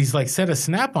 there's these like set of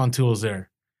Snap-on tools there.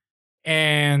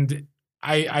 And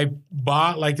I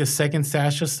bought like the second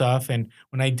stash of stuff. And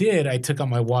when I did, I took out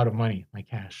my wad of money, my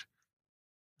cash.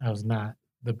 That was not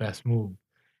the best move.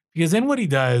 Because then what he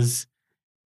does,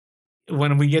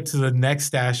 when we get to the next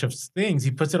stash of things,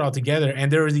 he puts it all together.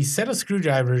 And there were these set of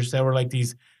screwdrivers that were like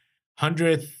these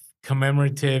 100th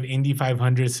commemorative Indy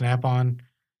 500 Snap-on.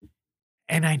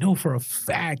 And I know for a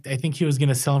fact, I think he was going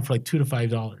to sell them for like $2 to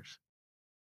 $5.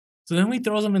 So then he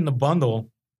throws them in the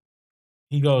bundle.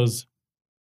 He goes,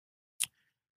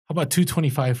 how about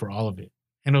 $225 for all of it?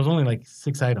 And it was only like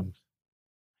 6 items.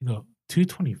 I go,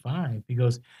 $225? He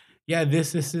goes, yeah,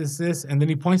 this. And then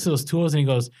he points to those tools and he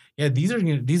goes, yeah, these are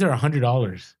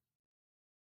 $100.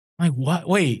 I'm like, what?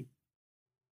 Wait.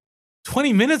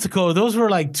 20 minutes ago, those were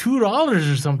like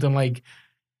 $2 or something. Like,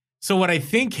 so what I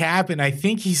think happened,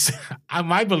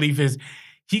 my belief is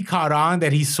he caught on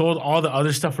that he sold all the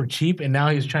other stuff for cheap, and now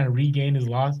he's trying to regain his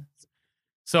losses.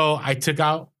 So I took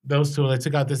out those tools, I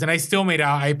took out this, and I still made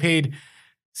out. I paid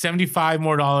 $75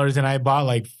 more, and I bought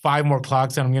like 5 more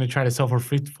clocks that I'm going to try to sell for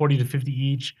 40 to 50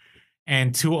 each,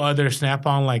 and 2 other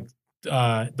Snap-on, like,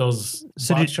 those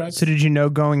box trucks. So did you know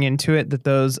going into it that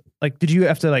those, like, did you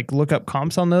have to like look up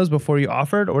comps on those before you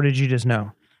offered, or did you just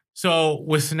know? So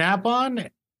with Snap-on,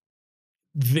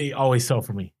 they always sell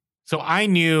for me. So I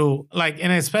knew, like,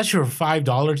 and especially for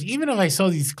 $5, even if I sell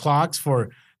these clocks for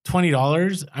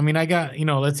 $20, I mean, I got,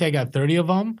 let's say I got 30 of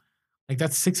them, like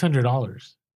that's $600.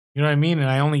 You know what I mean? And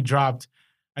I only dropped,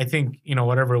 I think,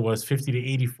 whatever it was, 50 to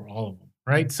 80 for all of them,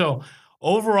 right? So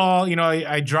overall,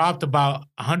 I dropped about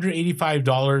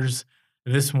 $185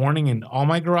 this morning in all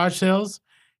my garage sales,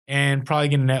 and probably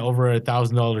going to net over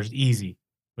 $1,000 easy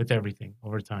with everything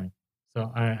over time.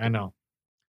 So I know.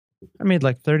 I made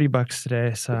like $30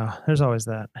 today, so there's always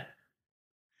that.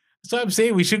 So I'm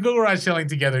saying we should go garage selling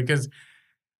together, because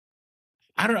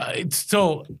I don't know.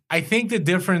 So I think the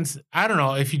difference, I don't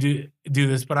know if you do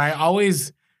this, but I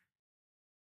always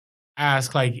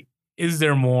ask, like, is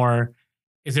there more?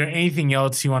 Is there anything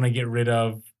else you want to get rid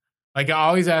of? Like, I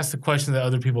always ask the question that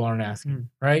other people aren't asking,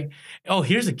 right? Oh,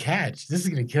 here's a catch. This is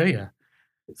going to kill you.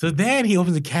 So then he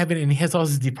opens the cabinet and he has all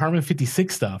this Department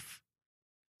 56 stuff.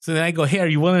 So then I go, hey, are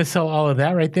you willing to sell all of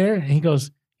that right there? And he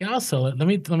goes, yeah, I'll sell it. Let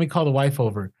me call the wife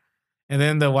over. And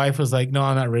then the wife was like, no,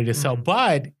 I'm not ready to sell,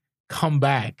 but come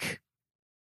back.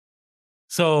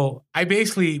 So I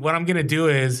basically, what I'm going to do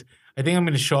is, I think I'm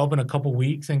going to show up in a couple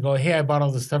weeks and go, hey, I bought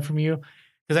all this stuff from you.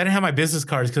 Because I didn't have my business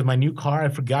cards, because my new car, I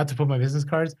forgot to put my business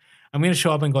cards. I'm going to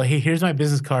show up and go, hey, here's my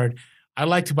business card. I'd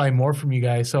like to buy more from you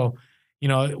guys. So,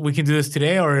 we can do this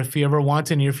today, or if you ever want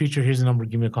to in the near future, here's the number.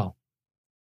 Give me a call.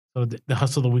 So the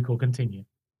hustle of the week will continue.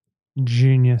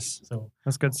 Genius. So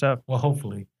that's good stuff. Well,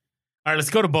 hopefully. All right, let's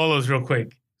go to Bolos real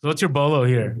quick. So what's your Bolo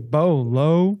here?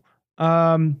 Bolo.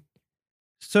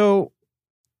 So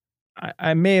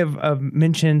I may have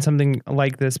mentioned something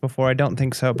like this before. I don't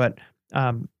think so, but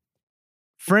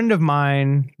friend of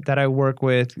mine that I work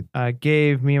with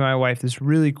gave me and my wife this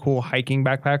really cool hiking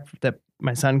backpack that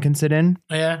my son can sit in.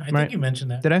 Oh, yeah, I think you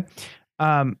mentioned that. Did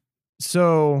I?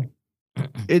 So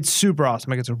it's super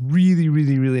awesome. Like, it's a really,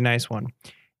 really, really nice one.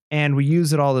 And we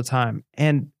use it all the time.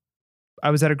 And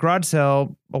I was at a garage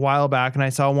sale a while back and I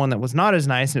saw one that was not as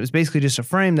nice. And it was basically just a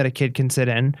frame that a kid can sit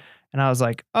in. And I was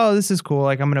like, oh, this is cool.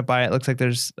 Like, I'm going to buy it. It looks like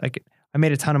there's like, I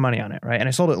made a ton of money on it. Right. And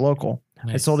I sold it local.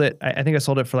 Nice. I sold it. I think I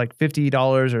sold it for like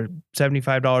 $50 or $75.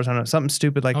 I don't know, something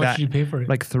stupid like that. How much did you pay for it?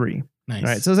 Like $3. Nice.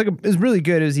 Right. So it was really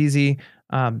good. It was easy.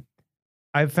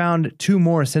 I've found 2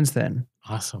 more since then.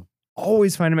 Awesome.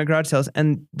 Always find them at garage sales,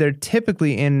 and they're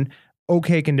typically in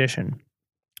okay condition,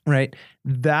 right?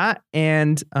 That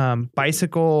and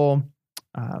bicycle,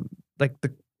 like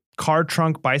the car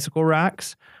trunk bicycle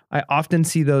racks. I often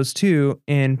see those too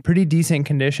in pretty decent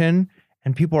condition,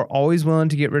 and people are always willing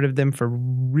to get rid of them for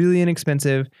really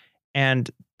inexpensive. And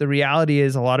the reality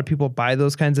is, a lot of people buy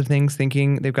those kinds of things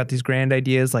thinking they've got these grand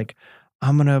ideas like,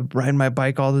 I'm going to ride my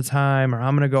bike all the time, or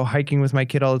I'm going to go hiking with my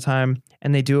kid all the time.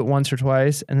 And they do it once or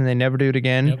twice and then they never do it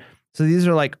again. Yep. So these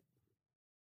are like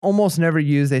almost never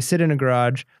used. They sit in a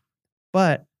garage,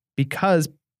 but because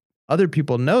other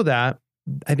people know that,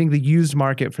 I think the used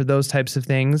market for those types of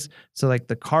things, so like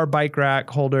the car bike rack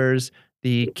holders,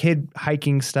 the kid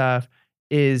hiking stuff,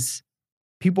 is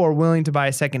people are willing to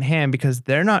buy secondhand because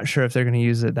they're not sure if they're going to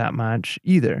use it that much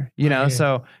either, you know? Yeah.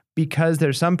 So because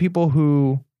there's some people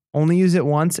who only use it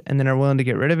once and then are willing to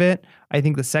get rid of it, I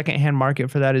think the secondhand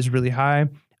market for that is really high.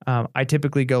 I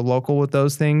typically go local with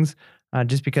those things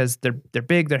just because they're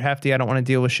big, they're hefty. I don't want to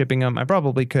deal with shipping them. I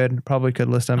probably could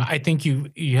list them. I think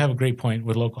you have a great point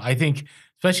with local. I think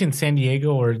especially in San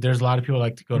Diego, where there's a lot of people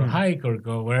like to go to hike or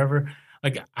go wherever.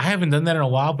 Like, I haven't done that in a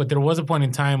while, but there was a point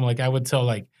in time, like, I would sell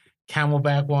like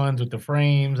Camelback ones with the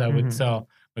frames. I would sell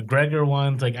McGregor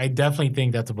ones. Like, I definitely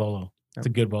think that's a Bolo. It's a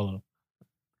good Bolo.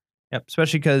 Yep,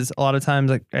 especially because a lot of times,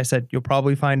 like I said, you'll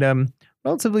probably find them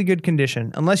relatively good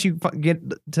condition. Unless you get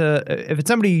to, if it's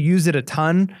somebody who used it a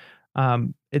ton,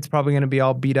 it's probably going to be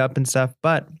all beat up and stuff.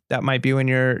 But that might be when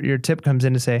your tip comes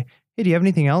in to say, hey, do you have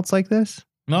anything else like this?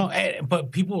 No,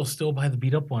 but people will still buy the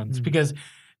beat up ones because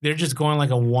they're just going like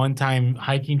a one-time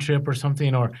hiking trip or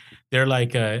something, or they're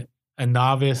like a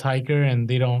novice hiker and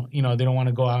they don't want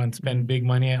to go out and spend big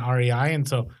money at REI, and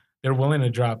so they're willing to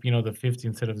drop the 50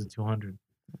 instead of the 200.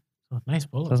 Oh, nice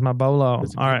Bolo. That's my Bolo.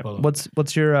 All right. Bolo.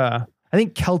 What's your I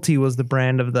think Kelty was the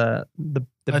brand of the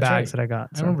bags that I got.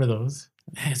 So. I remember those.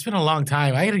 It's been a long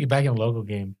time. I got to get back in the local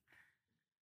game.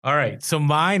 All right. So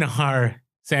mine are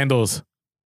sandals.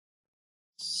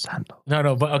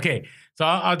 No, but okay. So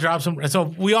I'll drop some. So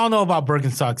we all know about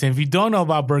Birkenstocks. And if you don't know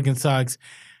about Birkenstocks,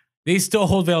 they still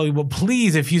hold value. But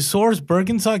please, if you source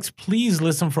Birkenstocks, please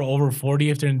list them for over 40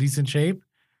 if they're in decent shape.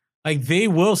 Like, they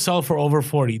will sell for over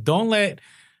 40. Don't let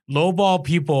lowball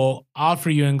people offer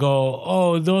you and go,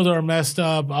 oh, those are messed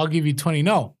up, I'll give you 20.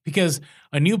 No, because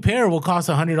a new pair will cost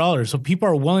 $100. So people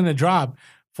are willing to drop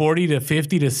 40 to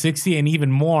 50 to 60 and even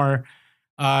more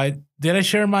did I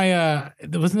share my,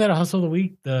 wasn't that a hustle of the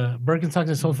week? The Birkenstocks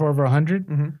that sold for over 100.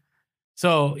 Mm-hmm.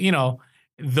 So, you know,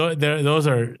 those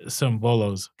are some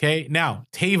bolos. Okay. Now,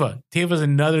 Teva. Teva's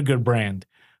another good brand.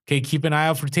 Okay. Keep an eye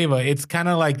out for Teva. It's kind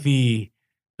of like the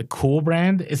cool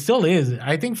brand. It still is.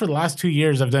 I think for the last 2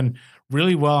 years, I've done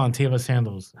really well on Teva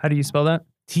sandals. How do you spell that?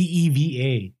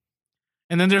 Teva.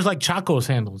 And then there's like Chaco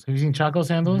sandals. Have you seen Chaco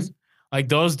sandals? Mm-hmm. Like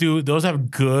those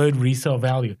have good resale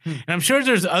value. And I'm sure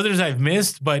there's others I've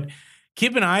missed, but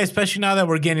keep an eye, especially now that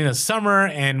we're getting a summer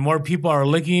and more people are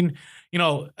looking. You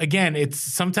know, again, it's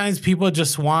sometimes people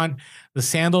just want the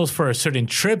sandals for a certain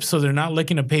trip, so they're not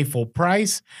looking to pay full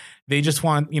price. They just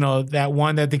want, you know, that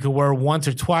one that they could wear once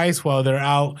or twice while they're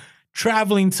out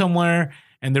traveling somewhere,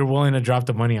 and they're willing to drop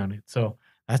the money on it. So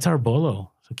that's our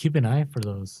bolo. So keep an eye for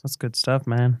those. That's good stuff,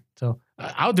 man. So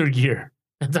outdoor gear.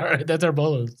 That's our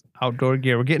bolos. Outdoor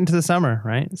gear. We're getting to the summer,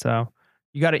 right? So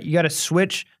you gotta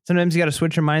switch. Sometimes you gotta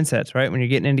switch your mindsets, right? When you're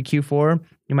getting into Q4,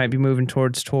 you might be moving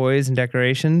towards toys and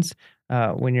decorations.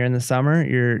 When you're in the summer,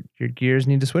 your gears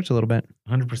need to switch a little bit.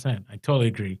 100%. I totally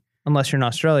agree. Unless you're in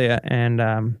Australia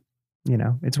and you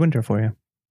know, it's winter for you.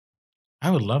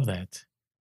 I would love that.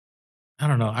 I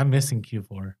don't know. I'm missing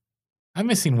Q4. I'm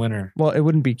missing winter. Well, it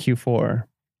wouldn't be Q4.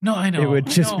 No, I know. It would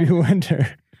just be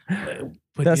winter.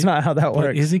 But that's not how that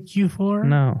works. Is it Q4?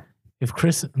 No. If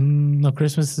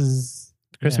Christmas is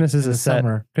a set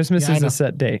summer. Christmas is a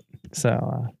set date.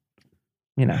 So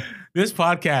you know. This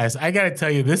podcast, I gotta tell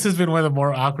you, this has been one of the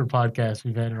more awkward podcasts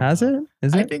we've had. Has it?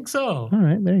 Is it? I think so. All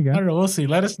right, there you go. I don't know. We'll see.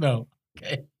 Let us know.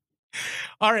 Okay.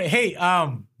 All right. Hey,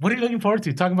 what are you looking forward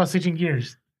to? Talking about switching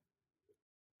gears.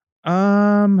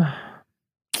 You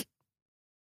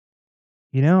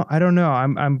know, I don't know.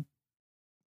 I'm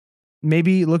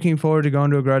maybe looking forward to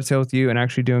going to a garage sale with you and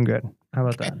actually doing good. How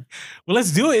about that? Well,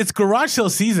 let's do it. It's garage sale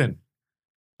season.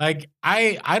 Like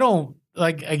I don't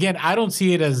like, again, I don't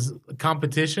see it as a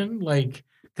competition, like,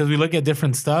 because we look at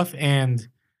different stuff, and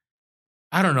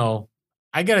I don't know.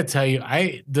 I gotta tell you,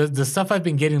 the stuff I've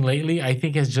been getting lately, I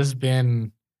think has just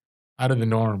been out of the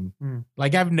norm.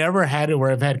 Like I've never had it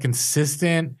where I've had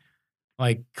consistent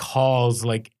like calls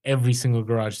like every single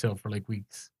garage sale for like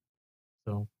weeks.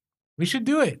 So we should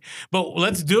do it, but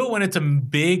let's do it when it's a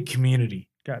big community.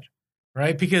 Gotcha.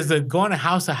 Right? Because going to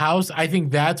house, I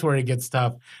think that's where it gets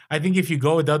tough. I think if you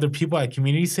go with other people at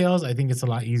community sales, I think it's a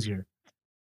lot easier.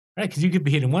 Right? Because you could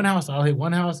be hitting one house, I'll hit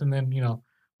one house, and then, you know,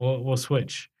 we'll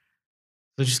switch.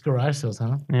 So just garage sales,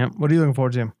 huh? Yeah. What are you looking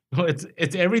forward to? Well,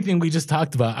 it's everything we just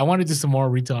talked about. I want to do some more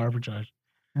retail arbitrage.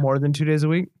 More than 2 days a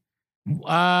week?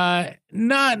 Not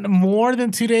more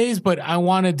than 2 days, but I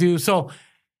want to do so.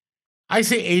 I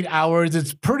say 8 hours.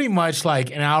 It's pretty much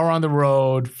like an hour on the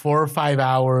road, 4 or 5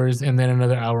 hours, and then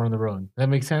another hour on the road. That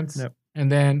makes sense? Yep.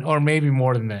 And then, or maybe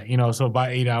more than that, you know, so about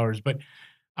 8 hours. But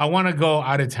I want to go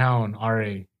out of town,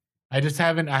 RA. I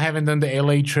haven't done the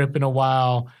LA trip in a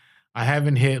while. I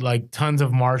haven't hit like tons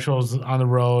of Marshalls on the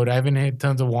road. I haven't hit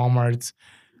tons of Walmarts.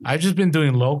 I've just been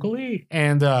doing locally.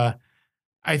 And I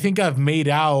think I've made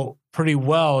out pretty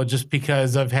well just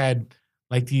because I've had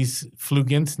like these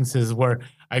fluke instances where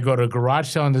I go to a garage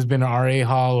sale and there's been an RA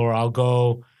haul, or I'll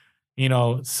go, you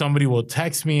know, somebody will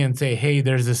text me and say, hey,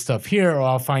 there's this stuff here, or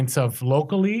I'll find stuff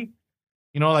locally.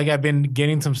 You know, like I've been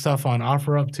getting some stuff on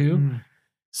OfferUp too.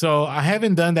 So I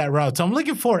haven't done that route. So I'm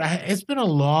looking forward. It's been a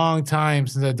long time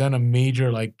since I've done a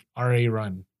major like RA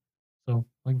run. So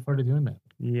looking forward to doing that.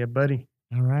 Yeah, buddy.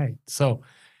 All right. So,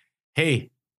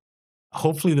 hey,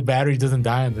 hopefully the battery doesn't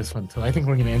die on this one. So I think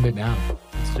we're going to end it now.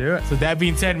 Let's do it. So that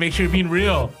being said, make sure you're being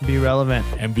real. Be relevant.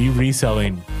 And be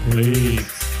reselling.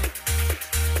 Peace.